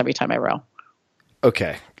personal bests every time I row.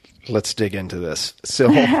 Okay, let's dig into this. So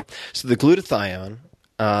the glutathione.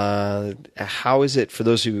 How is it for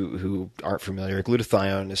those who aren't familiar?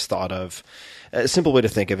 Glutathione is thought of a simple way to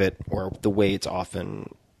think of it, or the way it's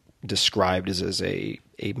often described is as a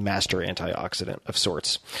master antioxidant of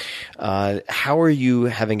sorts. How are you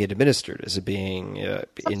having it administered? Is it being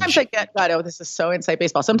sometimes I get, God, oh, this is so inside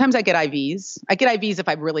baseball. Sometimes I get IVs. I get IVs if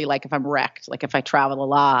I really like, if I'm wrecked, like if I travel a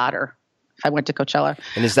lot or if I went to Coachella.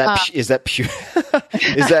 And is that pure?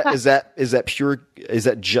 is that pure? Is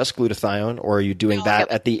that just glutathione, or are you doing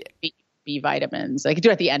that at the B vitamins? I could do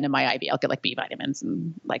it at the end of my IV. I'll get like B vitamins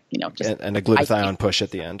and like, just and a glutathione push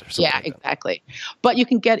at the end. Or something yeah, like that. exactly. But you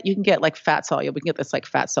can get like fat soluble. We can get this like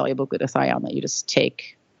fat soluble glutathione that you just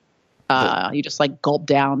take. You just like gulp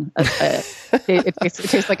down. It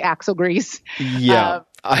tastes like axle grease. Yeah.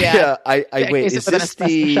 I wait. Is this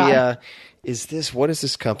the? Is this, what is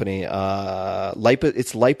this company? It's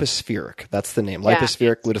Lipospheric. That's the name.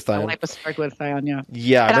 Lipospheric glutathione. Lipospheric glutathione. Yeah.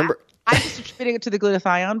 Yeah, I remember. I was attributing it to the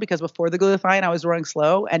glutathione because before the glutathione, I was rowing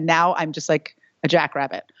slow, and now I'm just like a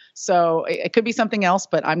jackrabbit. So it could be something else,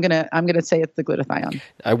 but I'm gonna say it's the glutathione.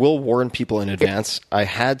 I will warn people in advance. I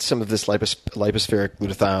had some of this lipospheric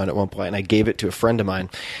glutathione at one point, and I gave it to a friend of mine.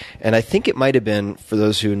 And I think it might have been, for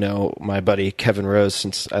those who know my buddy Kevin Rose,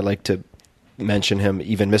 since I like to mention him,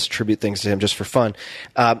 even misattribute things to him just for fun.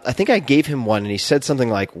 I think I gave him one, and he said something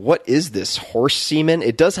like, "What is this, horse semen?"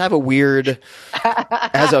 It does have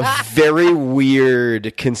has a very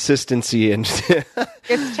weird consistency, and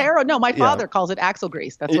it's terrible. No, my father calls it axle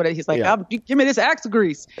grease. That's what he's like. Give me this axle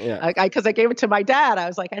grease. Yeah. Because I gave it to my dad. I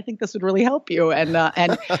was like, I think this would really help you. And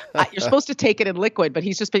you're supposed to take it in liquid, but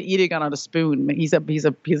he's just been eating it on a spoon. He's a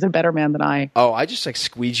better man than I. Oh, I just like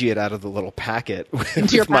squeegee it out of the little packet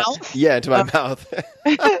into your mouth. Yeah, into my mouth.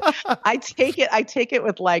 I take it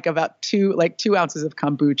with like about 2 ounces of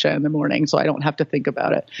kombucha in the morning, so I don't have to think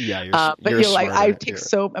about it. Yeah, you're like, I take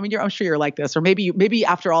so. I mean, I'm sure you're like this, or maybe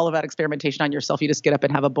after all of that experimentation on yourself, you just get up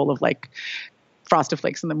and have a bowl of like Frosted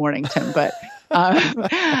Flakes in the morning, Tim. But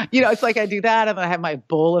it's like I do that, and then I have my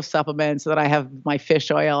bowl of supplements, and then I have my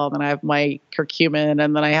fish oil, and then I have my curcumin,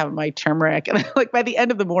 and then I have my turmeric, and like by the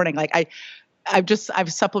end of the morning, like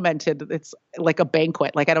I've supplemented. It's like a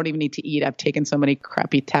banquet. Like I don't even need to eat. I've taken so many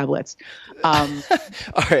crappy tablets. All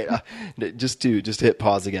right. Just to hit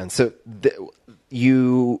pause again. So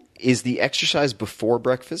is the exercise before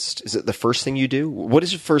breakfast? Is it the first thing you do? What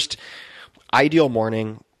is your first ideal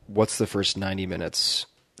morning? What's the first 90 minutes,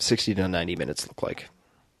 60 to 90 minutes look like?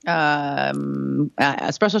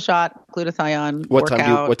 Espresso shot, glutathione, What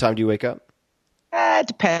workout. time do you wake up? It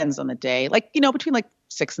depends on the day. Like, between like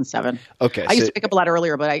 6 and 7. Okay. I used to wake up a lot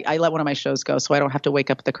earlier, but I let one of my shows go, so I don't have to wake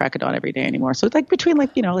up at the crack of dawn every day anymore. So it's like between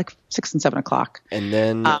like 6 and 7 o'clock. And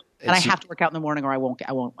then I have to work out in the morning, or I won't work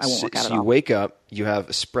out at all. So you wake up, you have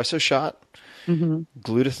espresso shot,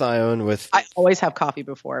 glutathione with. I always have coffee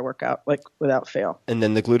before I work out, like without fail. And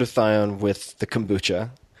then the glutathione with the kombucha.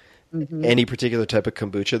 Mm-hmm. Any particular type of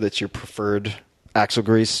kombucha that's your preferred axle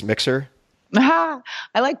grease mixer? I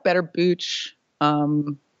like Better Booch.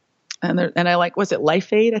 And I like, was it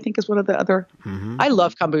Life Aid? I think is one of the other. Mm-hmm. I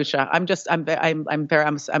love kombucha. I'm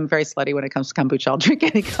very slutty when it comes to kombucha. I'll drink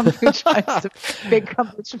any kombucha. I'm just a big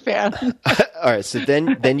kombucha fan. All right, so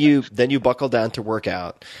then you buckle down to work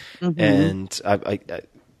out, and I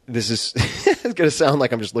this is going to sound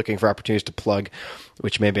like I'm just looking for opportunities to plug,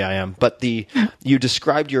 which maybe I am. But you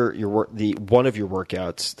described your one of your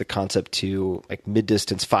workouts, the concept to like mid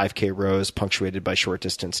distance 5K rows punctuated by short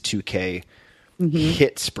distance 2K.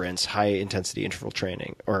 Hit sprints, high intensity interval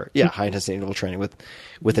training, high intensity interval training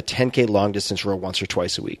with a 10K long distance row once or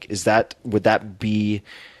twice a week. Would that be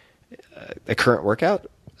a current workout?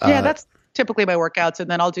 Yeah, that's typically my workouts, and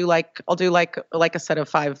then I'll do like a set of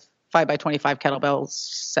 5 by 25 kettlebell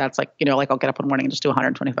sets. Like I'll get up one morning and just do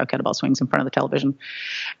 125 kettlebell swings in front of the television,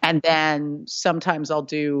 and then sometimes I'll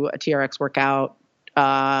do a TRX workout.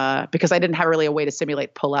 Because I didn't have really a way to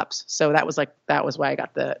simulate pull-ups. So that was why I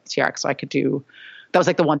got the TRX. So I could do, that was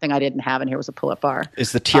like the one thing I didn't have, and here was a pull-up bar.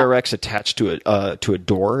 Is the TRX attached to a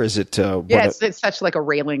door? Is it? It's such like a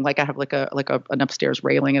railing. Like I have like an upstairs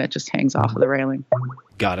railing, and it just hangs off of the railing.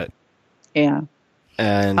 Got it. Yeah.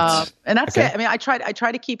 And that's it. I mean, I try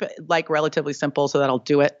to keep it like relatively simple so that I'll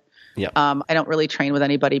do it. Yeah. I don't really train with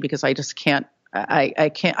anybody because I just can't. I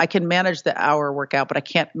can manage the hour workout, but I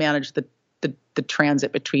can't manage the the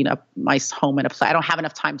transit between my home and a play. I don't have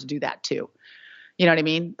enough time to do that too. You know what I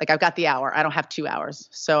mean? Like I've got the hour. I don't have 2 hours.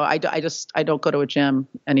 So I don't go to a gym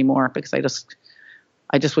anymore because I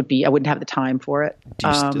wouldn't have the time for it. Do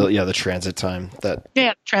you still, the transit time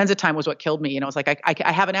transit time was what killed me. You know, it's like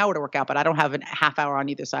I have an hour to work out, but I don't have a half hour on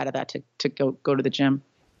either side of that to go to the gym.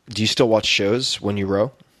 Do you still watch shows when you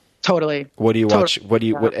row? Totally. What do you watch?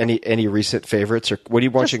 Any recent favorites, or what are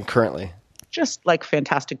you watching currently? Just like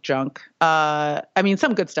fantastic junk. I mean,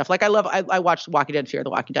 some good stuff. Like I watched Walking Dead, Fear the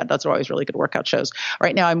Walking Dead. Those are always really good workout shows.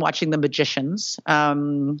 Right now I'm watching The Magicians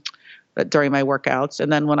during my workouts.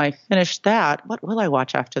 And then when I finish that, what will I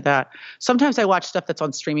watch after that? Sometimes I watch stuff that's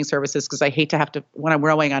on streaming services because I hate to have to, when I'm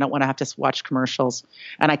rowing, I don't want to have to watch commercials.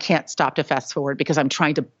 And I can't stop to fast forward because I'm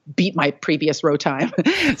trying to beat my previous row time.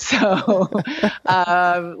 So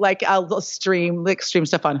like I'll stream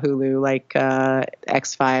stuff on Hulu, like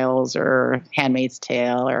X-Files or Handmaid's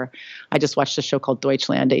Tale, or I just watched a show called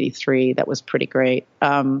Deutschland 83 that was pretty great.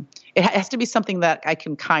 It has to be something that I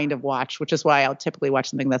can kind of watch, which is why I'll typically watch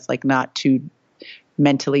something that's like not too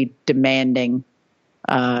mentally demanding,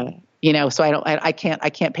 so I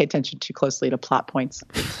can't pay attention too closely to plot points.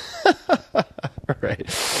 Right.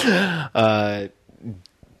 Do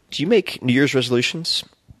you make New Year's resolutions?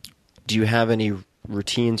 Do you have any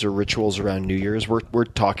routines or rituals around New Year's? We're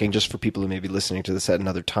talking, just for people who may be listening to this at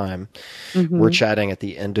another time. Mm-hmm. We're chatting at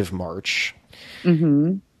the end of March.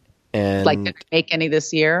 Mm-hmm. And like, did I make any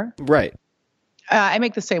this year? Right. I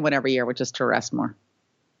make the same one every year, which is to rest more.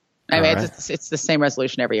 I mean, it's the same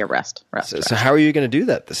resolution every year. Rest. So how are you going to do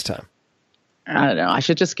that this time? I don't know. I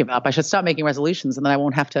should just give up. I should stop making resolutions, and then I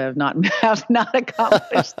won't have to have not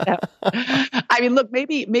accomplished them. I mean, look,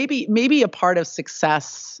 maybe a part of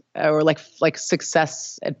success, or like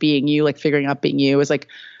success at being you, like figuring out being you, is like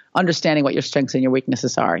understanding what your strengths and your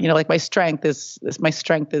weaknesses are. You know, like my strength is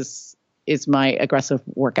my aggressive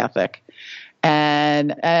work ethic.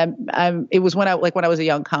 And it was when I was a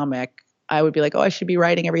young comic, I would be like, oh, I should be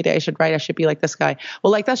writing every day. I should write. I should be like this guy.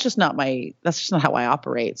 Well, like, that's just not how I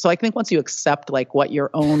operate. So I think once you accept like what your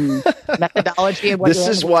own methodology and what this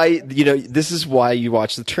is why you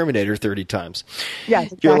watch The Terminator 30 times. Yeah,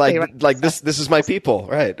 exactly, you're right. like this is my people,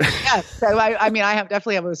 right? Yeah. So I mean, I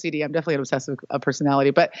definitely have OCD. I'm definitely an obsessive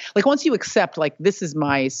personality. But like once you accept, like, these are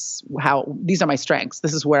my strengths.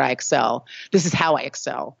 This is where I excel. This is how I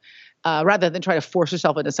excel. Rather than try to force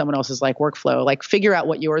yourself into someone else's like workflow, like figure out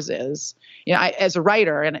what yours is. You know, as a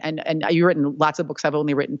writer, and you've written lots of books. I've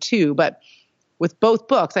only written 2, but with both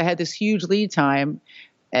books, I had this huge lead time,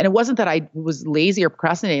 and it wasn't that I was lazy or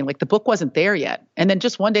procrastinating. Like the book wasn't there yet, and then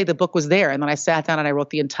just one day the book was there, and then I sat down and I wrote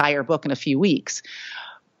the entire book in a few weeks.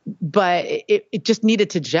 But it just needed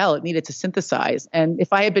to gel. It needed to synthesize. And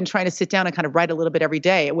if I had been trying to sit down and kind of write a little bit every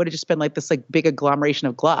day, it would have just been like this like big agglomeration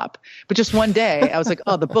of glop. But just one day I was like,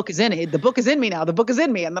 oh, the book is in it. The book is in me now. The book is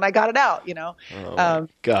in me. And then I got it out, you know? Oh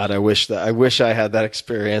God, I wish I had that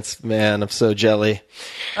experience, man. I'm so jelly.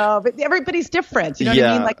 But everybody's different. You know what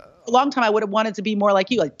I mean? Like, a long time I would have wanted to be more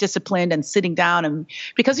like you, like disciplined and sitting down, and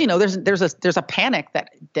because there's a panic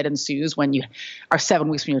that ensues when you are 7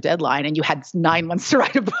 weeks from your deadline and you had 9 months to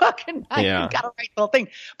write a book and you got to write the whole thing.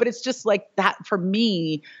 But it's just like that for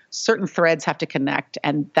me. Certain threads have to connect,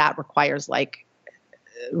 and that requires like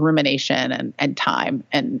rumination and time,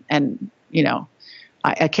 and you know,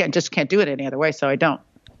 I can't do it any other way, so I don't.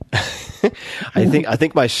 I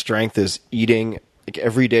think my strength is eating. Like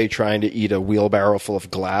every day trying to eat a wheelbarrow full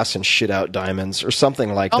of glass and shit out diamonds or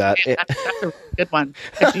something like that. That's a really good one.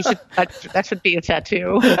 That should be a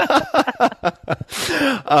tattoo.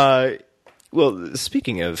 Well,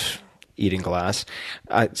 speaking of eating glass,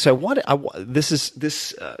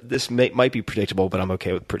 this might be predictable, but I'm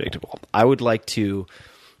okay with predictable. I would like to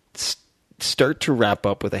start to wrap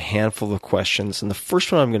up with a handful of questions. And the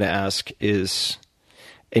first one I'm going to ask is,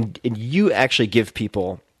 and you actually give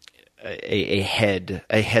people a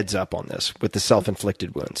heads up on this with the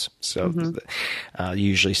self-inflicted wounds. So you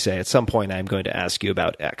usually say at some point I'm going to ask you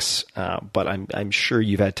about X, but I'm sure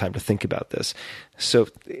you've had time to think about this. So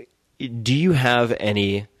do you have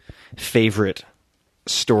any favorite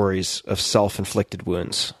stories of self-inflicted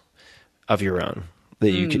wounds of your own that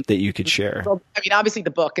you could share? Well, I mean, obviously the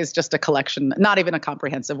book is just a collection, not even a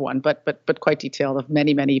comprehensive one, but quite detailed, of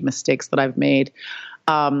many, many mistakes that I've made.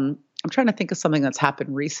 I'm trying to think of something that's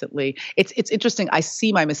happened recently. It's interesting. I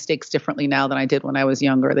see my mistakes differently now than I did when I was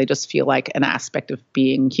younger. They just feel like an aspect of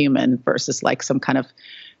being human versus like some kind of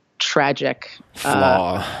tragic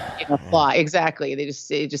flaw. Flaw. Exactly.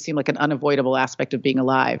 It just seem like an unavoidable aspect of being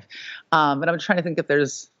alive. But I'm trying to think if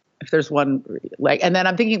there's if there's one like, and then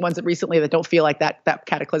I'm thinking ones that recently that don't feel like that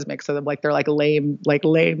cataclysmic. So they're like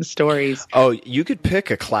lame stories. Oh, you could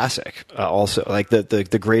pick a classic also, like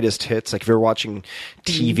the greatest hits. Like if you're watching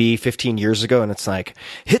TV 15 years ago and it's like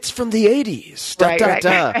hits from the 80s,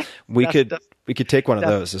 Right. We could take one of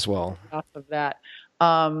those as well. Off of that.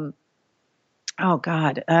 Oh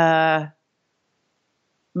God.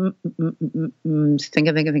 Thinking.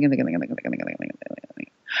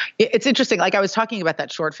 It's interesting. Like I was talking about that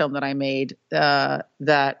short film that I made, that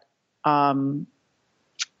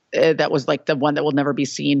was like the one that will never be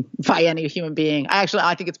seen by any human being. I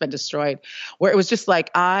think it's been destroyed, where it was just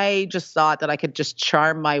like, I just thought that I could just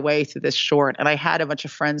charm my way through this short. And I had a bunch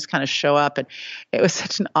of friends kind of show up, and it was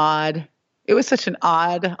such an odd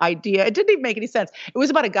idea. It didn't even make any sense. It was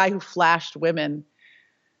about a guy who flashed women.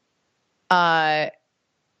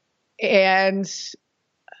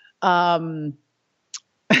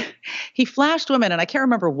 He flashed women, and I can't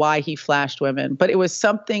remember why he flashed women, but it was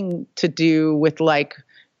something to do with like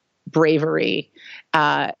bravery.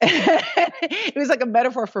 It was like a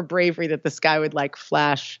metaphor for bravery that this guy would like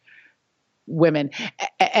flash women,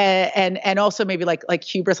 and also maybe like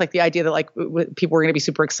hubris, like the idea that like people were going to be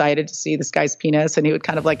super excited to see this guy's penis, and he would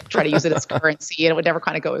kind of like try to use it as currency, and it would never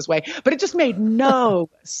kind of go his way. But it just made no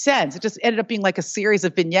sense. It just ended up being like a series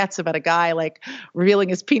of vignettes about a guy like revealing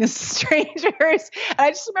his penis to strangers. And I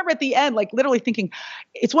just remember at the end, like literally thinking,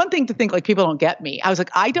 it's one thing to think like people don't get me. I was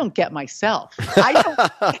like, I don't get myself. I don't know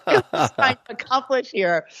what I'm trying to accomplish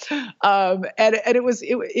here. And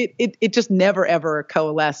it just never ever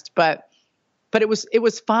coalesced, but it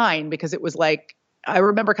was fine, because it was like, I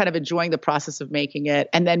remember kind of enjoying the process of making it,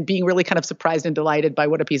 and then being really kind of surprised and delighted by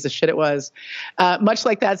what a piece of shit it was. Much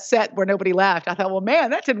like that set where nobody laughed. I thought, well,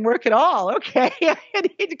 man, that didn't work at all. Okay. I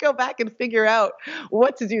need to go back and figure out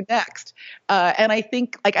what to do next. And I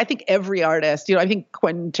think every artist, I think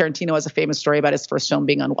Quentin Tarantino has a famous story about his first film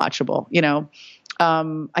being unwatchable.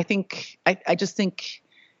 I just think,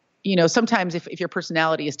 sometimes if your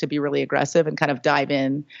personality is to be really aggressive and kind of dive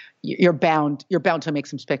in, you're bound to make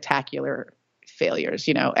some spectacular failures,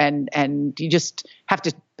 and you just have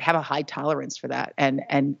to have a high tolerance for that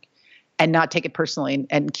and not take it personally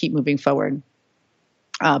and keep moving forward.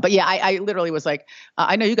 But yeah, I literally was like,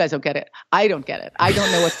 I know you guys don't get it. I don't get it. I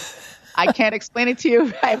don't know I can't explain it to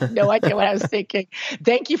you. I have no idea what I was thinking.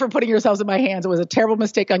 Thank you for putting yourselves in my hands. It was a terrible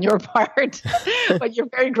mistake on your part, but you're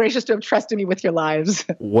very gracious to have trusted me with your lives.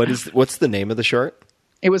 What's the name of the short?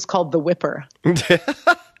 It was called The Whipper.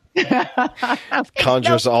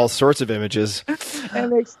 Conjures all sorts of images.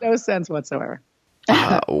 It makes no sense whatsoever.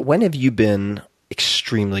 When have you been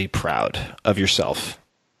extremely proud of yourself?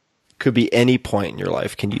 Could be any point in your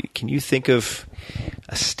life. Can you think of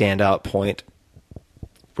a standout point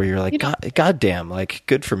where you're like, God damn, like,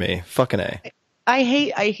 good for me, fucking A? I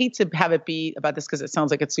hate to have it be about this because it sounds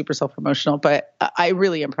like it's super self-promotional, but I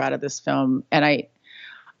really am proud of this film, and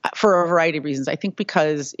for a variety of reasons. I think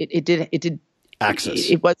because it did access.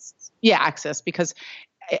 Access, because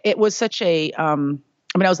it was such a. I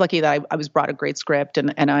was lucky that I was brought a great script,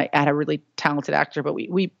 and I had a really talented actor, but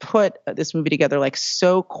we put this movie together like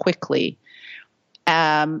so quickly,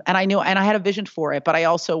 and I knew, and I had a vision for it, but I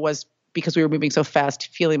also was, because we were moving so fast,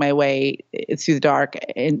 feeling my way through the dark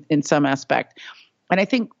in some aspect. And I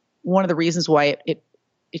think one of the reasons why it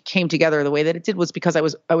came together the way that it did was because I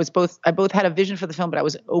both had a vision for the film, but I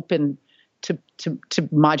was open to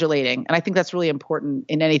modulating. And I think that's really important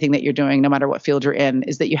in anything that you're doing, no matter what field you're in,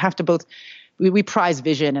 is that you have to both, we prize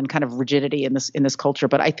vision and kind of rigidity in this culture.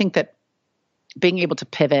 But I think that being able to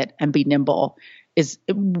pivot and be nimble is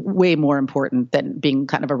way more important than being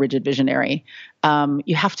kind of a rigid visionary.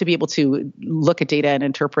 You have to be able to look at data and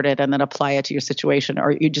interpret it and then apply it to your situation,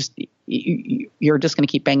 or you're just going to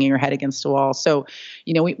keep banging your head against a wall. So,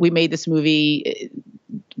 we made this movie.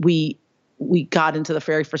 We got into the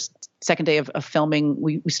very first second day of filming.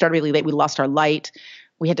 We started really late. We lost our light.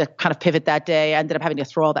 We had to kind of pivot that day. I ended up having to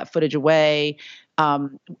throw all that footage away.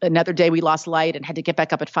 Another day we lost light and had to get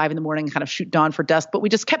back up at 5 a.m. and kind of shoot dawn for dusk, but we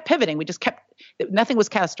just kept pivoting. Nothing was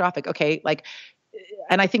catastrophic. Okay.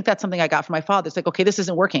 And I think that's something I got from my father. It's like, okay, this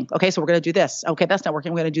isn't working. Okay. So we're going to do this. Okay. That's not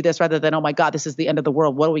working. We're going to do this, rather than, oh my God, this is the end of the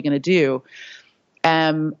world. What are we going to do?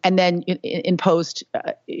 And then in post,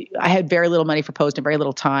 I had very little money for post and very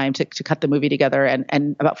little time to cut the movie together.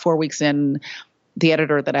 And about 4 weeks in, the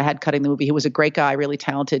editor that I had cutting the movie, who was a great guy, really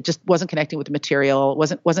talented, just wasn't connecting with the material,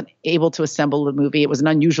 wasn't able to assemble the movie. It was an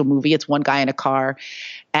unusual movie. It's one guy in a car.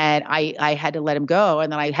 And I had to let him go.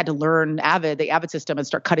 And then I had to learn the Avid system, and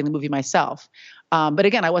start cutting the movie myself. But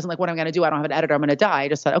again, I wasn't like, what am I going to do? I don't have an editor. I'm going to die. I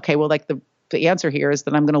just thought, okay, well, like the answer here is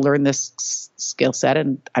that I'm going to learn this skill set,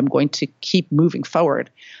 and I'm going to keep moving forward.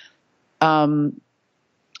 And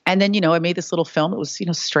then, I made this little film. It was,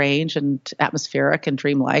 strange and atmospheric and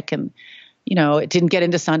dreamlike. And, it didn't get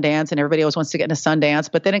into Sundance, and everybody always wants to get into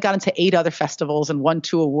Sundance. But then it got into 8 other festivals and won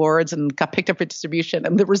 2 awards and got picked up for distribution.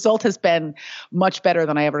 And the result has been much better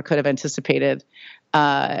than I ever could have anticipated.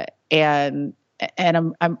 And I'm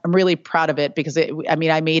really proud of it because I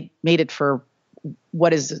made it for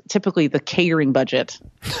what is typically the catering budget.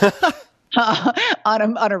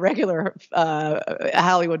 On a regular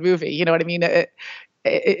Hollywood movie, you know what I mean?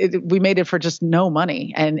 We made it for just no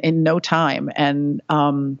money and in no time, and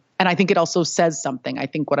I think it also says something. I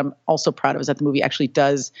think what I'm also proud of is that the movie actually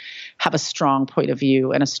does have a strong point of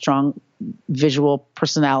view and a strong visual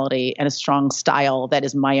personality and a strong style that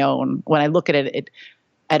is my own. When I look at it,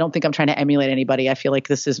 I don't think I'm trying to emulate anybody. I feel like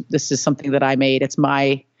this is something that I made. It's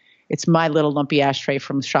my little lumpy ashtray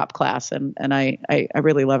from shop class, and I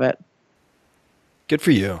really love it. Good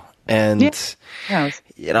for you. And there's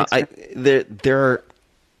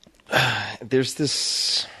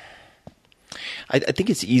this. I think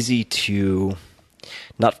it's easy to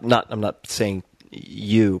I'm not saying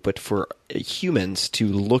you, but for humans to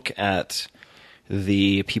look at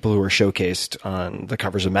the people who are showcased on the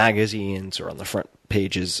covers of magazines or on the front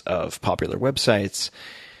pages of popular websites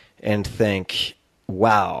and think,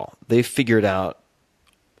 wow, they've figured out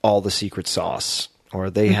all the secret sauce, or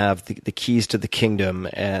they have the keys to the kingdom,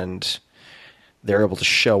 and they're able to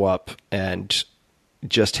show up and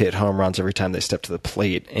just hit home runs every time they step to the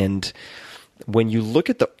plate. And when you look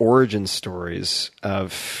at the origin stories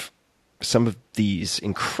of some of these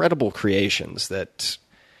incredible creations that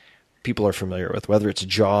people are familiar with, whether it's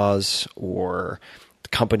Jaws or the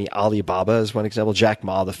company Alibaba is one example. Jack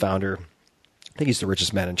Ma, the founder, I think he's the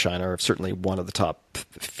richest man in China, or certainly one of the top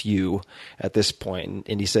few at this point.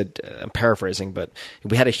 And he said, I'm paraphrasing, but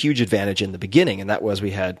we had a huge advantage in the beginning, and that was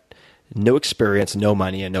we had no experience, no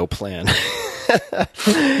money, and no plan.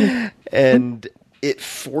 And it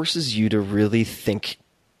forces you to really think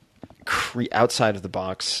outside of the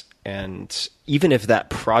box. And even if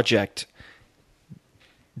that project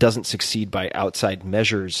doesn't succeed by outside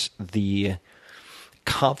measures, the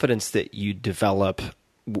confidence that you develop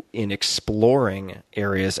in exploring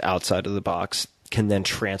areas outside of the box can then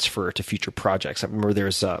transfer to future projects. I remember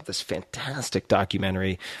there's this fantastic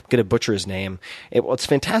documentary. I'm going to butcher his name. It's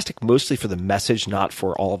fantastic mostly for the message, not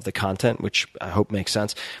for all of the content, which I hope makes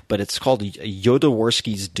sense. But it's called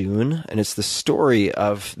Jodorowsky's Dune, and it's the story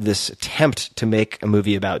of this attempt to make a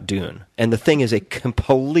movie about Dune. And the thing is a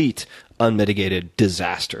complete unmitigated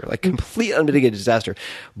disaster, like complete unmitigated disaster.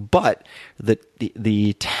 But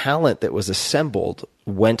the talent that was assembled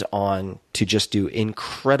went on to just do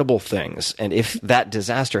incredible things. And if that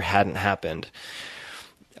disaster hadn't happened,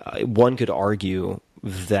 one could argue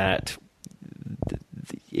that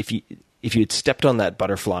if you had stepped on that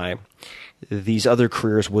butterfly, these other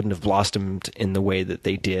careers wouldn't have blossomed in the way that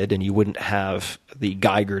they did, and you wouldn't have the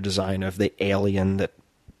Geiger design of the alien that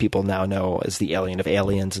people now know as the alien of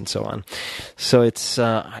aliens and so on. So it's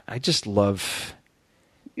I just love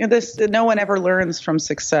this. No one ever learns from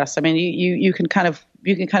success. I mean, you can kind of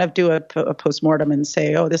do a postmortem and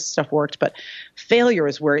say, oh, this stuff worked, but failure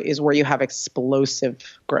is where you have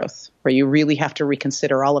explosive growth, where you really have to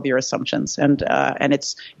reconsider all of your assumptions, and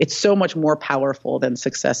it's so much more powerful than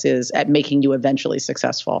success is at making you eventually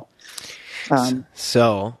successful.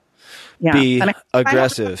 Yeah. Be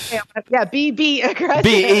aggressive. Be aggressive.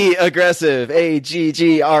 Be aggressive.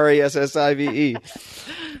 AGGRESSIVE.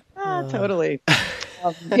 Totally.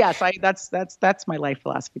 Yes, that's my life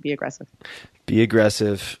philosophy. Be aggressive. Be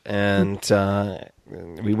aggressive, and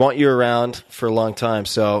we want you around for a long time.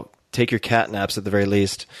 So take your cat naps at the very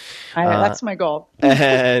least. That's my goal.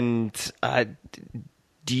 And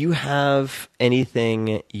do you have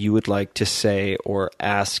anything you would like to say or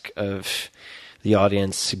ask of the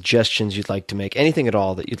audience, suggestions you'd like to make, anything at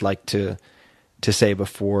all that you'd like to say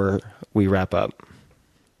before we wrap up?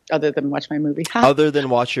 Other than watch my movie. Other than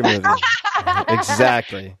watch your movie.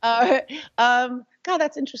 Exactly. God,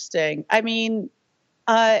 that's interesting. I mean,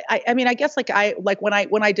 I guess when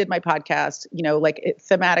I did my podcast,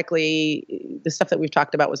 thematically, the stuff that we've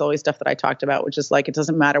talked about was always stuff that I talked about, which is like, it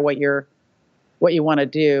doesn't matter what you want to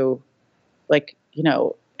do.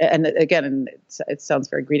 And again, it sounds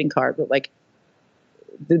very greeting card, but like,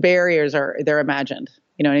 the barriers they're imagined,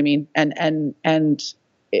 you know what I mean? And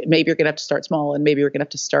maybe you're going to have to start small, and maybe you're going to have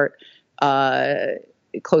to start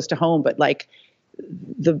close to home. But like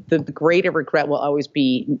the greater regret will always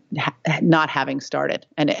be not having started.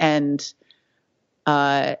 I'm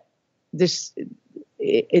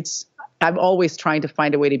always trying to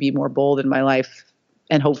find a way to be more bold in my life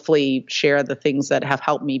hopefully share the things that have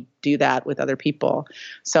helped me do that with other people.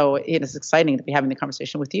 So it is exciting to be having the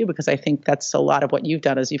conversation with you, because I think that's a lot of what you've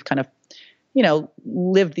done is you've kind of,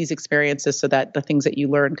 lived these experiences so that the things that you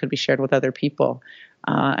learn could be shared with other people.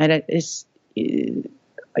 And it is,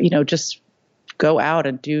 just go out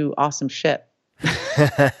and do awesome shit.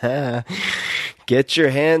 Get your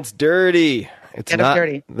hands dirty. It's Get not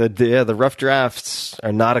dirty. The rough drafts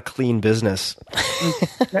are not a clean business.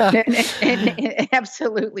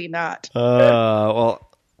 Absolutely not. Well,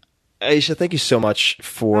 Aisha, thank you so much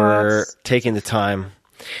for taking the time.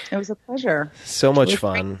 It was a pleasure. So much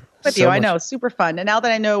fun. With you, I know, super fun. And now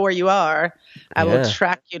that I know where you are, I will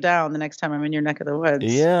track you down the next time I'm in your neck of the woods.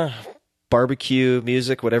 Yeah. Barbecue,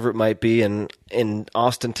 music, whatever it might be, and in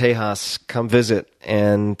Austin, Tejas, come visit.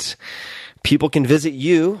 And people can visit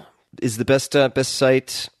you. Is the best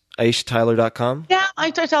site AishaTyler.com? Yeah,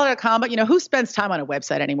 AishaTyler.com. But who spends time on a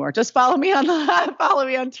website anymore? Just follow me on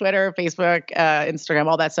Twitter, Facebook, Instagram.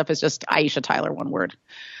 All that stuff is just Aisha Tyler, one word.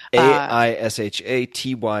 AISHATYLER.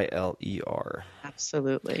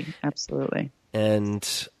 Absolutely. And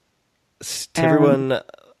to everyone,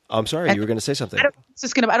 I'm sorry, you were going to say something.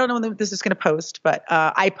 I don't know when this is going to post, but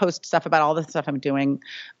I post stuff about all the stuff I'm doing.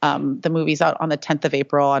 The movie's out on the 10th of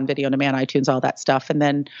April on Video on Demand, iTunes, all that stuff. And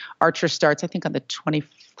then Archer starts, I think, on the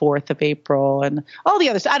 24th of April, and all the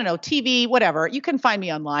others. I don't know, TV, whatever. You can find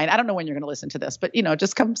me online. I don't know when you're going to listen to this, but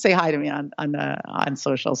just come say hi to me on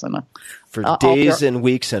socials and for days and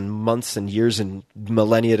weeks and months and years and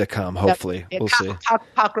millennia to come. Hopefully, we'll see.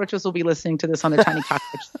 Cockroaches will be listening to this on their tiny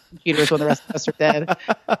cockroach computers when the rest of us are dead.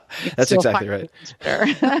 That's exactly right.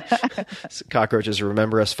 Cockroaches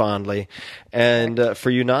remember us fondly. And for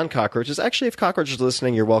you non-cockroaches, actually, if cockroaches are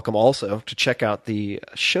listening, you're welcome also to check out the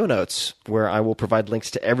show notes, where I will provide links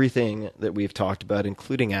to everything that we've talked about,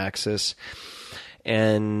 including Axis.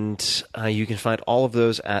 And you can find all of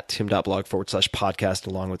those at tim.blog/podcast,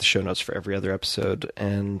 along with the show notes for every other episode.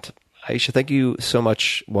 And Aisha, thank you so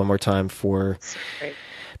much one more time for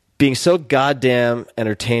being so goddamn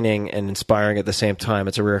entertaining and inspiring at the same time.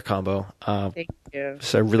 It's a rare combo. Thank you.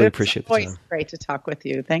 So I really appreciate the time. Great to talk with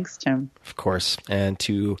you. Thanks, Tim. Of course. And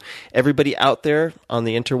to everybody out there on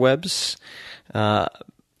the interwebs,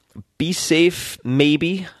 be safe,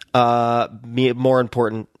 maybe. More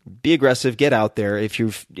important, be aggressive, get out there. If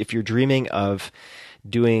you're dreaming of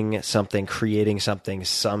doing something, creating something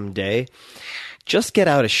someday, just get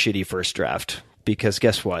out a shitty first draft. Because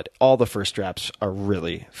guess what? All the first drafts are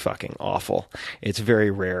really fucking awful. It's very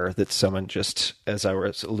rare that someone just, as I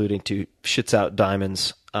was alluding to, shits out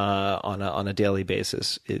diamonds on a daily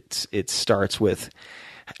basis. It starts with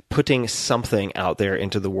putting something out there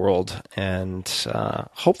into the world, and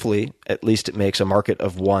hopefully, at least it makes a market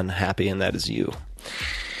of one happy, and that is you.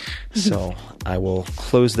 So I will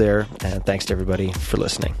close there, and thanks to everybody for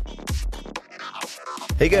listening.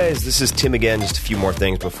 Hey guys, this is Tim again. Just a few more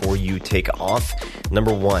things before you take off.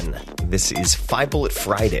 Number one, this is 5 Bullet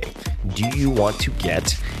Friday. Do you want to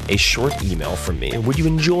get a short email from me? Would you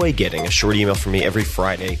enjoy getting a short email from me every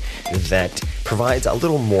Friday that provides a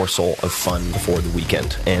little morsel of fun before the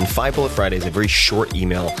weekend? And 5 Bullet Friday is a very short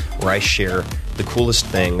email where I share the coolest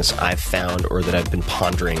things I've found or that I've been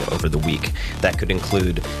pondering over the week. That could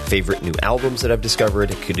include favorite new albums that I've discovered.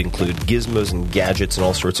 It could include gizmos and gadgets and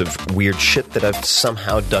all sorts of weird shit that I've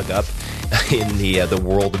somehow dug up in the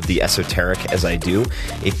world of the esoteric as I do.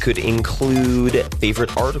 It could include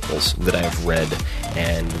favorite articles that I've read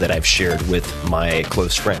and that I've shared with my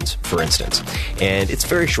close friends, for instance. And it's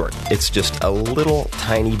very short. It's just a little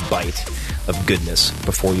tiny bite of goodness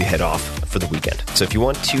before you head off for the weekend. So if you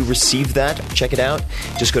want to receive that, check it out.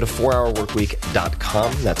 Just go to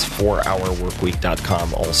 4hourworkweek.com. That's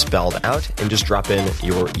 4hourworkweek.com, all spelled out, and just drop in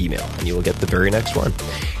your email, and you will get the very next one.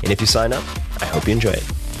 And if you sign up, I hope you enjoy it.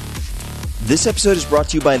 This episode is brought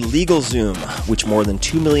to you by LegalZoom, which more than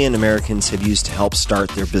 2 million Americans have used to help start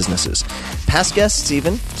their businesses. Past guests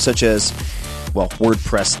even, such as,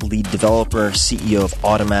 WordPress lead developer, CEO of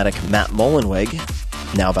Automatic, Matt Mullenweg,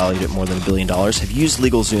 now valued at more than $1 billion, have used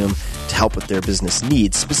LegalZoom to help with their business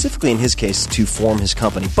needs, specifically in his case to form his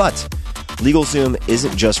company. But LegalZoom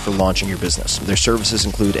isn't just for launching your business. Their services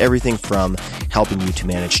include everything from helping you to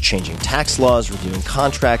manage changing tax laws, reviewing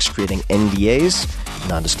contracts, creating NDAs,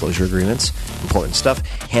 non-disclosure agreements, important stuff,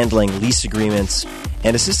 handling lease agreements,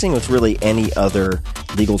 and assisting with really any other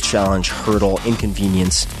legal challenge, hurdle,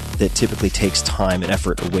 inconvenience that typically takes time and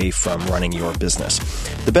effort away from running your business.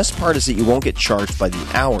 The best part is that you won't get charged by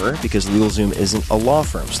the hour because LegalZoom isn't a law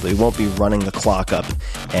firm, so they won't be running the clock up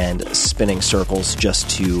and spinning circles just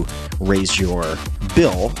to raise your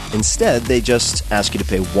bill. Instead, they just ask you to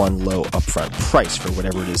pay one low upfront price for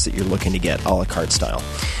whatever it is that you're looking to get a la carte style.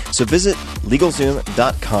 So visit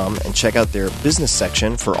LegalZoom.com and check out their business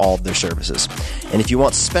section for all of their services. And if you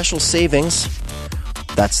want special savings,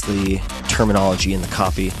 that's the terminology in the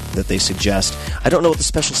copy that they suggest. I don't know what the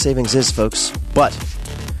special savings is, folks, but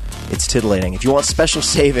it's titillating. If you want special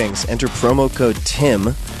savings, enter promo code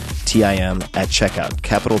TIM, T-I-M, at checkout.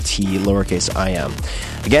 Capital T, lowercase I-M.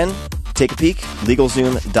 Again, take a peek,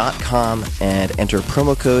 LegalZoom.com, and enter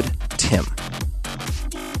promo code TIM.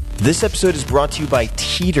 This episode is brought to you by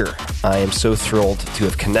Teeter. I am so thrilled to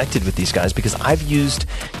have connected with these guys because I've used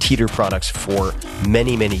Teeter products for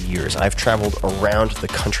many, many years. I've traveled around the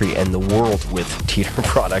country and the world with Teeter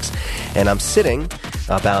products, and I'm sitting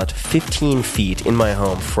about 15 feet in my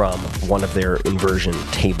home from one of their inversion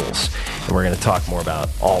tables, and we're going to talk more about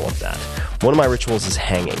all of that. One of my rituals is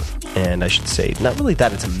hanging, and I should say, not really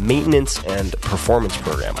that, it's a maintenance and performance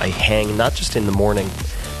program. I hang not just in the morning,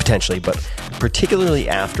 potentially, but particularly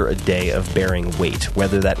after a day of bearing weight,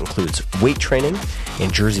 whether that includes weight training,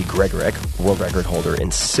 and Jerzy Gregorek, world record holder,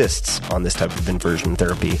 insists on this type of inversion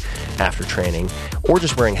therapy after training, or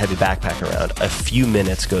just wearing a heavy backpack around. A few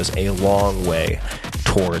minutes goes a long way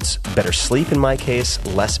towards better sleep in my case,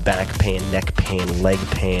 less back pain, neck pain, leg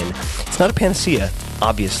pain. It's not a panacea,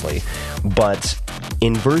 obviously, but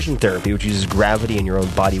inversion therapy, which uses gravity and your own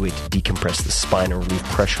body weight to decompress the spine and relieve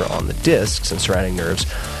pressure on the discs and surrounding nerves,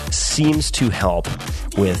 seems to help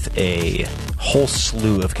with a whole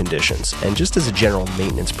slew of conditions. And just as a general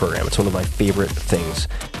maintenance program, it's one of my favorite things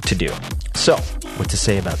to do. So, what to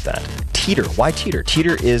say about that? Teeter. Why Teeter?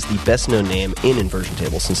 Teeter is the best-known name in inversion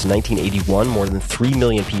tables. Since 1981, more than 3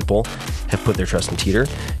 million people have put their trust in Teeter.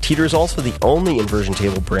 Teeter is also the only inversion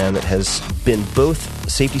table brand that has been both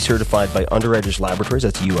safety certified by Underwriters Laboratories,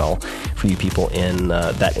 that's UL, for you people in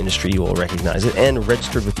that industry, you will recognize it, and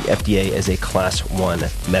registered with the FDA as a Class 1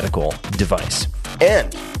 medical device.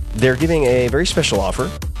 And they're giving a very special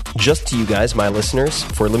offer just to you guys, my listeners.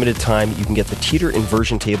 For a limited time, you can get the Teeter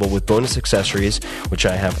inversion table with bonus accessories, which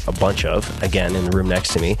I have a bunch of, again, in the room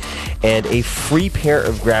next to me, and a free pair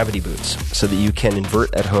of gravity boots so that you can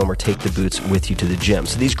invert at home or take the boots with you to the gym.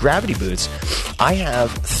 So these gravity boots, I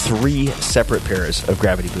have 3 separate pairs of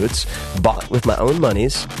gravity boots bought with my own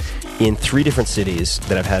monies in 3 different cities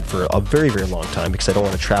that I've had for a very, very long time because I don't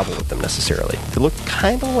want to travel with them necessarily. They look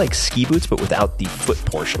kind of like ski boots, but without the foot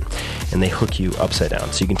portion, and they hook you upside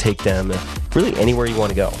down, so you can take them really anywhere you want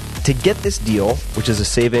to go. To get this deal, which is a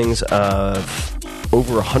savings of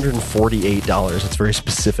over $148, it's very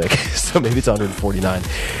specific, so maybe it's $149,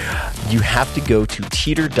 you have to go to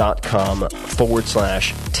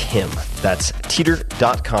teeter.com/Tim. That's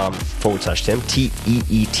teeter.com/Tim,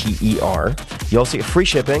 Teeter. You also get free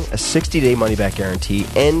shipping, a 60-day money-back guarantee,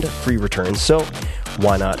 and free returns, so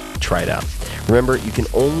why not try it out? Remember, you can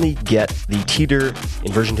only get the Teeter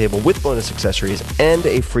inversion table with bonus accessories and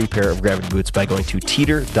a free pair of gravity boots by going to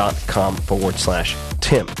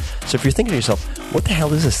teeter.com/Tim. So if you're thinking to yourself, what the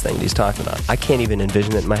hell is this thing he's talking about? I can't even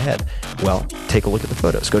envision it in my head. Well, take a look at the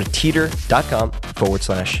photos. Go to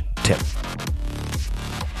teeter.com/Tim.